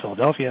Texas, I'm in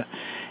Philadelphia,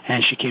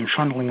 and she came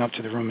trundling up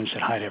to the room and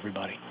said hi to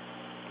everybody.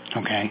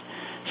 Okay,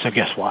 so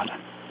guess what?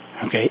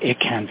 Okay, it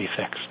can be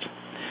fixed.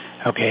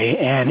 Okay,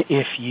 and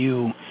if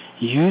you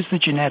use the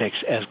genetics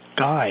as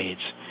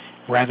guides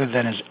rather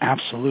than as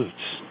absolutes,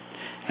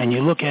 and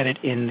you look at it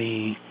in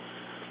the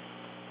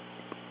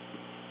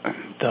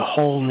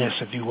wholeness,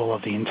 if you will,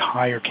 of the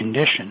entire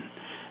condition,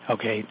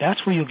 okay,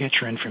 that's where you'll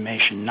get your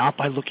information, not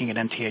by looking at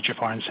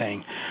MTHFR and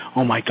saying,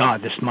 "Oh my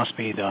God, this must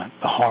be the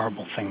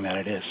horrible thing that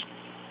it is."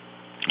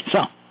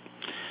 So,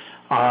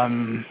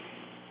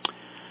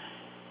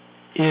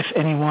 if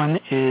anyone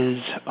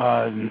has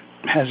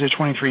their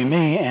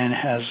 23andme and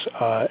has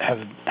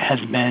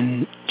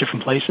been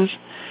different places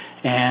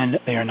and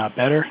they are not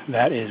better,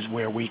 that is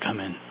where we come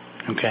in,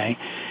 okay?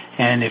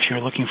 And if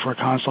you're looking for a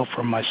consult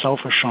from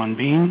myself or Sean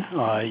Bean,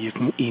 you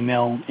can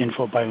email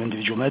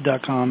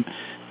info@bioindividualmed.com.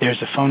 There's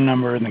a phone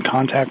number in the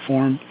contact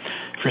form.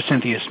 For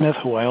Cynthia Smith,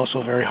 who I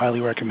also very highly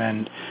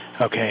recommend,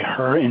 okay,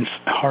 her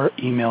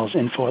email is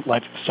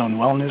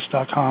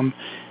info@lifestonewellness.com,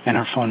 and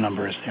her phone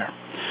number is there.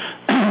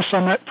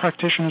 Some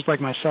practitioners like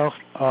myself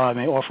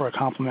may offer a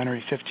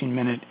complimentary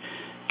 15-minute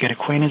get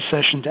acquainted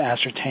session to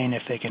ascertain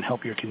if they can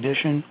help your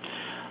condition.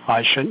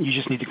 You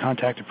just need to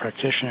contact a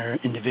practitioner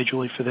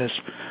individually for this.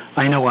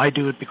 I know I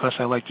do it because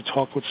I like to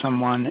talk with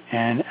someone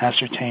and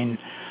ascertain,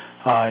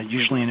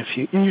 usually in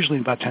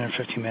about 10 or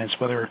 15 minutes,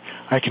 whether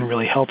I can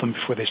really help them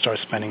before they start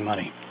spending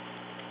money.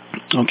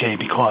 Okay,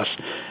 because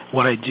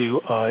what I do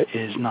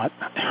is not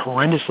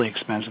horrendously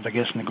expensive. I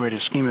guess in the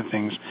greater scheme of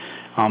things,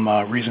 I'm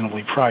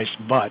reasonably priced,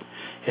 but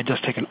it does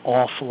take an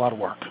awful lot of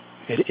work.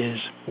 It is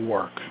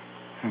work.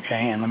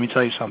 Okay, and let me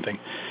tell you something.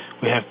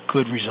 We have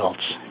good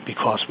results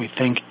because we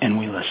think and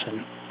we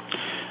listen.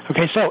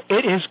 Okay, so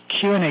it is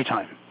Q&A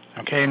time.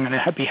 Okay, I'm going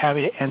to be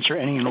happy to answer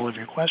any and all of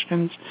your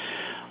questions.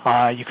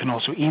 You can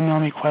also email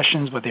me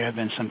questions, but there have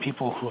been some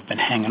people who have been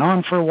hanging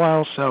on for a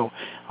while, so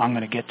I'm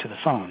going to get to the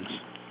phones.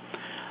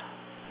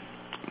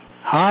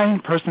 Hi,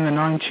 person in the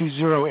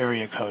 920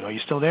 area code. Are you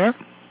still there?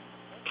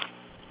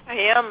 I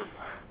am.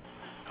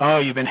 Oh,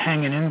 you've been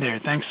hanging in there.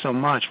 Thanks so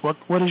much.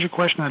 What is your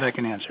question that I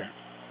can answer?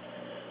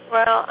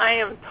 Well, I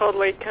am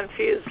totally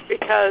confused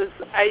because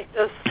I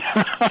just...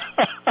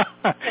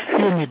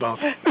 You and me both.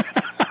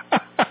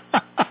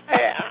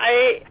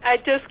 I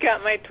just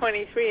got my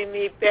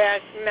 23andme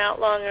back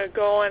not long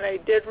ago, and I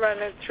did run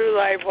it through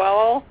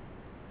Livewell,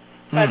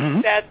 but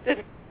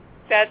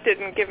that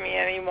didn't give me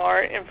any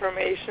more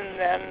information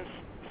than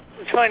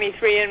the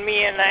 23andme,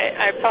 and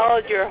I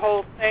followed your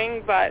whole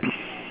thing, but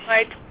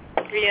my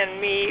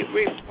 23andme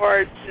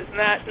report is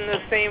not in the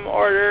same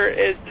order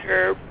as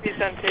your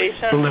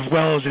presentation. The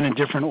Livewell is in a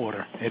different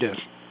order. It is.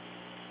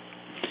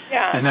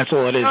 Yeah. And that's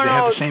all it is. They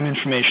have the same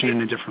information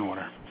in a different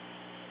order.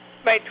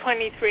 My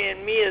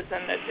 23andme is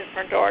in a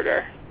different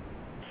order.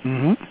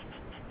 Mm-hmm.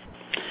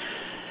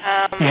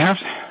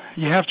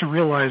 You have to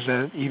realize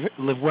that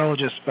Livewell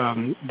just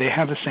they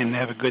have the same. They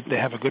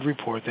have a good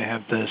report. They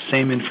have the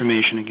same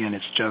information. Again,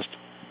 it's just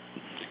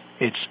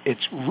it's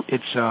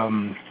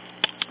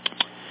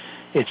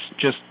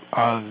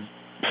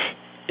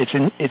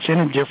in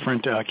a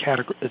different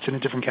category. It's in a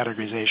different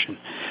categorization.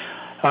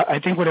 I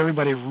think what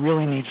everybody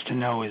really needs to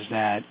know is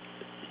that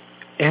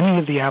any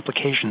of the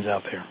applications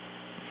out there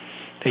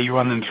that you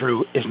run them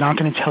through is not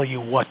going to tell you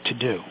what to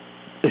do.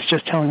 It's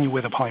just telling you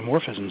where the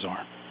polymorphisms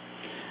are.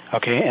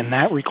 Okay, and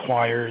that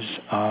requires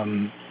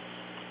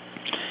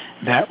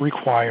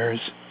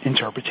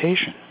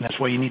interpretation. That's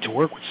why you need to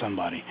work with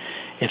somebody.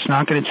 It's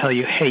not going to tell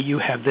you, hey, you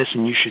have this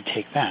and you should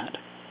take that.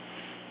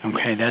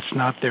 Okay, that's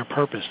not their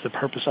purpose. The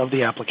purpose of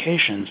the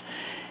applications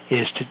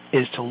is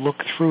to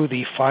look through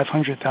the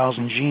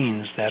 500,000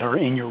 genes that are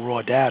in your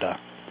raw data,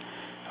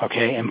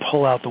 okay, and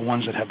pull out the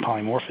ones that have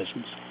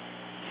polymorphisms.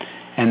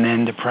 And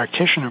then the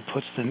practitioner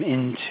puts them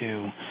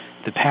into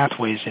the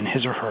pathways in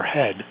his or her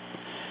head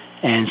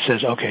and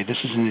says, okay, this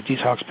is in the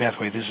detox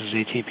pathway, this is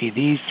ATP.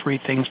 These three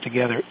things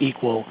together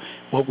equal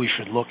what we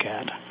should look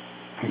at,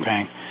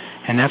 okay?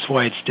 And that's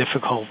why it's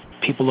difficult.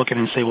 People look at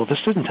it and say, well, this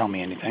didn't tell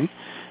me anything.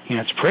 You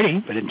know, it's pretty,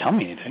 but it didn't tell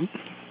me anything.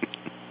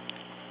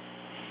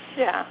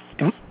 Yeah.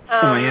 Am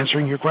I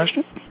answering your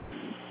question?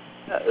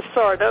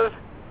 Sort of.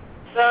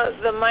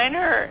 The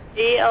minor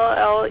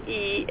ALLELE,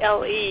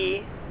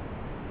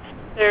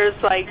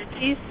 there's like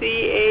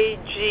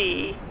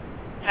TCAG.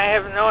 I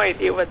have no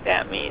idea what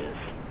that means.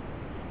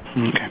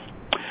 Okay.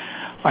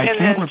 And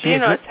then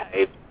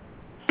genotype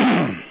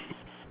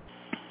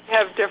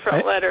have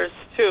different letters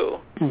too.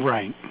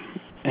 Right.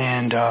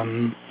 And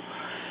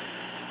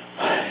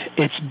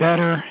it's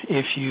better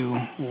if you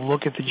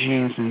look at the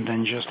genes and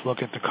then just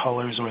look at the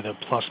colors or the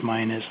plus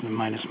minus and the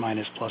minus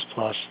minus plus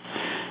plus.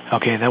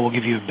 Okay, that will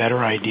give you a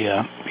better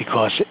idea,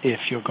 because if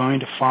you're going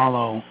to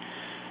follow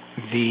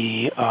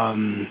the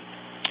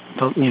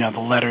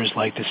letters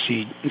like the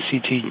C,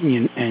 T,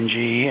 and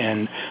G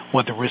and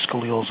what the risk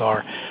alleles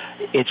are,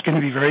 it's going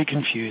to be very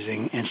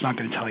confusing and it's not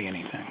going to tell you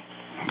anything.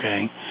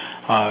 Okay,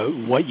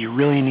 what you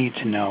really need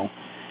to know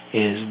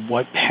is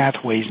what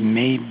pathways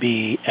may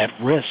be at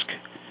risk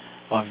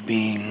of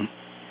being,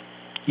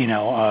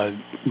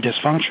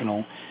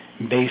 dysfunctional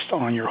based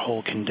on your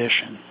whole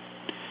condition.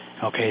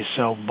 Okay,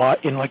 so,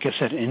 like I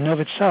said, in and of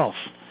itself,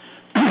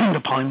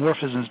 the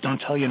polymorphisms don't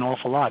tell you an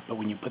awful lot, but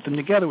when you put them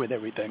together with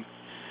everything,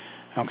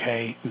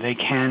 okay, they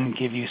can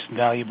give you some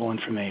valuable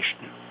information.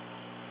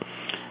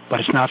 But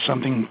it's not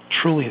something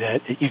truly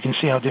that you can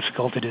see how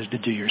difficult it is to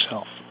do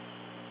yourself.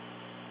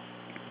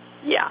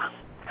 Yeah.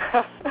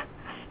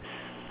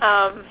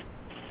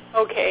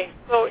 Okay,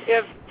 so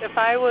if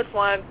I would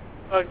want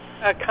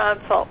a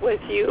consult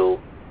with you,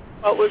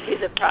 what would be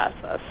the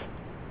process?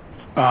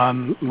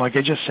 Like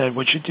I just said,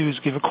 what you do is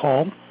give a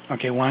call.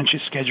 Okay, why don't you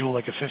schedule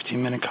like a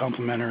 15-minute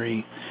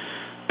complimentary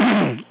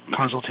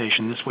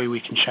consultation? This way we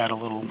can chat a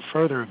little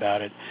further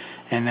about it,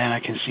 and then I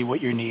can see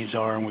what your needs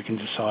are, and we can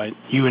decide.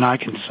 You and I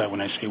can decide,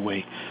 when I say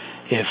we,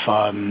 if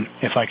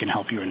I can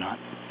help you or not.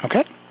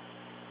 Okay?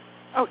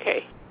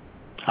 Okay.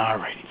 All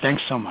righty.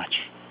 Thanks so much.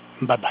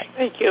 Bye-bye.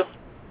 Thank you.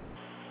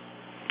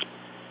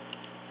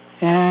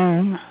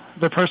 And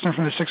the person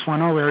from the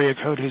 610 area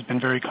code who's been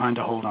very kind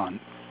to hold on.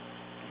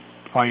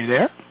 Are you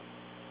there?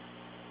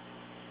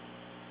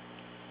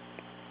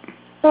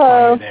 Hello.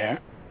 Are you there?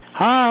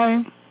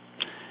 Hi.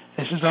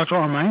 This is Dr.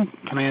 Armine.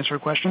 Can I answer a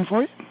question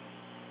for you?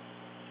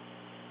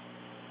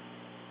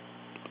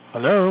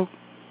 Hello?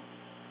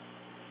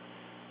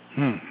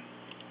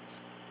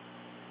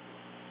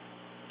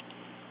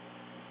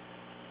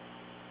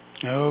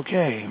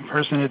 Okay.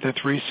 Person at the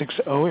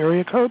 360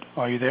 area code.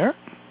 Are you there?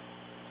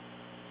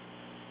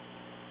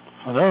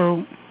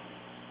 Hello?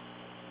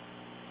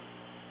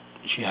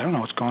 Gee, I don't know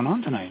what's going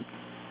on tonight.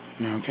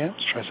 Okay,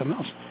 let's try something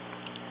else.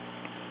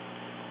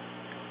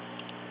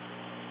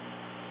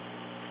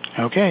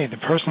 Okay, the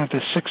person at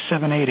the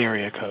 678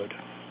 area code.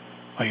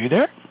 Are you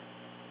there?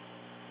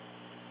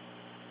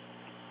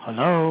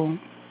 Hello?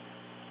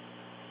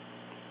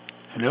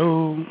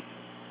 Hello?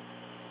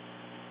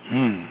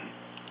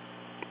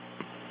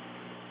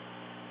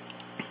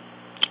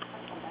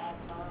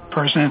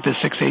 Person at the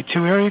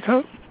 682 area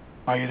code?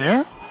 Are you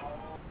there?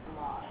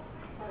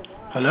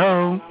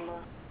 Hello?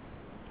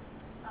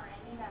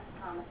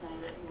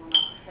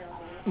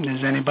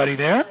 Is anybody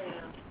there?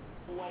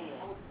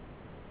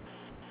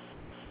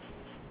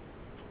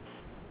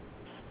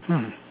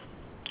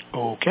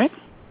 Okay.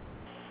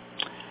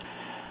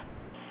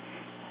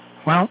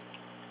 Well,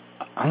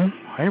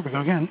 here we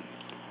go again.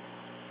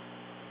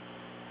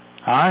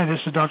 Hi, this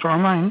is Dr.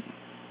 Armine.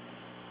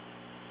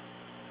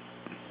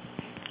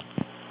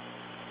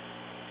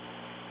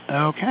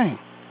 Okay.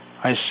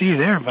 I see you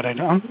there, but I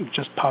don't. It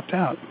just popped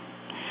out.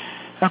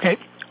 Okay.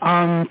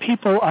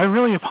 People, I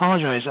really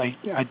apologize.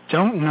 I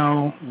don't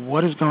know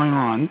what is going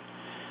on,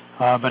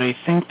 but I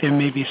think there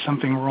may be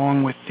something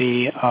wrong with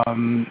the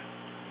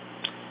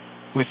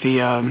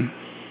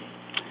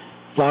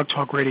Blog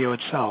Talk Radio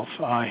itself.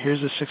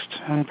 Here's the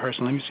 610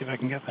 person. Let me see if I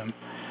can get them.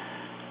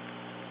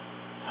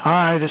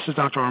 Hi, this is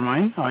Dr.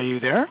 Armine. Are you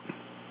there?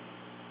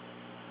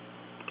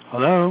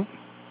 Hello?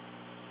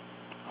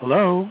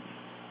 Hello?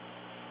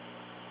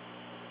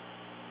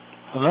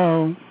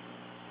 Hello?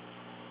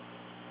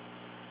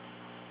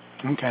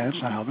 Okay,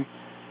 that's not helping.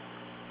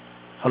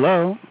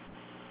 Hello?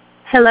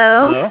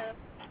 Hello? Hello?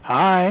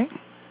 Hi.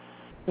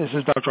 This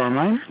is Dr.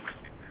 Armine.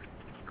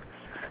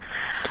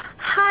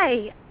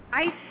 Hi.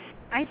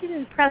 I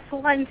didn't press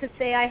 1 to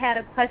say I had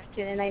a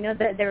question, and I know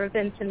that there have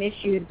been some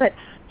issues, but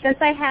since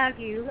I have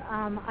you,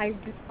 I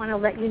just want to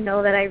let you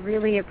know that I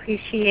really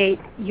appreciate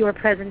your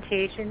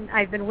presentation.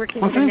 I've been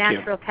working with a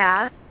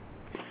naturopath.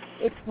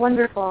 It's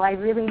wonderful. I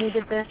really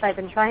needed this. I've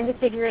been trying to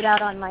figure it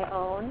out on my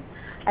own.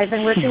 I've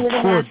been working with a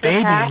naturopath. Poor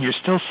baby, and you're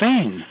still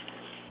sane.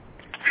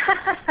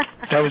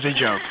 That was a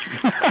joke.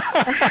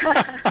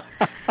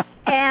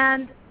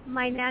 And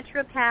my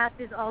naturopath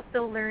is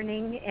also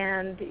learning,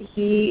 and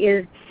he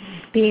is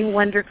being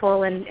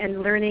wonderful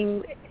and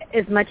learning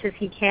as much as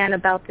he can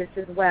about this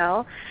as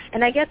well.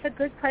 And I guess a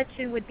good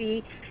question would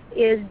be,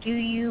 do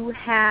you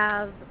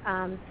have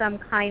some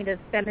kind of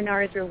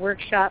seminars or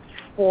workshops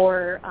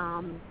for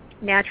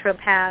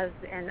naturopaths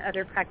and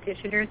other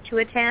practitioners to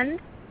attend?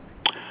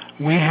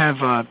 We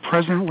have,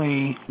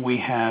 presently,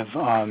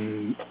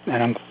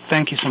 and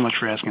thank you so much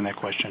for asking that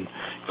question,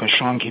 because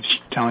Sean keeps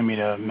telling me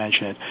to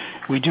mention it.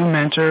 We do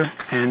mentor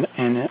and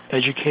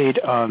educate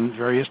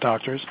various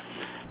doctors.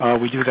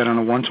 We do that on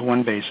a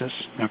one-to-one basis.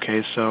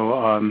 Okay,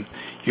 so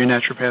your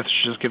naturopath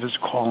should just give us a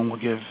call, and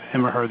we'll give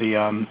him or her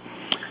the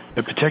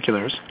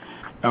particulars.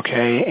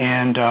 Okay,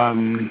 and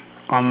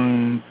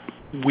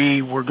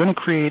we were going to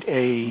create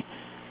a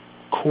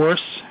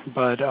course,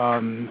 but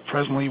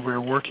presently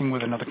we're working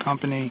with another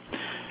company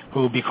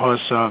who, because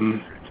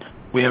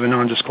we have a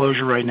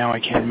non-disclosure right now, I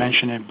can't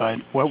mention it, but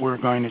what we're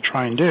going to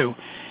try and do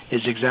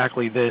is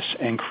exactly this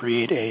and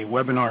create a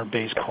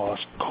webinar-based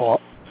course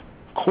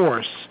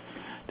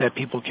that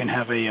people can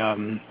have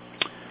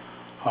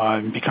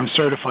become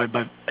certified,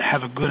 but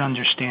have a good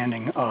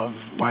understanding of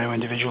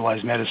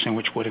bioindividualized medicine,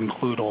 which would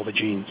include all the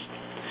genes.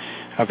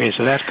 Okay,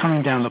 so that's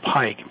coming down the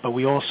pike, but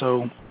we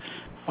also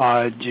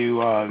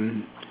do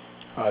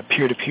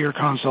peer-to-peer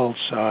consults,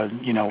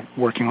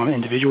 working on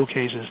individual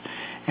cases,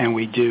 and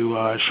we do,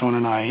 Sean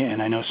and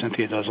I know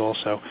Cynthia does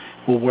also,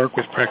 we'll work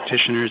with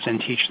practitioners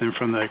and teach them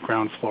from the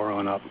ground floor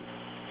on up.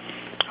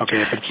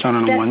 Okay, but it's done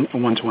on a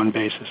one-to-one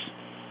basis.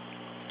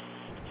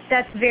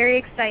 That's very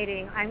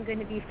exciting. I'm going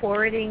to be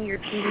forwarding your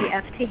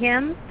PDF to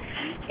him,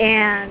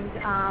 and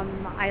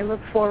I look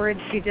forward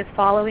to just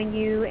following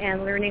you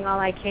and learning all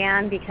I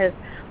can, because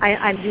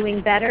I'm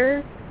doing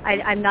better.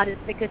 I'm not as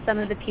sick as some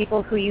of the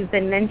people who you've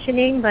been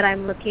mentioning, but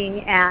I'm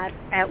looking at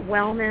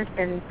wellness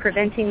and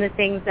preventing the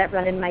things that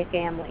run in my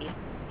family.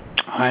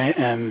 I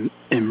am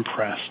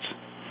impressed.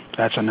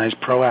 That's a nice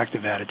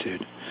proactive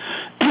attitude.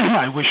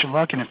 I wish you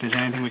luck, and if there's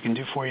anything we can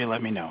do for you,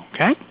 let me know,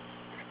 okay?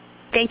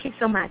 Thank you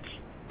so much.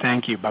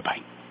 Thank you.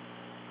 Bye-bye.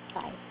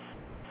 Bye.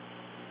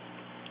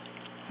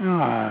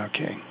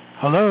 Okay.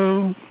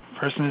 Hello,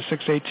 person is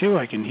 682.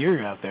 I can hear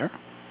you out there.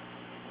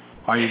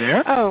 Are you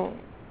there? Oh,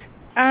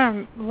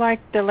 like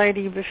the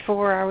lady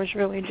before, I was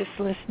really just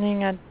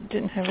listening. I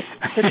didn't have a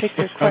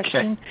particular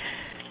question. Okay.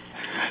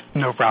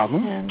 No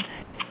problem.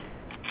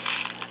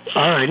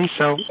 All righty.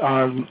 So,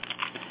 I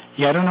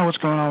don't know what's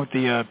going on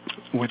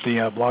with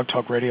the Blog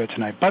Talk Radio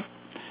tonight, but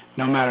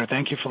No matter.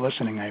 Thank you for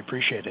listening. I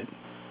appreciate it.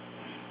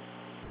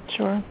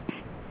 Sure.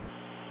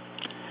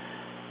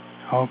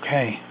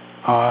 Okay.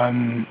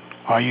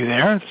 Are you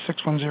there? The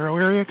 610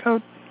 area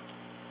code?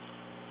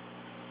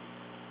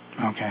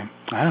 Okay.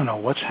 I don't know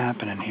what's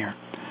happening here.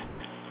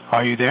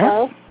 Are you there?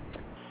 Hello?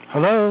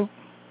 Hello?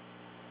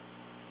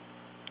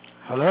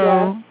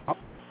 Hello? Yeah. Oh.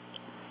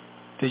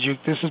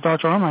 This is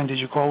Dr. Armine. Did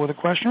you call with a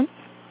question?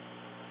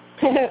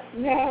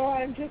 No,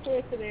 I'm just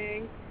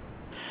listening.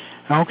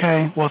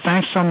 Okay. Well,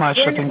 thanks so much.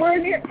 We're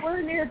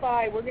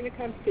nearby. We're going to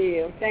come see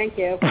you. Thank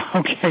you.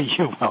 Okay.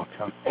 You're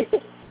welcome.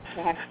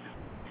 Bye.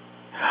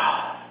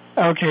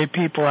 Okay,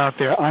 people out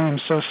there, I am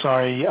so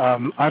sorry.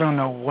 I don't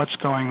know what's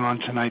going on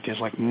tonight. There's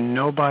like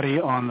nobody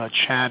on the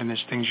chat, and this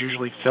thing's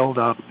usually filled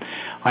up.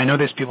 I know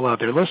there's people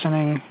out there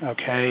listening,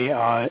 okay,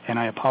 and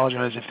I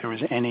apologize if there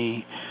was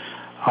any,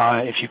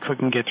 if you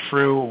couldn't get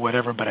through or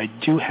whatever, but I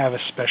do have a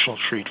special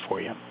treat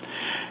for you,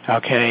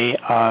 okay,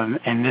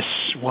 and this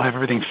will have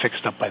everything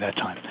fixed up by that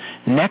time.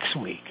 Next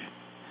week,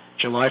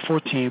 July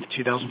 14th,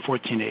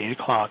 2014 at 8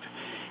 o'clock,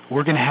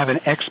 we're going to have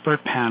an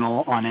expert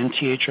panel on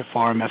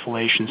MTHFR,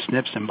 methylation,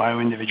 SNPs, and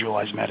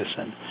bioindividualized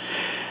medicine.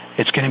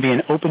 It's going to be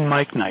an open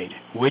mic night,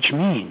 which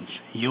means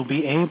you'll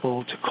be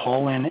able to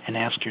call in and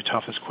ask your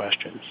toughest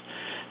questions.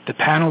 The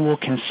panel will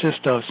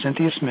consist of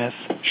Cynthia Smith,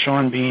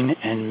 Sean Bean,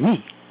 and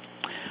me,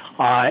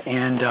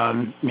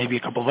 and maybe a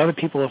couple of other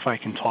people if I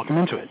can talk them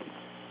into it.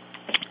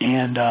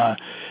 And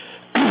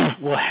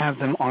we'll have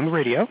them on the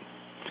radio.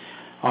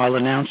 I'll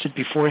announce it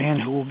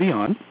beforehand who will be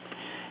on.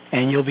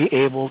 And you'll be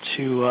able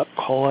to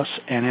call us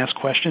and ask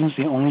questions.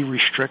 The only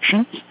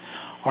restrictions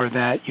are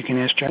that you can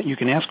ask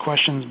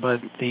questions,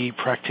 but the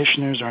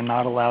practitioners are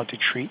not allowed to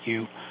treat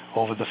you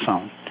over the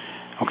phone.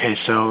 Okay,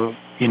 so,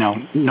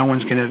 no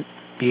one's going to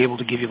be able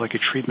to give you like a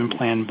treatment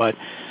plan, but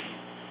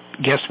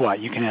guess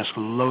what? You can ask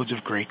loads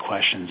of great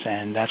questions,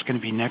 and that's going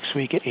to be next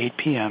week at 8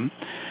 p.m.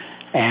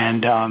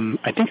 And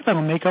I think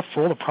that'll make up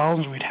for all the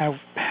problems we'd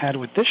had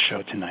with this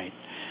show tonight.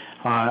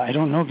 I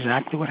don't know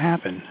exactly what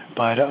happened,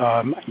 but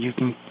you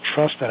can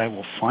trust that I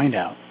will find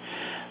out.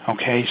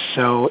 Okay,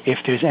 so if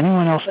there's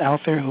anyone else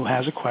out there who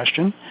has a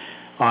question,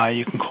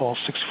 you can call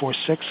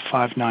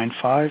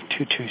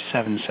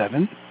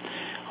 646-595-2277.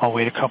 I'll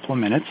wait a couple of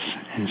minutes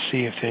and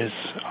see if there's,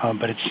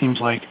 but it seems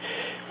like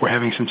we're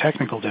having some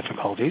technical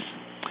difficulties.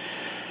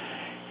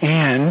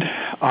 And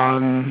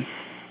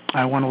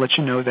I want to let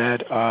you know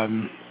that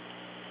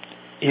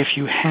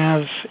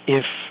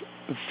if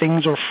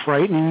things are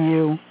frightening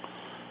you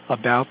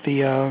about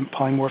the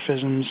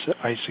polymorphisms,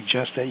 I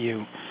suggest that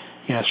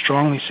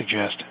strongly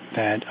suggest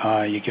that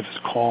you give us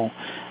a call.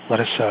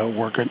 Let us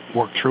work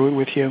through it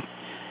with you.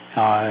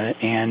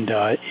 And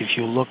if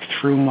you look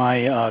through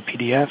my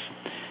PDF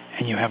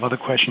and you have other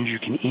questions, you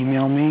can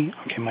email me.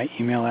 Okay, my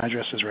email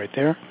address is right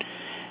there.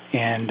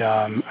 And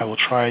I will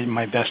try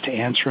my best to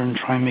answer and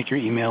try and make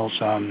your emails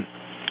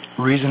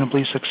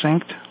reasonably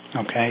succinct,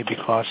 okay,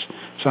 because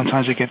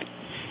sometimes I get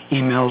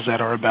emails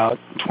that are about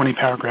 20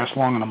 paragraphs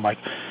long, and I'm like,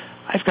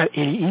 I've got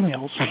 80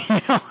 emails.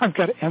 I've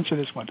got to answer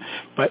this one.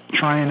 But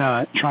try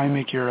and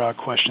make your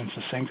questions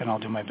succinct, and I'll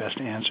do my best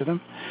to answer them.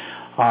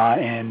 I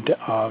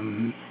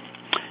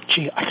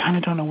kind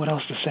of don't know what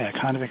else to say. I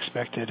kind of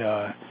expected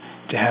to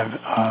have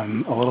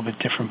a little bit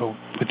different, but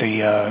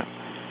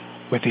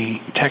with the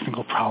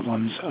technical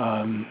problems,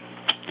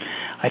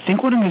 I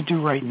think what I'm going to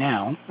do right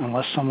now,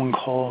 unless someone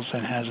calls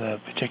and has a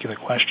particular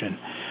question,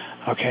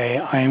 okay,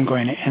 I am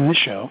going to end the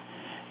show,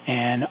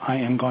 and I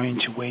am going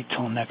to wait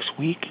till next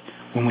week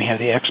when we have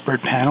the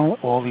expert panel.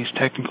 All these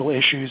technical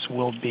issues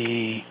will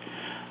be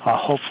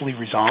hopefully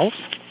resolved.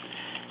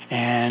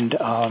 And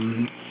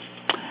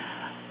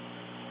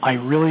I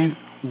really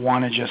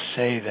want to just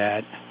say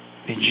that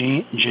the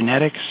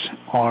genetics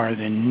are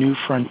the new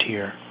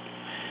frontier,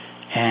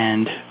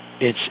 and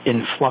it's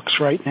in flux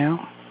right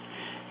now,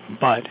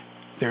 but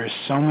there are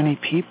so many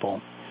people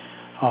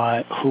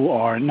who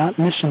are not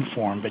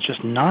misinformed, but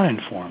just not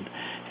informed,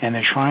 and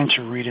they're trying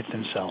to read it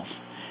themselves.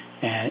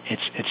 And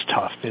it's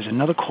tough. There's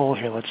another call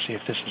here. Let's see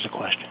if this is a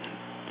question.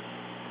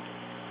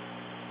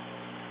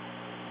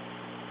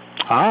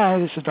 Hi,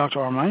 this is Dr.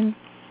 Armine.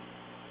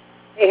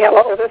 Hey,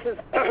 hello. This is,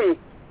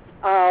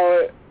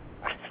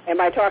 am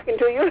I talking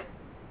to you?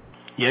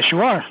 Yes,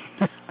 you are.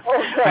 Oh,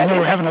 good. I know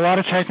we're having a lot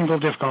of technical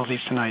difficulties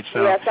tonight.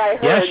 So yes, I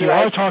heard. Yes, you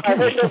are talking. I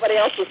heard nobody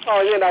else was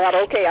calling in. I thought,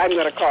 okay, I'm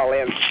going to call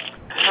in.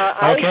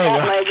 I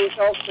got my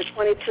results for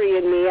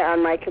 23andme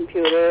on my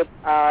computer.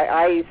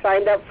 I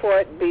signed up for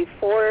it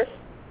before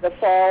the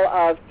fall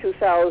of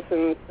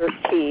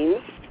 2013,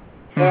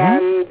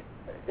 and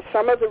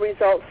some of the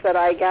results that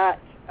I got,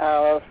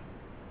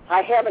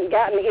 I haven't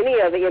gotten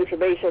any of the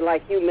information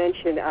like you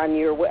mentioned on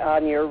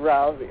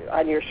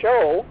your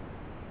show,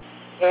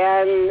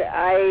 and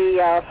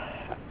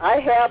I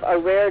have a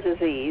rare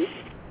disease.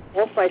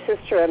 Both my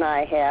sister and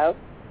I have,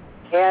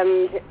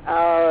 and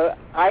I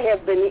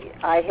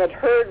had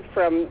heard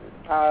from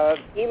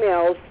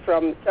emails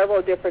from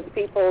several different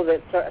people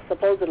that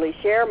supposedly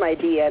share my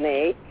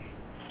DNA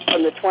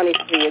from the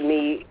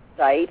 23andme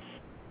site,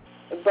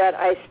 but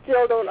I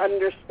still don't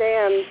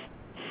understand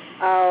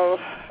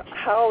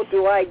how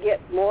do I get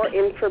more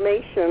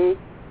information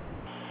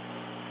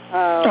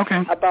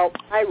about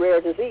my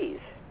rare disease?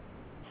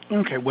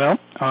 Okay, well,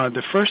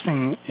 the first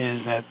thing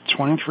is that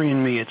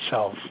 23andme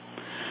itself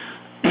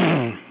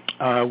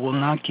will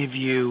not give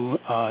you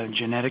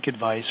genetic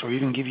advice or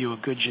even give you a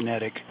good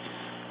genetic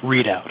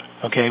readout.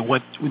 Okay,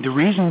 the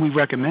reason we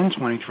recommend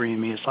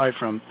 23andme, aside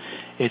from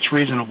its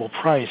reasonable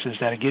price, is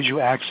that it gives you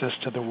access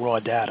to the raw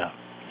data.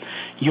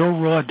 Your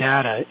raw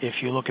data,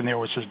 if you look in there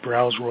where it says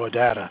browse raw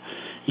data,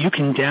 you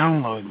can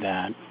download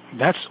that.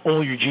 That's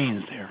all your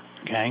genes there,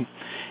 okay?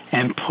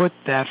 And put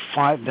that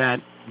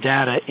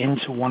data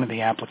into one of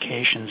the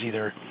applications,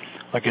 either,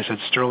 like I said,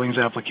 Sterling's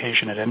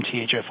application at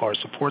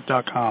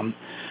mthfrsupport.com,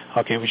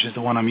 okay, which is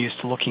the one I'm used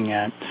to looking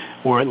at,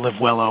 or at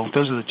LiveWello.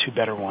 Those are the two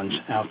better ones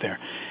out there.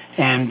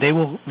 And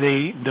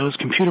those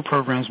computer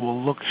programs will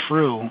look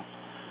through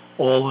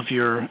all of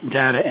your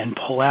data and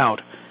pull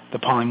out the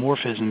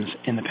polymorphisms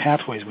in the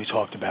pathways we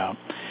talked about,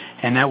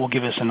 and that will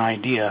give us an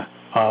idea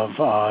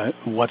of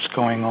what's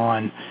going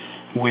on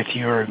with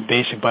your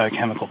basic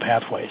biochemical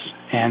pathways.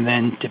 And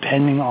then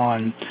depending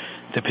on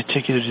the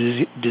particular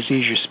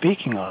disease you're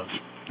speaking of,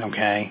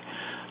 okay,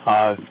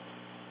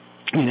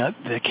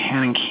 the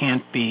can and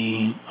can't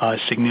be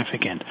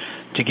significant.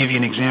 To give you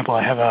an example,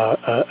 I have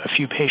a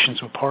few patients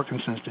with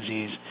Parkinson's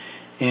disease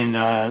in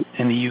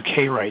the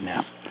UK right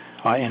now,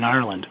 in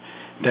Ireland,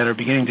 that are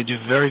beginning to do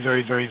very,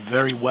 very, very,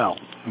 very well.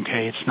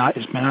 Okay, it's not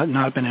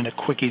been in a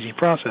quick, easy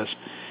process,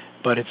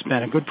 but it's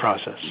been a good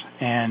process.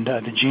 And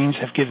the genes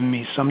have given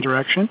me some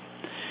direction,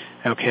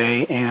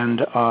 okay, and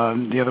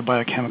the other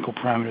biochemical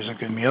parameters have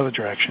given me other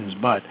directions,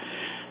 but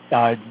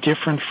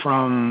different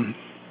from,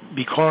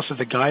 because of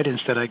the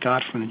guidance that I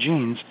got from the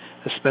genes,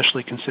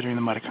 especially considering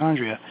the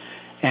mitochondria,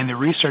 and the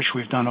research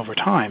we've done over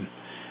time,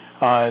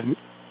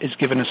 it's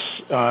given us,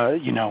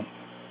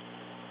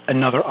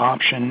 another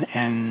option,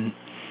 and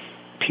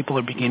people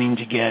are beginning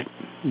to get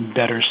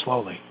better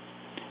slowly.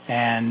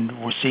 And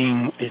we're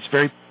seeing, it's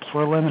very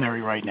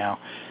preliminary right now,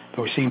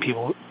 but we're seeing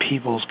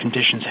people's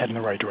conditions head in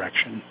the right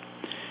direction.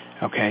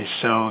 Okay,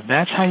 so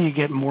that's how you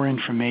get more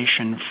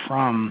information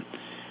from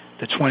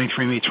the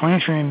 23andme.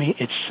 23andme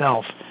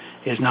itself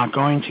is not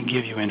going to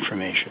give you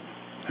information.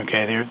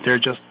 Okay, they're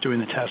just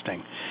doing the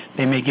testing.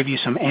 They may give you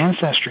some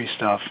ancestry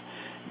stuff,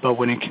 but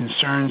when it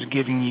concerns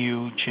giving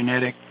you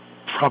genetic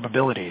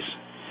probabilities,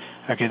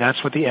 okay,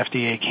 that's what the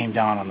FDA came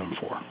down on them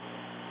for.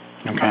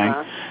 Okay,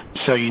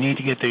 so you need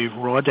to get the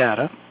raw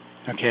data,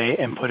 okay,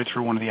 and put it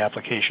through one of the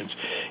applications.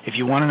 If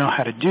you want to know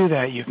how to do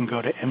that, you can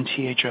go to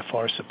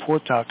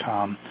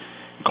mthfrsupport.com,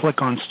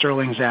 click on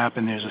Sterling's app,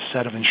 and there's a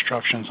set of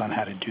instructions on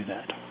how to do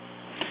that.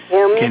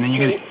 Okay, and then you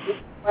can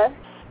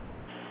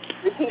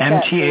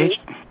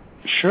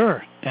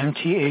Sure,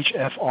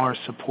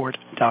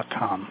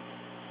 mthfrsupport.com.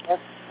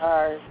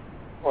 FR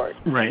support.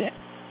 Right,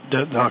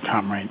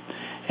 .com, right.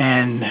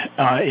 And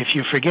if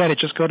you forget it,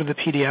 just go to the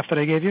PDF that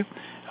I gave you,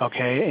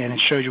 okay, and it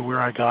shows you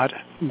where I got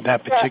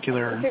that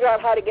particular. Figure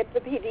out how to get the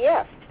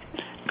PDF.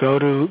 Go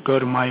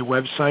to my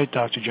website,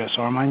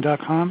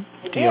 drjessarmine.com,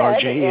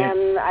 DRJE.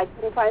 And I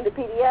couldn't find the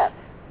PDF.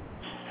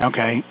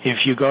 Okay,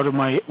 if you go to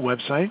my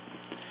website,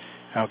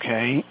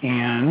 okay,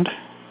 and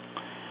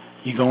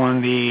you go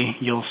on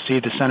you'll see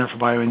the Center for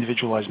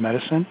Bioindividualized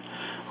Medicine.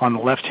 On the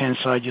left-hand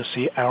side, you'll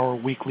see our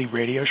weekly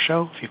radio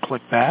show. If you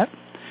click that,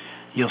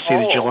 you'll see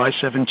the July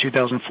 7,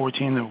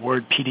 2014, the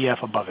word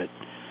PDF above it.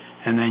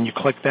 And then you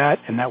click that,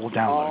 and that will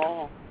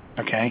download.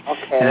 Okay?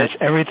 And that's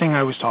everything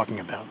I was talking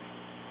about.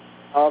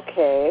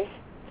 Okay.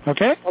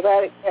 Okay? Well,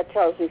 that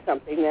tells me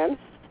something then.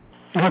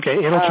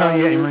 Okay, it'll tell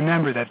you, and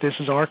remember that this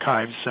is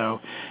archived, so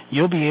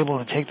you'll be able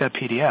to take that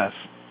PDF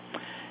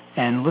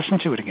and listen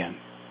to it again.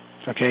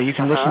 Okay, you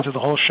can listen to the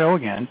whole show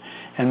again,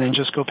 and then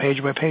just go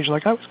page by page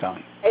like I was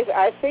going.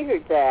 I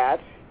figured that.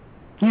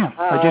 Yeah,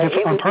 I did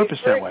it on purpose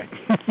that way.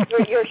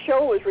 Your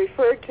show was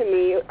referred to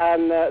me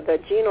on the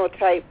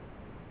Genotype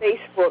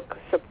Facebook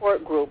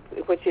support group,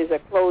 which is a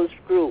closed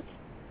group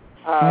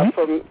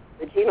from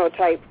the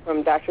Genotype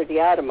from Dr.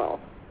 Diadamo.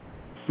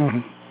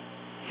 I'm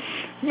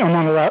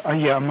on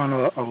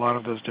a lot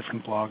of those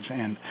different blogs,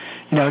 and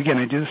again,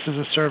 I do this as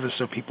a service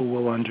so people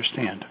will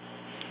understand.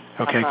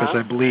 Okay, because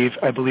I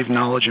believe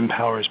knowledge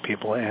empowers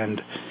people,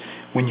 and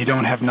when you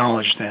don't have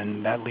knowledge,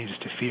 then that leads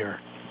to fear.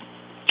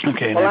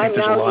 Okay, and well, I think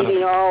there's a lot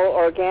eating all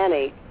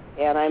organic,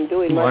 and I'm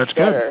doing much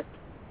better.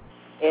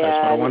 Good.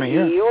 That's what I want to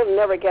hear. You'll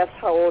never guess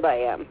how old I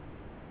am.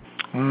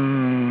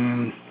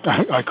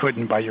 I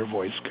couldn't by your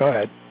voice. Go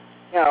ahead.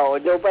 No,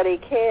 nobody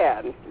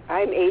can.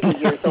 I'm 80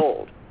 years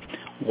old.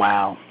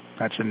 Wow,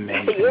 that's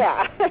amazing.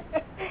 Yeah,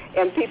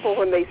 and people,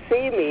 when they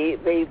see me,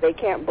 they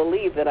can't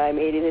believe that I'm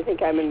 80. They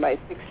think I'm in my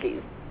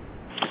 60s.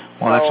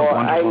 Well, that's a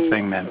wonderful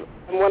thing, then.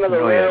 I'm one of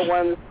the rare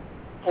ones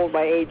who hold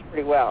my age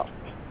pretty well.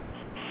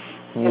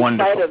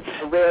 Wonderful. In spite of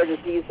the rare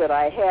disease that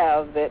I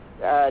have, that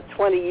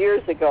 20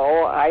 years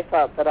ago, I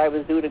thought that I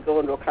was due to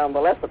go into a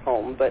convalescent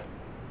home, but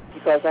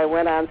because I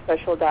went on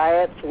special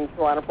diets and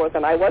so on and forth,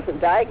 and I wasn't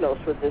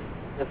diagnosed with this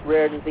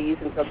rare disease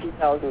until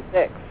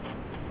 2006.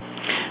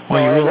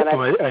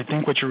 Well, I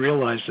think what you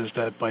realized is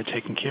that by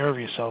taking care of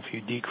yourself,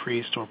 you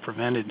decreased or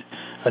prevented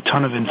a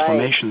ton of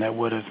inflammation that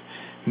would have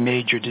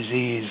made your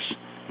disease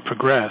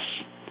progress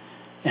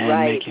and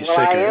make you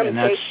sicker. And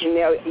that's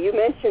you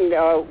mentioned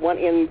one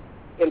in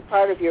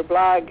part of your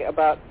blog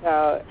about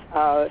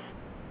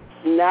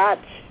not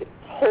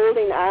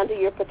holding onto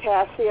your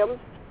potassium,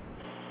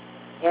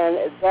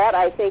 and that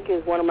I think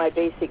is one of my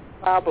basic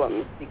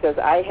problems because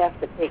I have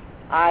to take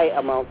high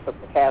amounts of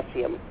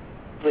potassium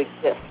to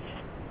exist.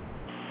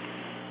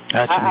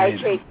 That's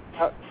amazing.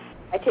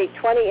 I take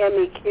 20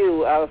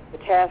 MEq of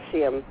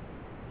potassium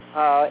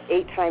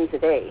 8 times a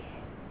day.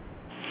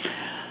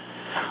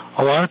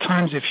 A lot of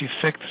times, if you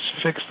fix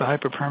the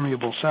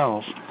hyperpermeable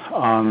cells,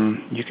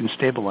 you can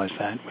stabilize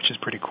that, which is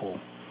pretty cool.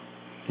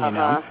 You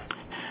know.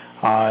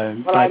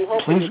 Well, I'm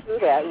hoping to do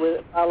that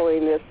with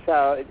following this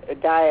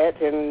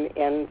diet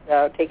and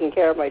taking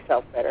care of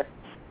myself better.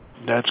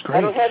 That's great.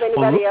 I don't have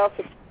anybody else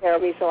to take care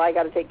of me, so I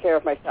got to take care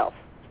of myself.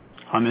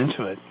 I'm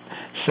into it.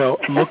 So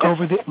look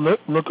over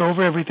look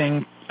over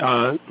everything.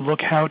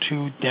 Look how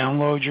to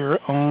download your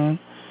own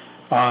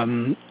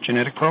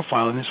genetic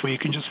profile, and this way you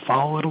can just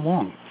follow it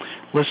along.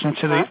 Listen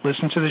to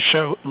the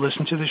show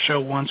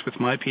once with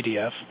my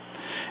PDF,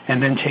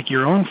 and then take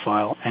your own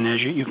file, and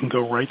as you can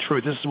go right through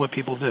it. This is what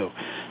people do.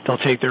 They'll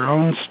take their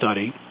own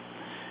study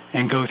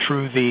and go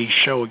through the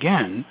show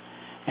again,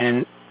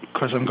 and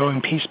because I'm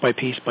going piece by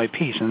piece by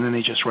piece, and then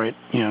they just write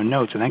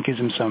notes, and that gives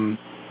them some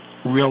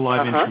real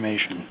live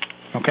information.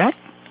 Okay?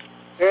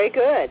 Very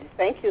good.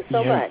 Thank you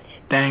so much.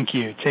 Thank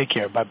you. Take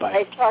care. Bye-bye.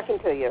 Nice talking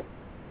to you.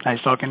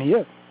 Nice talking to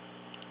you.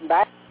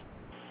 Bye.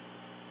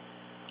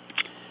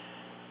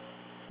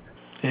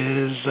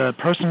 Is a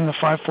person in the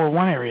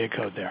 541 area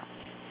code there?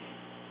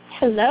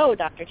 Hello,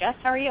 Dr. Jess.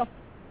 How are you?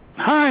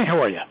 Hi, how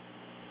are you?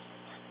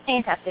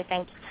 Fantastic.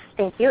 Thank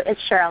you.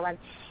 It's Sherilyn.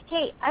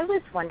 Hey, I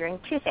was wondering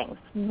 2 things.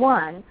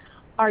 One,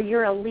 are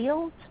your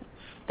alleles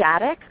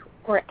static,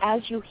 or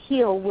as you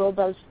heal, will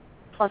those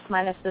plus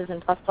minuses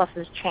and plus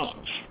pluses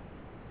change?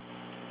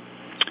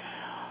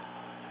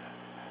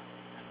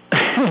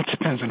 It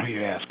depends on who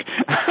you ask.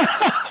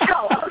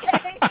 Oh,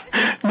 okay.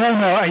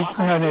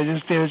 No.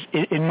 There's,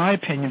 in my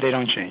opinion, they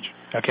don't change.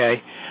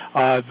 Okay,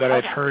 but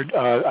okay.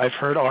 I've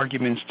heard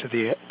arguments to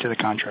the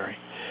contrary.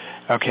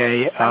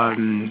 Okay,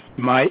 I'm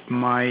not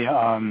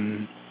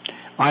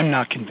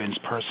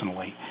convinced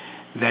personally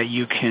that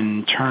you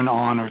can turn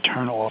on or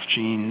turn off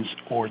genes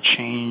or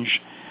change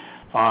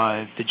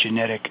the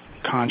genetic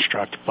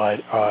construct,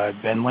 but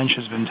Ben Lynch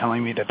has been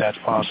telling me that that's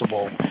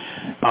possible.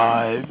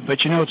 But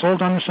it's all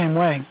done the same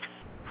way.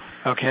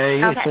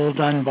 Okay, it's all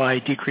done by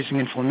decreasing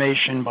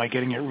inflammation, by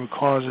getting at root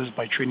causes,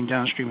 by treating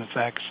downstream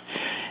effects.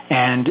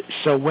 And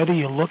so whether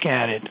you look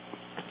at it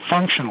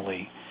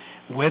functionally,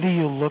 whether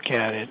you look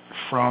at it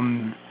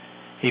from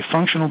a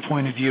functional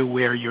point of view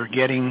where you're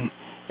getting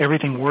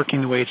everything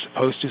working the way it's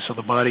supposed to so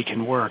the body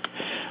can work,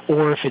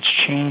 or if it's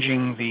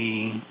changing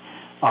the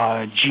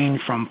gene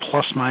from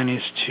plus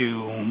minus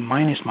to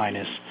minus,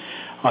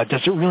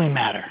 does it really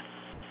matter?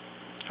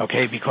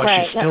 Okay, because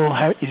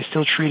you're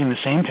still treating the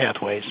same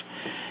pathways,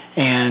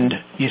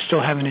 and you're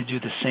still having to do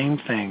the same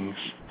things.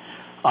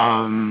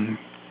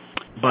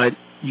 But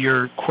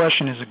your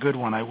question is a good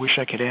one. I wish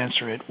I could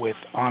answer it with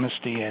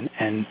honesty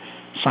and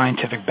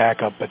scientific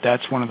backup, but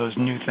that's one of those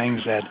new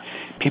things that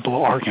people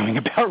are arguing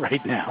about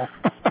right now.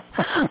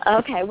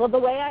 Okay, well, the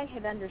way I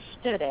had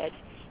understood it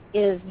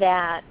is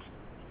that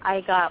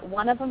I got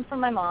one of them from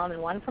my mom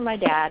and one from my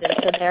dad, and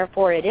so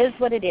therefore it is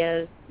what it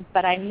is,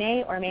 but I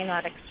may or may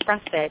not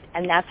express it,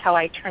 and that's how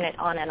I turn it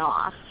on and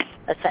off,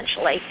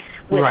 essentially.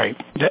 Right.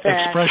 The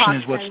expression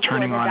is what's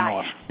turning on and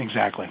off.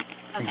 Exactly.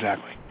 Okay.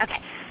 Exactly. Okay.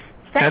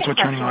 That's what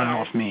turning on and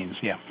off means,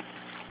 yeah.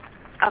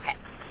 Okay.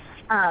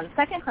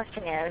 Second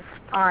question is,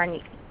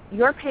 on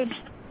your page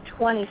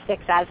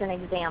 26 as an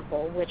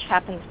example, which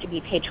happens to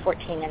be page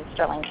 14 in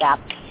Sterling Gap,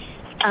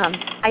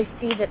 I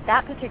see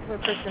that particular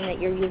person that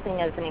you're using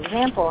as an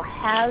example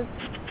has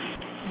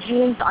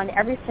genes on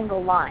every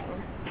single line,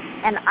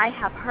 and I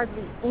have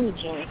hardly any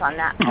genes on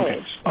that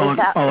page.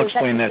 Okay. I'll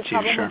explain that to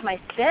you, sure. With my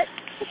spit?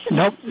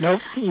 Nope.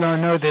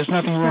 No. There's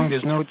nothing wrong.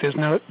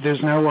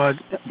 There's no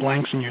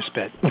blanks in your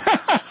spit.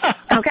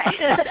 Okay.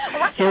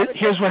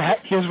 Here's what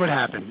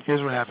happened.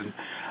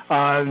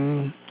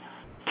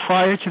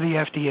 Prior to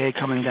the FDA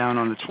coming down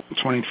on the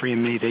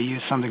 23andme, they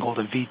used something called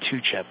a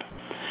V2 chip.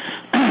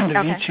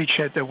 V2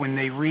 chip, that when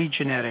they read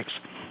genetics,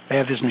 they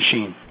have this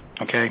machine,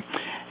 okay,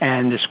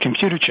 and this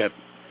computer chip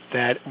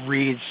that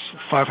reads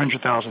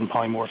 500,000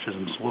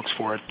 polymorphisms, looks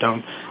for it.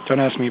 Don't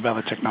ask me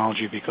about the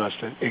technology because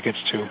it gets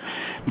too.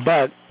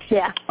 But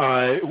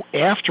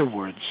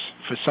afterwards,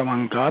 for some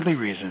ungodly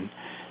reason,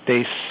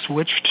 they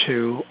switched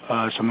to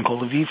something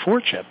called a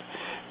V4 chip,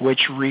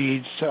 which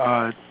reads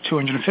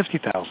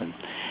 250,000.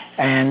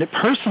 And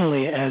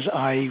personally, as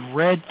I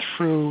read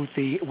through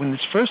when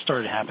this first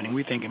started happening,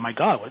 we thinking, my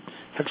God, what the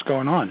heck's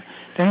going on?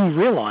 Then we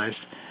realized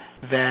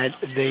that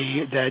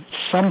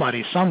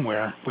somebody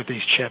somewhere with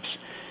these chips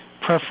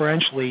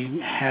preferentially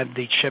had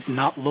the chip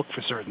not look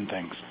for certain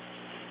things.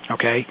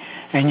 Okay?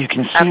 And you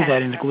can see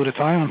that in the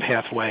glutathione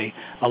pathway,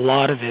 a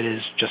lot of it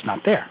is just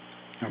not there.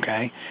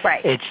 Okay?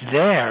 Right. It's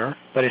there,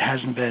 but it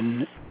hasn't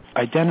been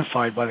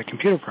identified by the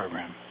computer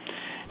program.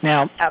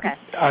 Now,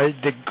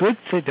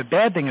 the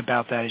bad thing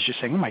about that is just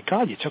saying, oh my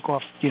God, you took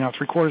off,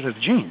 3/4 of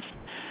the genes.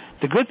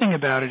 The good thing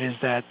about it is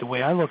that the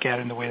way I look at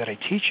it and the way that I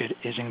teach it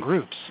is in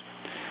groups.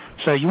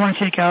 So you want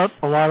to take out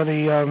a lot of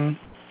the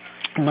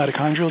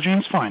mitochondrial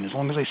genes, fine. As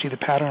long as I see the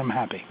pattern, I'm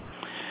happy.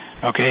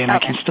 Okay, and I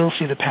can still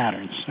see the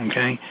patterns.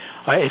 Okay,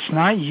 it's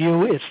not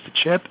you, it's the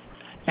chip,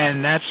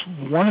 and that's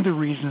one of the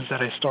reasons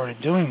that I started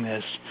doing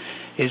this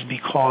is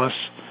because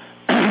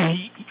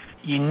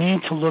you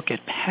need to look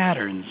at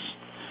patterns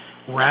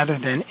rather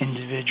than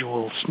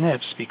individual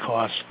SNPs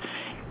because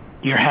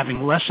you're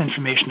having less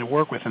information to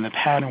work with, and the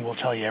pattern will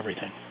tell you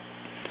everything.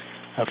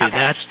 Okay.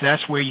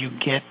 That's where you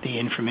get the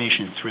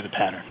information through the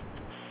pattern.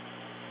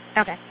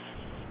 Okay.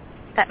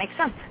 That makes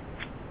sense.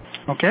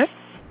 Okay?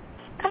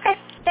 Okay,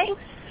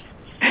 thanks.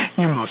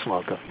 You're most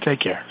welcome. Take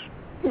care.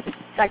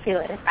 Talk to you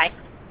later. Bye.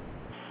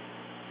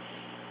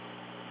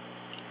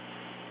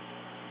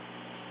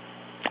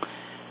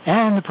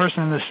 And the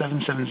person in the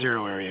 770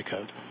 area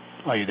code.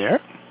 Are you there?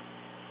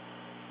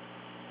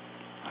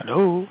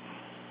 Hello?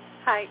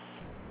 Hi.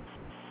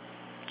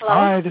 Hello?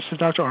 Hi, this is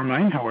Dr.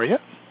 Armine. How are you?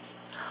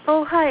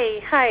 Oh,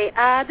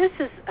 hi. This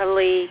is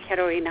Ali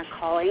Katerina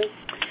calling.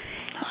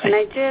 Hi. And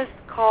I just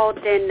called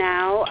in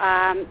now.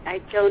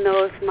 I don't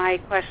know if my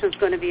question is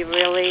going to be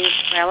really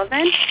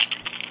relevant.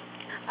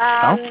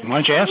 Why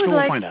don't you ask and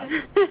we'll find out.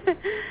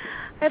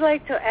 I'd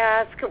like to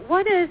ask,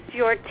 what is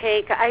your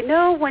take? I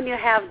know when you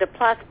have the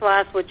plus,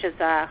 which is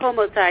a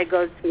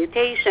homozygous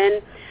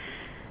mutation,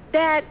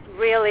 that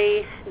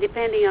really,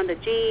 depending on the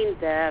gene,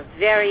 the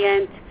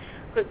variant,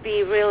 could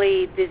be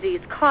really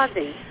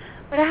disease-causing.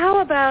 But how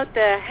about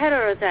the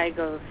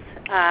heterozygous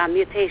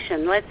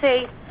mutation? Let's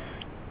say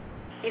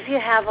if you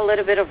have a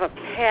little bit of a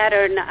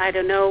pattern, I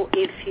don't know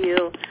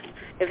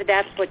if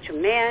that's what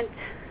you meant.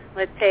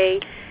 Let's say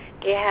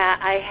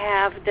I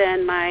have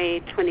done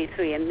my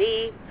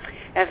 23andme.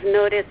 I've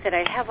noticed that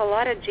I have a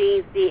lot of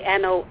genes, the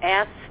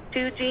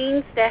NOS2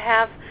 genes that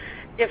have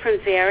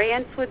different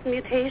variants with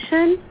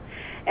mutation.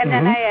 And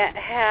then I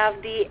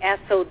have the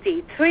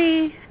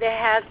SOD3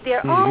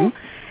 they're all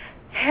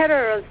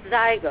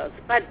heterozygous.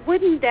 But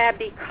wouldn't that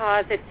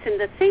because it's in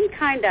the same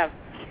kind of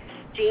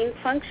gene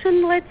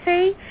function, let's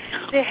say?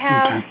 They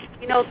have,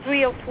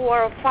 3 or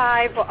 4 or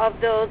 5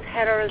 of those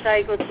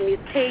heterozygous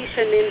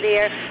mutation in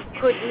there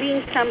could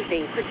mean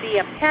something, could be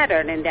a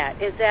pattern in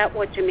that. Is that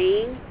what you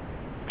mean?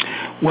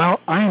 Well,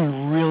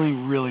 I'm really,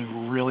 really,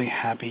 really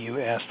happy you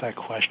asked that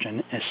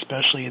question,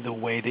 especially the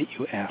way that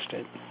you asked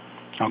it.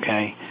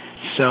 Okay?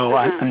 So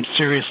I'm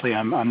seriously,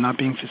 I'm not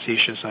being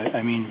facetious.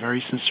 I mean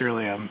very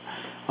sincerely, I'm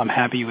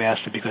happy you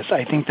asked it because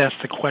I think that's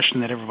the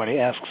question that everybody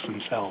asks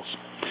themselves.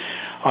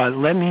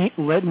 Let me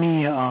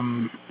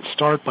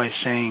start by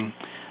saying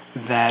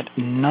that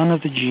none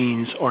of the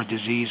genes are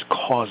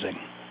disease-causing.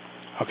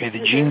 Okay,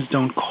 the genes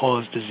don't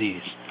cause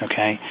disease.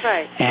 Okay,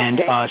 right.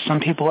 And some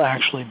people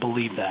actually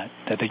believe that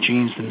the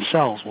genes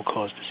themselves will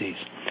cause disease.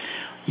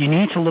 You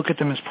need to look at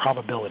them as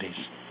probabilities.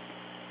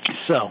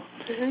 So,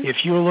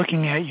 if you're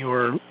looking at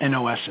your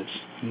NOSs,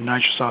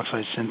 nitrous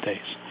oxide synthase,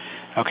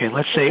 okay,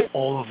 let's say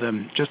all of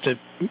them, just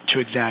to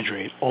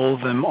exaggerate, all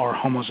of them are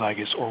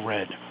homozygous or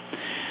red.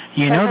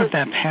 You know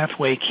that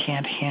pathway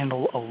can't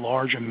handle a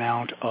large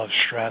amount of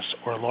stress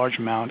or a large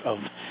amount of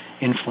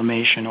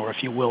inflammation or,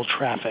 if you will,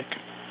 traffic.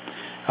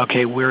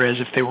 Okay, whereas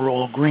if they were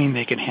all green,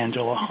 they could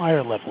handle a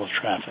higher level of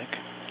traffic.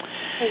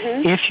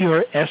 If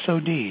your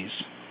SODs,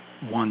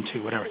 1,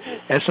 2, whatever,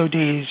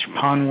 SODs,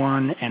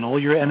 PON1, and all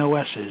your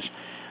NOSs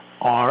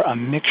are a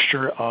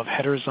mixture of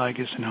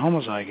heterozygous and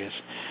homozygous,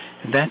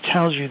 that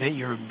tells you that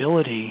your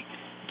ability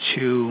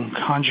to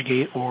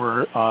conjugate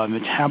or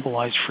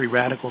metabolize free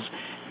radicals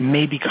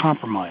may be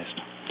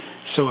compromised.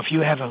 So if you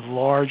have a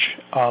large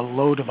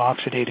load of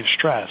oxidative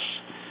stress,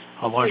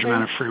 a large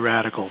amount of free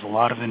radicals, a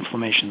lot of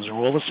inflammations, are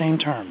all the same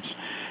terms,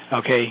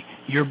 okay,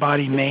 your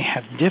body may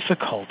have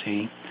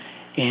difficulty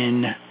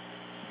in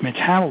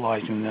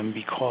metabolizing them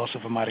because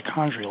of a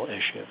mitochondrial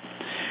issue.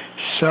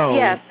 So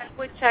yes,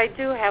 which I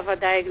do have a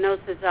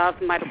diagnosis of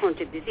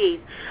mitochondrial disease.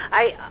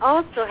 I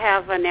also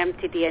have an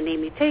mtDNA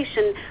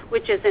mutation,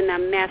 which is in a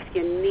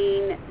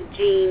mescaline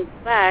gene,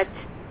 but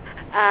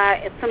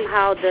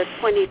somehow the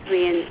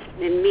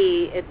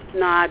 23andme, it's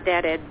not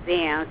that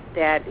advanced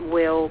that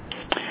will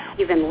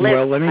even lift.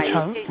 Well, let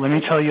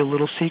me tell you a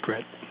little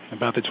secret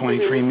about the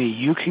 23andme.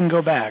 You can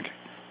go back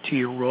to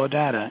your raw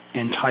data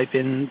and type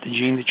in the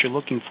gene that you're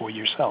looking for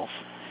yourself,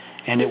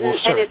 and it will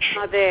search. And it's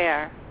not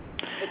there.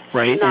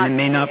 Right, and it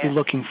may not be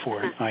looking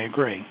for it. I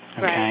agree.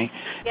 Okay, right.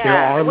 Yeah, there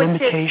are which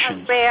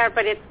limitations. Is rare,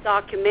 but it's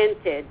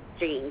documented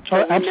genes.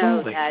 Oh,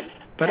 absolutely. Know that,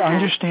 but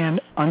understand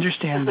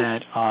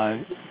that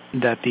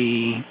that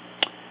the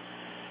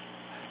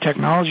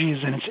technology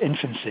is in its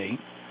infancy,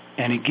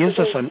 and it gives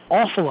us an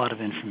awful lot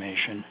of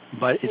information,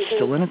 but it's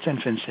still in its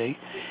infancy,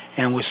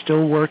 and we're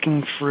still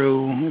working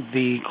through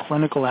the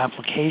clinical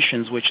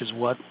applications, which is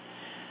what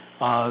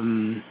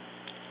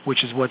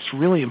which is what's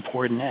really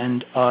important.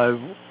 And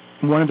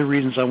one of the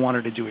reasons I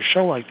wanted to do a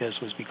show like this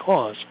was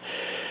because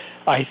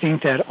I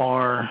think that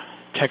our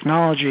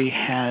technology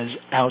has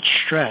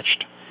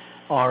outstretched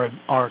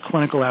our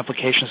clinical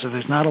applications. So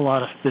there's not a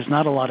lot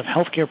of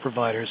healthcare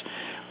providers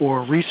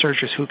or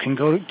researchers who you can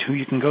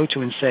go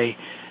to and say,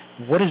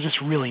 what does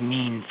this really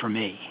mean for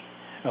me?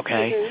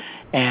 Okay,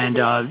 and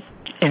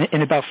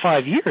in about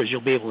 5 years you'll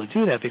be able to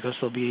do that because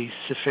there'll be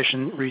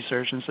sufficient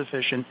research and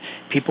sufficient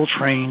people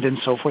trained and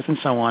so forth and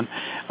so on.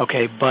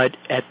 Okay, but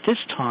at this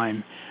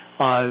time,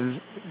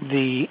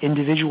 the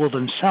individual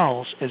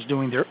themselves is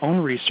doing their own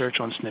research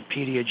on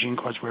SNPpedia, gene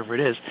cards, wherever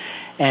it is,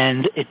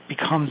 and it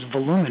becomes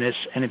voluminous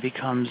and it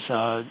becomes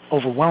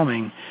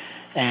overwhelming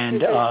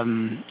and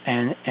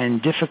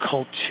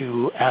difficult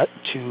to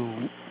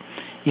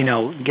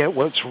get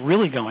what's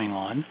really going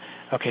on.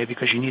 Okay,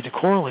 because you need to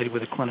correlate it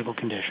with a clinical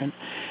condition,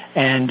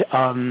 and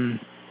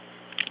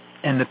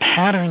the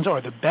patterns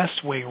are the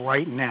best way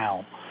right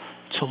now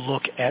to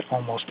look at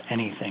almost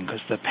anything,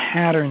 because the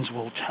patterns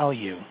will tell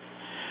you,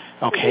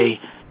 okay,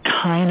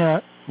 kind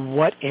of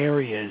what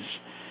areas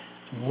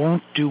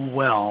won't do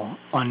well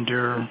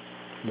under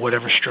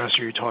whatever stressor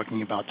you're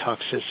talking about,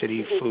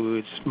 toxicity,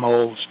 foods,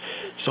 molds,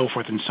 so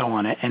forth and so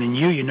on. And in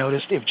you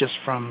noticed if just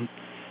from,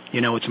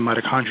 it's a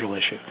mitochondrial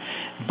issue.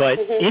 But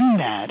in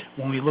that,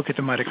 when we look at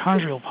the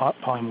mitochondrial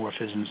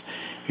polymorphisms,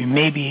 we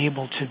may be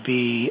able to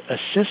be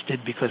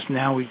assisted because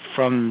now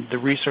from the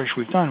research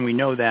we've done, we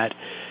know that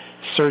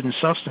certain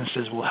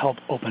substances will help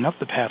open up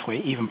the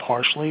pathway even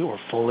partially or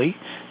fully,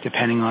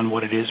 depending on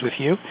what it is with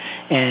you.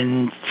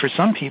 And for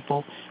some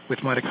people with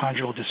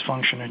mitochondrial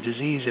dysfunction or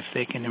disease, if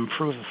they can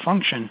improve the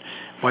function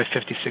by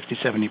 50, 60,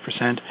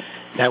 70%,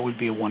 that would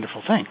be a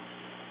wonderful thing.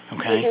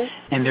 Okay?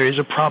 And there is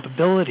a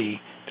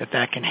probability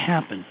that can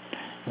happen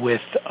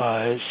with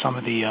some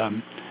of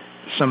the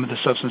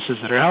substances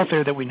that are out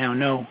there that we now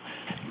know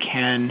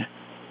can,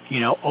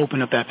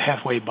 open up that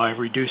pathway by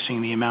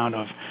reducing the amount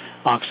of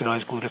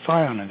oxidized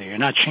glutathione in there. You're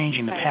not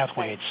changing the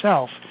pathway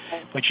itself,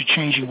 but you're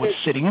changing what's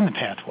sitting in the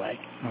pathway,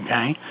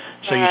 okay?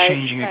 So you're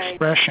changing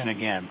expression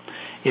again.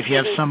 If you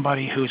have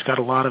somebody who's got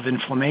a lot of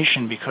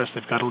inflammation because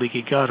they've got a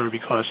leaky gut or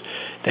because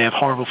they have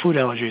horrible food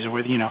allergies or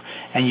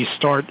and you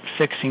start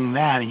fixing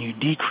that and you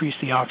decrease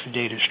the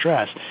oxidative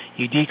stress,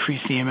 you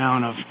decrease the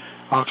amount of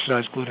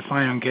oxidized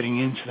glutathione getting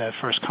into that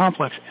first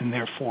complex, and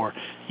therefore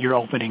you're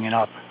opening it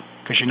up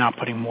because you're not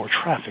putting more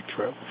traffic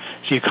through.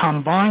 So you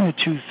combine the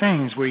two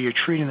things where you're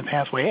treating the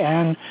pathway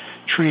and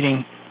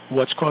treating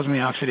what's causing the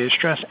oxidative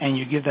stress, and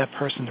you give that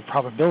person the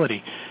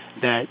probability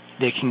that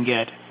they can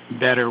get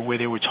better where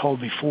they were told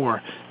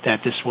before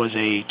that this was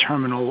a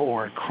terminal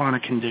or a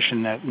chronic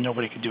condition that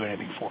nobody could do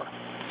anything for.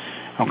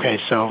 Okay,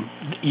 so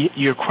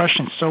your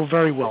question's so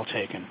very well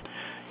taken,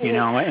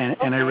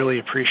 and I really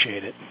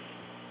appreciate it.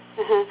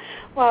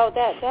 Well,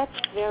 that's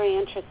very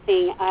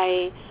interesting.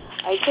 I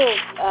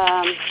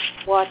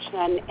just watched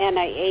on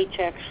NIH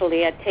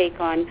actually a take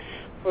on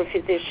for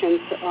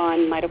physicians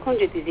on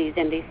mitochondrial disease,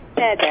 and they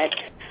said that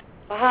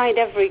behind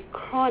every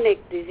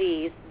chronic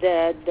disease,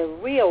 the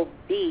real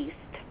beast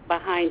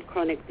behind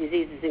chronic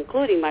diseases,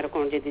 including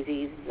mitochondrial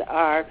diseases,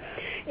 are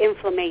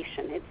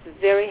inflammation. It's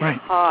very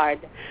hard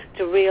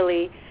to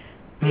really,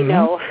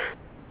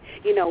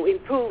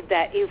 improve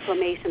that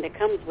inflammation that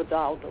comes with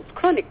all those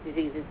chronic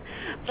diseases.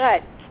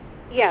 But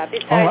yeah,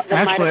 besides the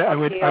actually,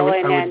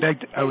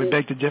 I would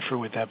beg to differ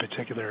with that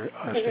particular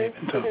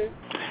statement. So.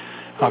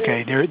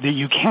 Okay,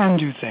 you can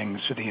do things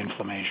for the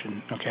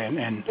inflammation. Okay,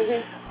 and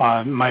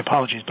my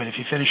apologies, but if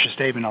you finish your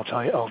statement, I'll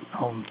tell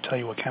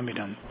you what can be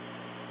done.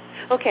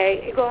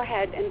 Okay, go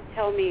ahead and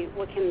tell me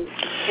what can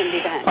be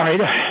done. All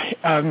right,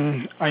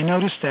 I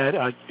noticed that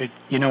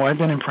I've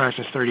been in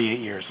practice 38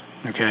 years.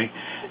 Okay,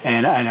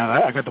 and I know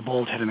I got the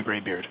bald head and the gray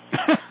beard.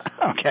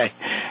 Okay,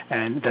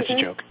 and that's a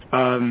joke.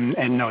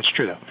 And no, it's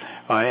true though.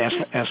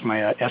 Ask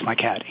my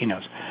cat; he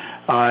knows.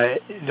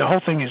 The whole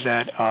thing is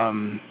that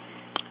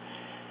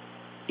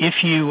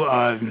if you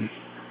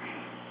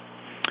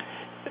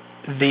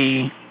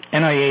the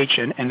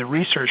NIH and the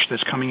research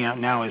that's coming out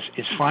now is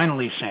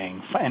finally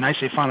saying, and I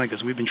say finally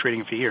because we've been treating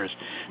it for years,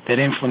 that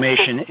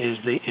inflammation is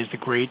the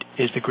great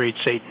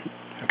Satan.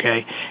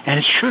 Okay, and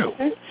it's true.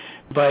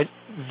 But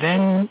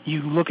then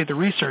you look at the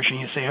research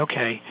and you say,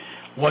 okay,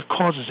 what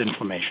causes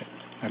inflammation?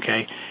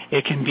 Okay,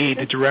 it can be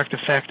the direct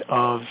effect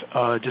of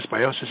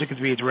dysbiosis. It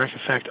could be a direct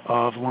effect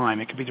of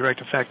Lyme. It could be a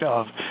direct effect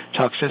of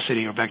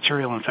toxicity or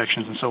bacterial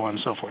infections and so on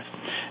and so forth.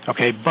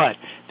 Okay, but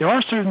there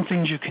are certain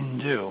things you can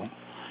do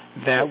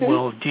that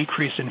will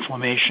decrease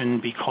inflammation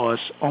because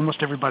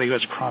almost everybody who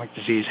has a chronic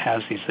disease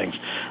has these things.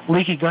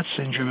 Leaky gut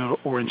syndrome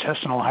or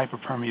intestinal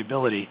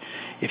hyperpermeability,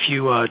 if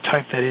you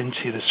type that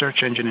into the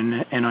search engine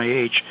in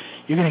NIH,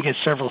 you're going to get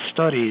several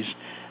studies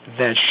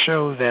that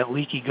show that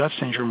leaky gut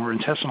syndrome or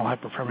intestinal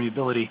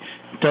hyperpermeability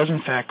does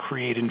in fact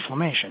create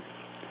inflammation.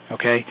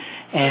 Okay,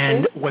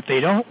 and what they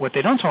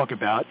don't talk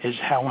about is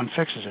how one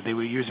fixes it. They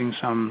were using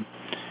some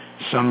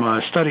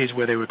studies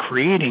where they were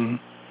creating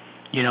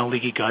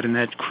leaky gut, and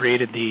that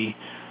created the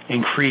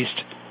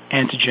increased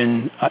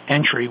antigen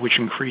entry, which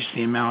increase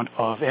the amount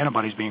of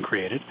antibodies being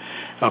created.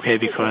 Okay,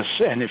 because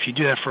and if you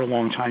do that for a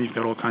long time, you've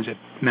got all kinds of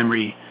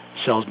memory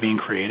cells being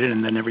created,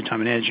 and then every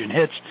time an antigen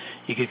hits,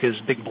 you get this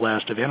big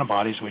blast of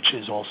antibodies, which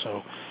is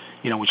also,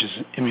 which is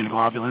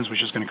immunoglobulins,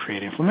 which is going to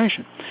create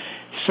inflammation.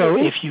 So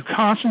if you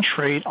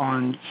concentrate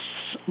on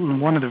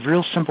one of the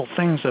real simple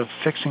things of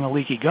fixing a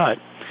leaky gut,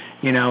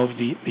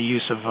 the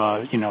use of,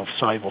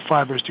 soluble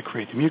fibers to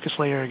create the mucus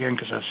layer again,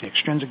 because that's the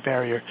extrinsic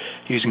barrier,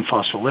 using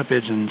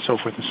phospholipids and so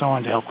forth and so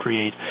on to help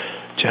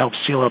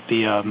seal up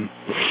the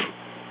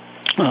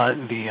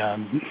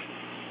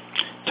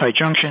tight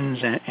junctions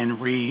and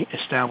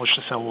re-establish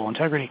the cell wall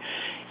integrity.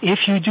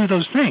 If you do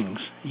those things,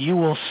 you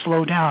will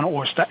slow down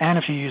and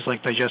if you use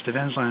like digestive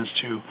enzymes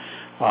to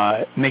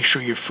make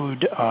sure your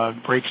food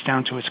breaks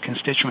down to its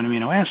constituent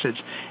amino acids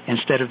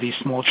instead of these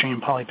small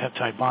chain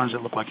polypeptide bonds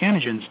that look like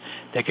antigens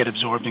that get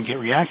absorbed and get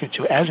reacted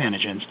to as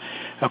antigens.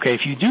 Okay,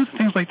 if you do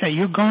things like that,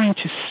 you're going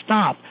to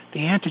stop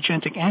the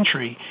antigenic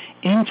entry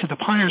into the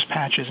Peyer's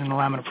patches in the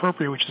lamina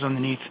propria, which is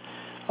underneath,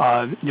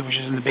 which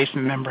is in the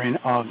basement membrane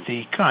of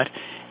the gut,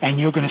 and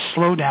you're going to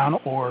slow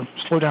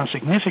down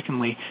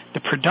significantly the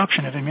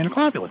production of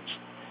immunoglobulins.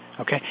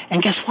 Okay,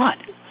 and guess what?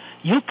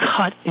 You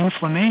cut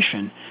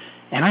inflammation,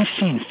 and I've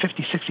seen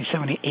 50, 60,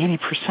 70,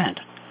 80%,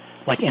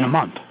 like in a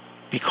month,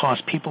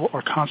 because people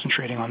are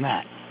concentrating on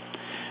that.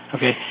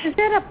 Okay. Is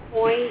there a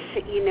point,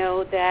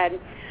 that,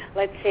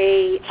 let's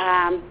say,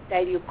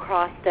 that you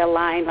cross the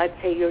line? Let's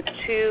say you're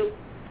too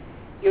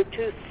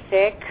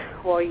sick,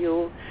 or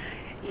you're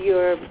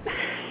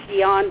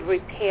beyond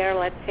repair,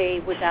 let's say,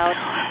 without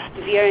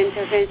severe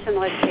intervention.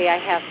 Let's say I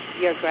have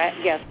severe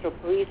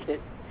gastroparesis,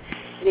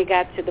 and it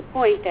got to the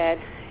point that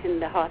in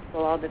the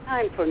hospital all the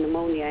time for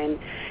pneumonia and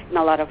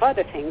a lot of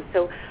other things.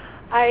 So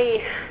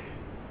I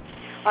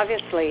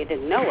obviously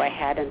didn't know I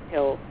had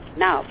until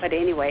now, but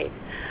anyway,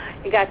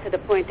 it got to the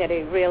point that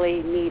it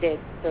really needed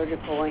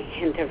surgical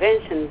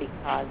intervention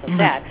because of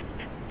that.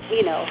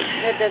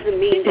 That doesn't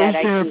mean that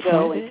I can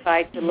go and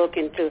try to look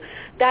into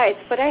diets,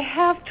 but I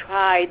have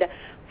tried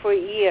for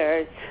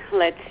years,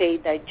 let's say,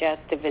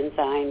 digestive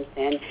enzymes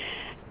and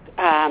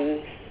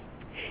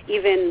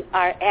even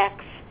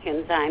RX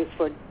enzymes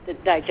for the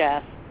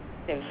digestive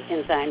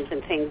enzymes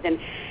and things, and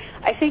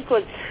I think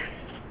was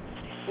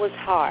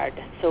hard.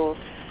 So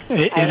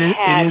it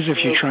is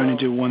if you're trying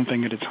to do one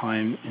thing at a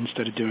time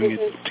instead of doing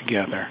it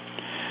together.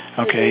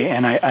 Okay,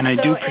 and I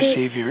do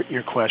perceive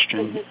your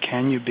question.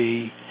 Can you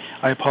be?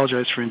 I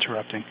apologize for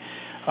interrupting.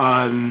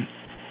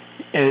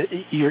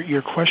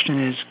 Your question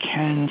is,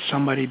 can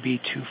somebody be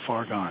too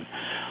far gone?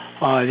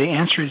 The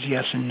answer is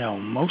yes and no.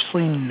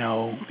 Mostly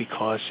no,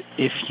 because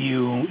if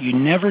you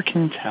never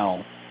can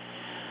tell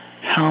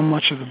how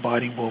much of the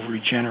body will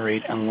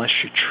regenerate unless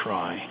you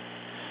try.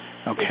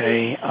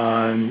 Okay,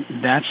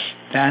 that's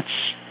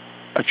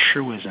a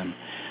truism.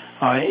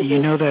 You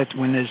know that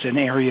when there's an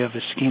area of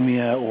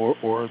ischemia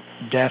or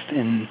death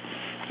in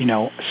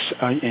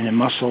in a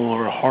muscle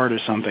or a heart or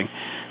something,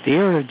 the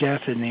area of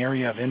death in the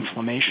area of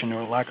inflammation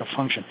or lack of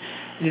function,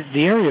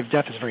 the area of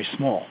death is very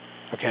small.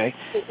 Okay,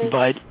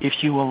 but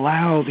if you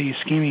allow the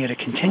ischemia to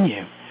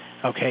continue,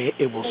 okay,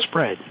 it will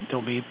spread.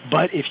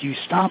 But if you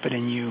stop it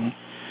and you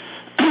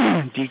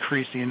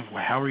decrease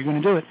how are you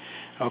going to do it?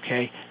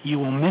 Okay, you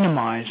will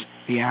minimize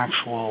the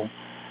actual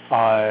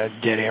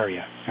dead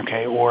area,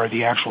 okay, or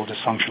the actual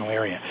dysfunctional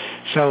area.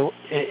 So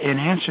in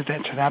answer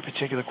to that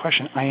particular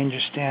question, I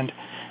understand,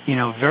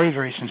 very,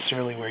 very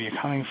sincerely where you're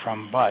coming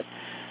from, but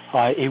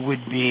it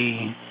would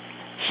be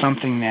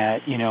something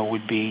that,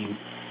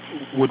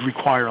 would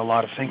require a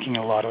lot of thinking,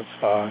 a lot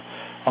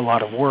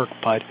of work,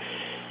 but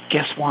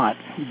guess what?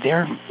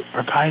 There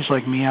are guys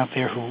like me out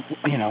there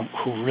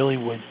who really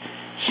would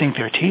sink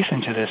their teeth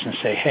into this and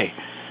say, hey,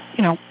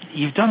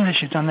 you've done this,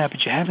 you've done that,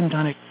 but you haven't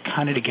done it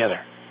kind of together,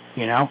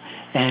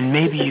 and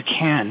maybe you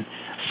can.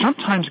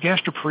 Sometimes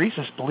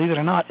gastroparesis, believe it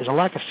or not, is a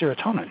lack of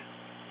serotonin,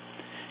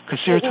 because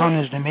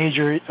serotonin is the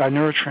major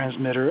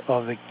neurotransmitter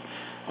of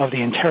the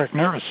enteric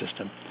nervous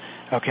system.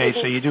 Okay,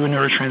 so you do a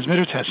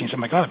neurotransmitter test, and you say,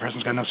 my God, the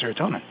person's got no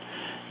serotonin.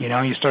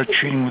 You start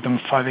treating with them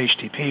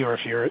 5-HTP, or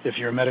if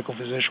you're a medical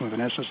physician with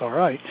an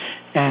SSRI,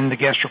 and the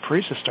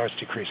gastroparesis starts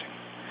decreasing.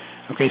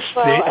 Okay,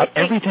 so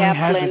everything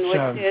has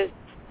its...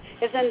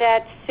 Isn't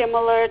that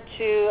similar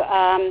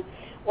to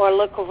or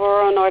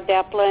leucovorin or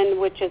Deplin,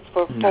 which is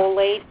for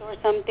folate or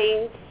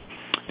something?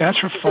 That's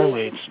for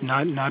folates,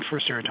 not for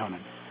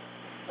serotonin.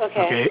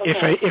 Okay.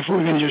 If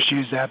we're going to just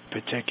use that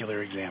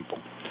particular example.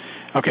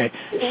 Okay.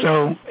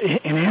 So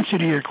in answer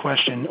to your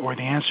question, or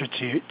the answer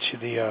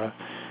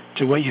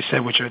to what you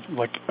said, which you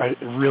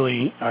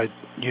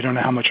don't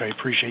know how much I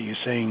appreciate you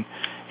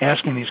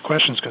asking these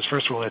questions, because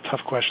first of all, they're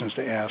tough questions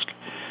to ask,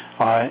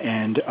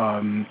 and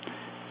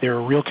they're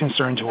a real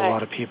concern to a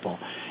lot of people.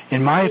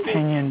 In my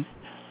opinion,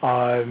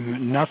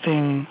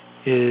 nothing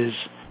is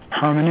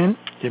permanent.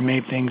 There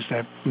may be things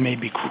that may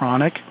be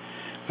chronic,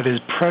 but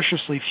there's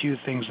preciously few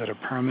things that are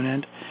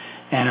permanent.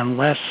 And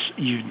unless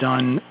you've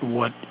done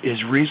what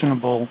is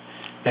reasonable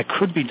that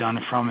could be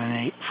done from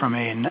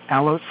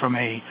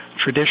a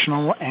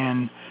traditional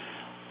and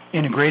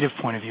integrative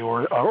point of view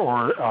or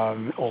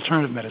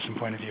alternative medicine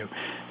point of view,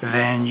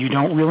 then you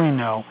don't really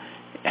know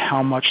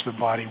how much the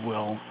body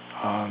will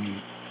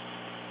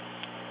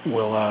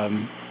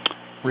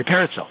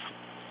repair itself.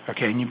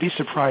 Okay, and you'd be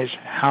surprised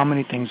how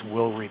many things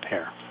will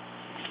repair.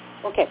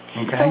 Okay.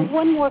 So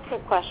one more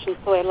quick question,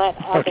 so I let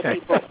other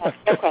people ask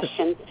their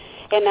questions.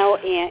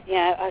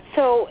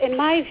 So in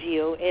my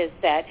view is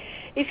that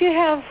if you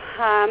have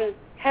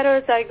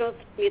heterozygous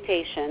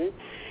mutation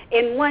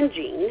in one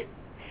gene,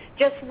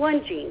 just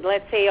one gene,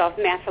 let's say of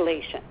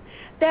methylation,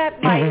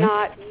 that might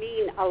not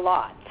mean a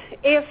lot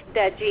if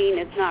that gene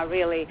is not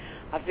really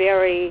a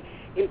very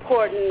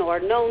important or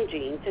known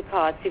gene to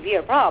cause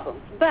severe problems.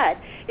 But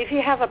if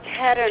you have a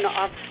pattern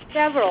of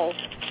several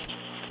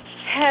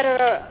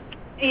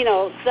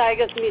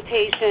heterozygous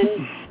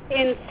mutations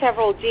in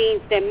several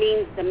genes, that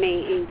means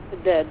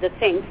the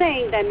same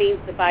thing. That means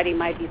the body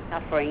might be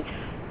suffering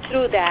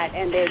through that,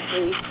 and they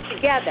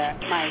together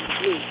might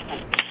need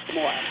some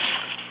more.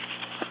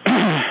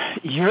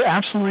 You're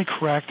absolutely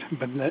correct, and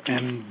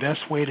the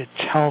best way to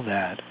tell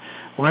that,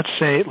 let's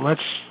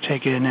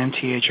take an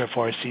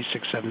MTHFR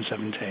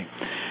C677T.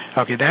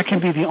 Okay, that can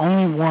be the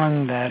only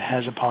one that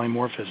has a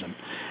polymorphism.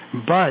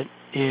 But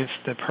if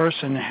the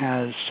person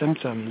has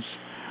symptoms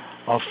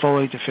of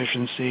folate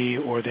deficiency,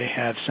 or they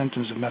have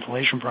symptoms of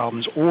methylation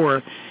problems,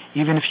 or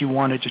even if you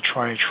wanted to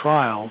try a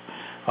trial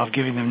of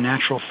giving them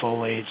natural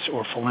folates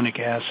or folinic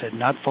acid,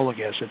 not folic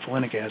acid,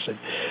 folinic acid,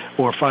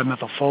 or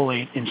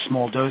 5-methylfolate in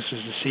small doses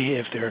to see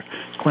if their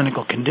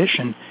clinical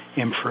condition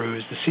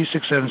improves, the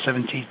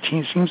C677T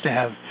seems to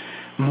have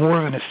more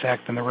of an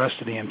effect than the rest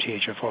of the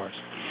MTHFRs.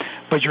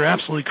 But you're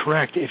absolutely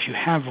correct. If you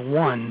have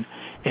one,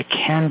 it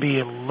can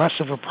be less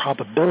of a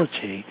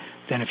probability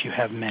than if you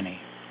have many.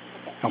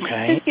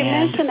 Okay. Since you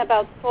mentioned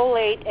about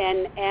folate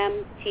and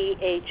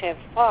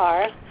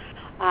MTHFR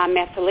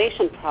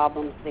methylation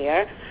problems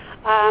there,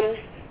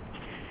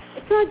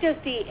 it's not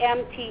just the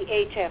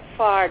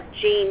MTHFR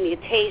gene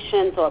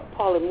mutations or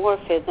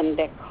polymorphism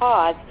that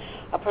cause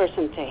a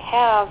person to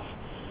have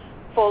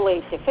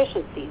folate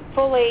deficiency.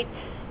 Folate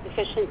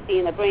deficiency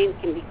in the brain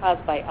can be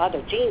caused by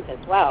other genes as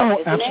well,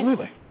 isn't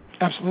absolutely. it?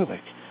 Absolutely.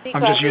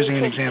 Because I'm just using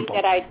an example.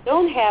 That I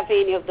don't have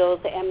any of those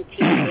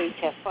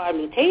MTHFR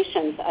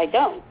mutations. I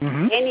don't,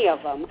 any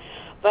of them.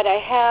 But I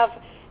have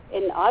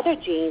in other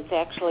genes,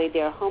 actually,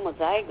 they're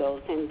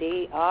homozygous, and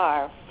they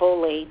are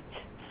folate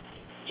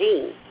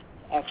genes,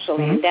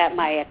 actually. And that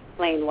might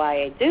explain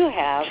why I do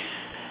have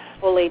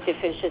folate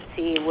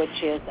deficiency,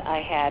 which is I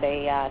had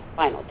a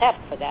spinal tap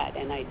for that,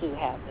 and I do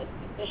have this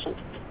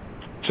deficiency.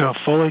 So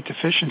folate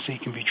deficiency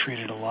can be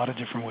treated a lot of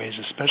different ways,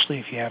 especially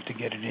if you have to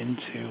get it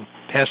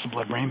past the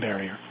blood-brain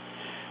barrier.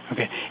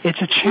 Okay,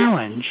 it's a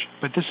challenge,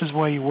 but this is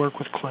why you work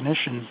with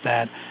clinicians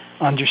that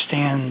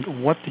understand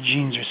what the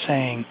genes are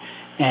saying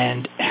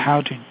and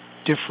how to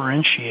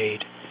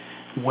differentiate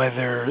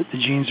whether the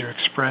genes are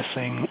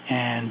expressing,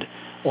 and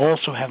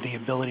also have the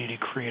ability to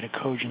create a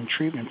cogent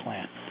treatment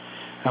plan.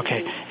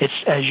 Okay, it's,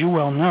 as you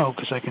well know,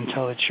 because I can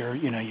tell that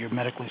you're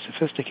medically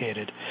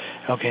sophisticated.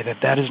 Okay,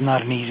 that is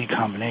not an easy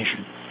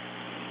combination.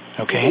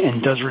 Okay,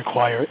 and does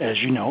require, as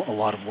you know, a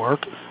lot of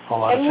work, a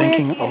lot of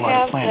thinking, a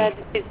lot of planning. And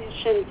where do you have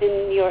physicians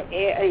in your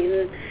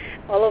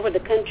all over the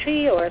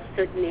country, or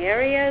certain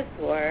areas,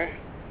 or?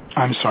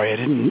 I'm sorry, I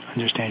didn't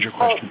understand your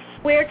question.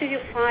 Where do you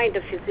find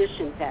the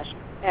physicians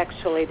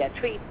actually that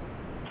treat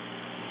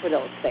for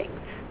those things?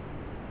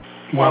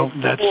 Well,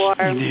 that's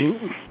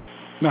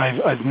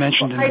I've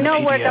mentioned in the PDF. I know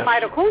where the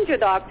mitochondria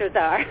doctors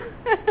are,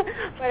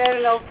 but I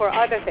don't know for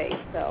other things.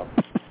 So,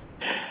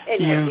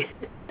 anyway.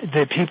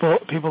 The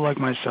people like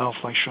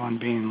myself, like Sean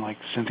Bean, like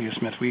Cynthia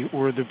Smith,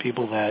 we're the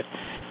people that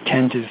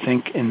tend to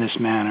think in this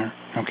manner,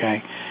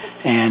 okay?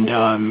 And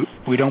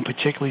we don't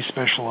particularly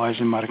specialize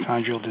in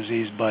mitochondrial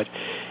disease, but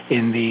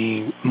in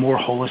the more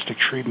holistic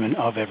treatment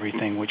of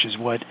everything, which is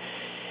what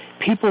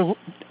people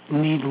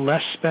need,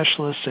 less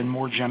specialists and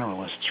more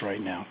generalists right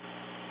now.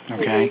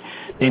 Okay,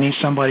 they need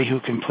somebody who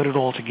can put it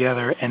all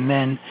together, and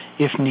then,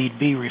 if need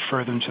be,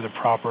 refer them to the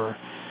proper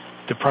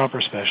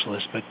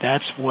specialist. But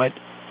that's what,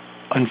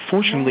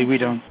 unfortunately, we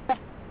don't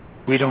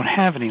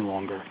have any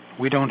longer.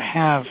 We don't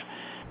have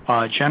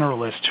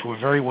generalists who are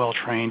very well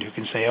trained who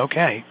can say,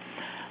 okay,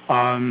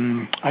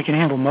 I can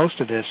handle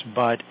most of this,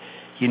 but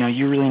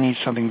you really need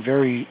something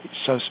very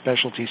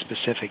subspecialty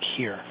specific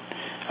here.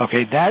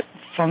 Okay, that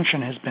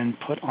function has been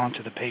put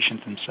onto the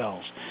patient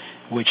themselves,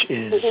 which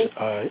is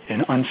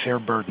an unfair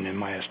burden in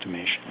my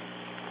estimation.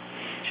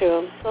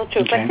 True, so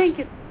true. Okay. But thank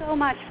you so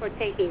much for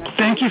taking your time.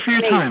 Thank you for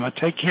your time. I'll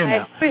take care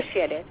now. I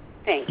appreciate it.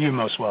 Thanks. You're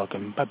most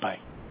welcome. Bye-bye.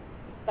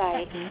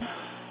 Bye.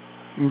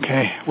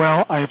 Okay.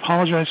 Well, I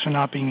apologize for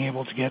not being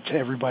able to get to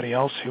everybody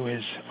else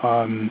who's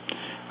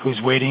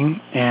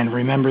waiting. And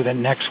remember that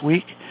next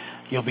week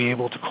you'll be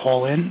able to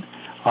call in.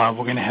 We're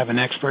going to have an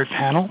expert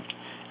panel.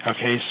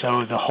 Okay,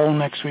 so the whole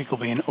next week will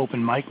be an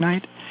open mic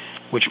night,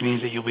 which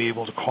means that you'll be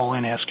able to call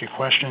in, ask your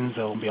questions.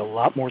 There will be a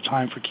lot more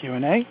time for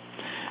Q&A.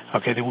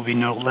 Okay, there will be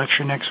no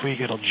lecture next week.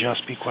 It'll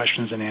just be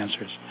questions and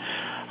answers.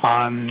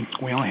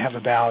 We only have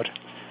about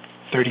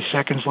 30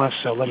 seconds left,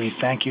 so let me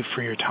thank you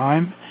for your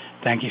time.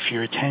 Thank you for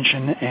your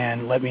attention,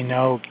 and let me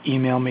know,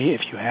 email me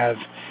if you have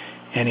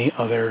any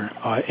other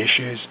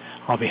issues.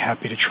 I'll be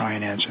happy to try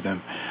and answer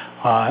them.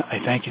 I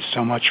thank you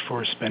so much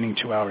for spending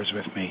 2 hours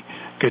with me.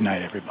 Good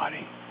night,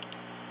 everybody.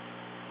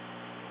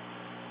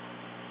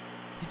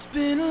 It's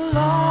been a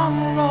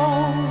long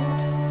road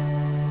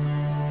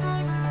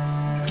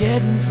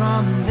getting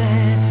from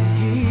there to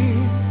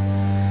here.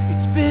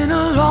 It's been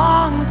a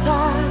long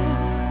time,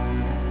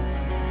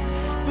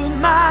 but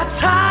my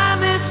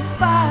time is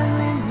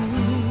finally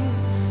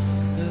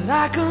near.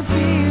 I can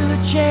feel a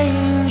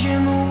change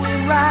in the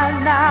wind right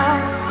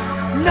now.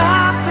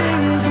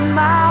 Nothing's in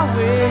my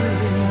way,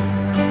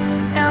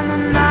 and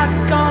they're not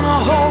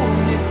gonna hold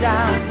me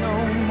down no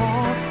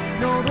more.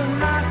 No, they're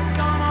not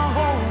gonna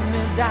hold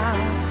me down,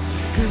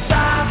 'cause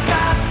I've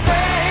got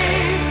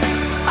faith.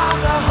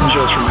 And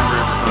just remember,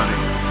 everybody,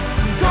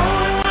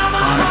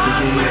 chronic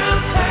disease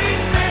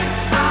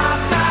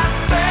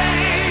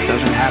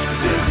doesn't have to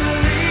be.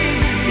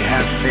 You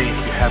have faith,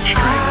 you have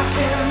strength,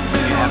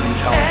 you have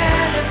intelligence.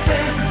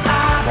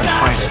 Let's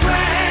fight it.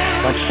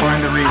 Let's find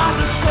the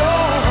reasons.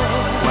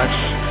 Let's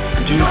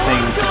do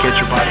things to get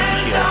your body to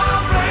heal.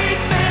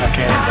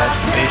 Okay, that's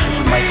the basis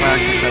of my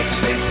practice. That's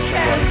the basis of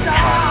what I'm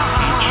trying to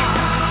teach.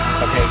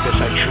 Okay, because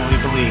I truly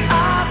believe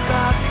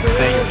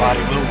that your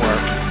body will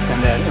work, and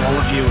that all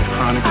of you with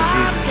chronic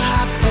diseases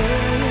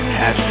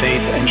have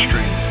faith and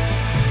strength.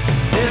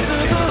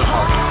 It's in the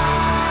heart,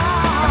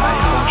 and I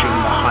hold you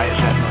in the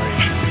highest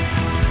admiration.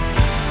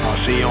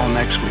 I'll see you all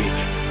next week.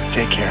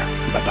 Take care.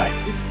 Bye-bye.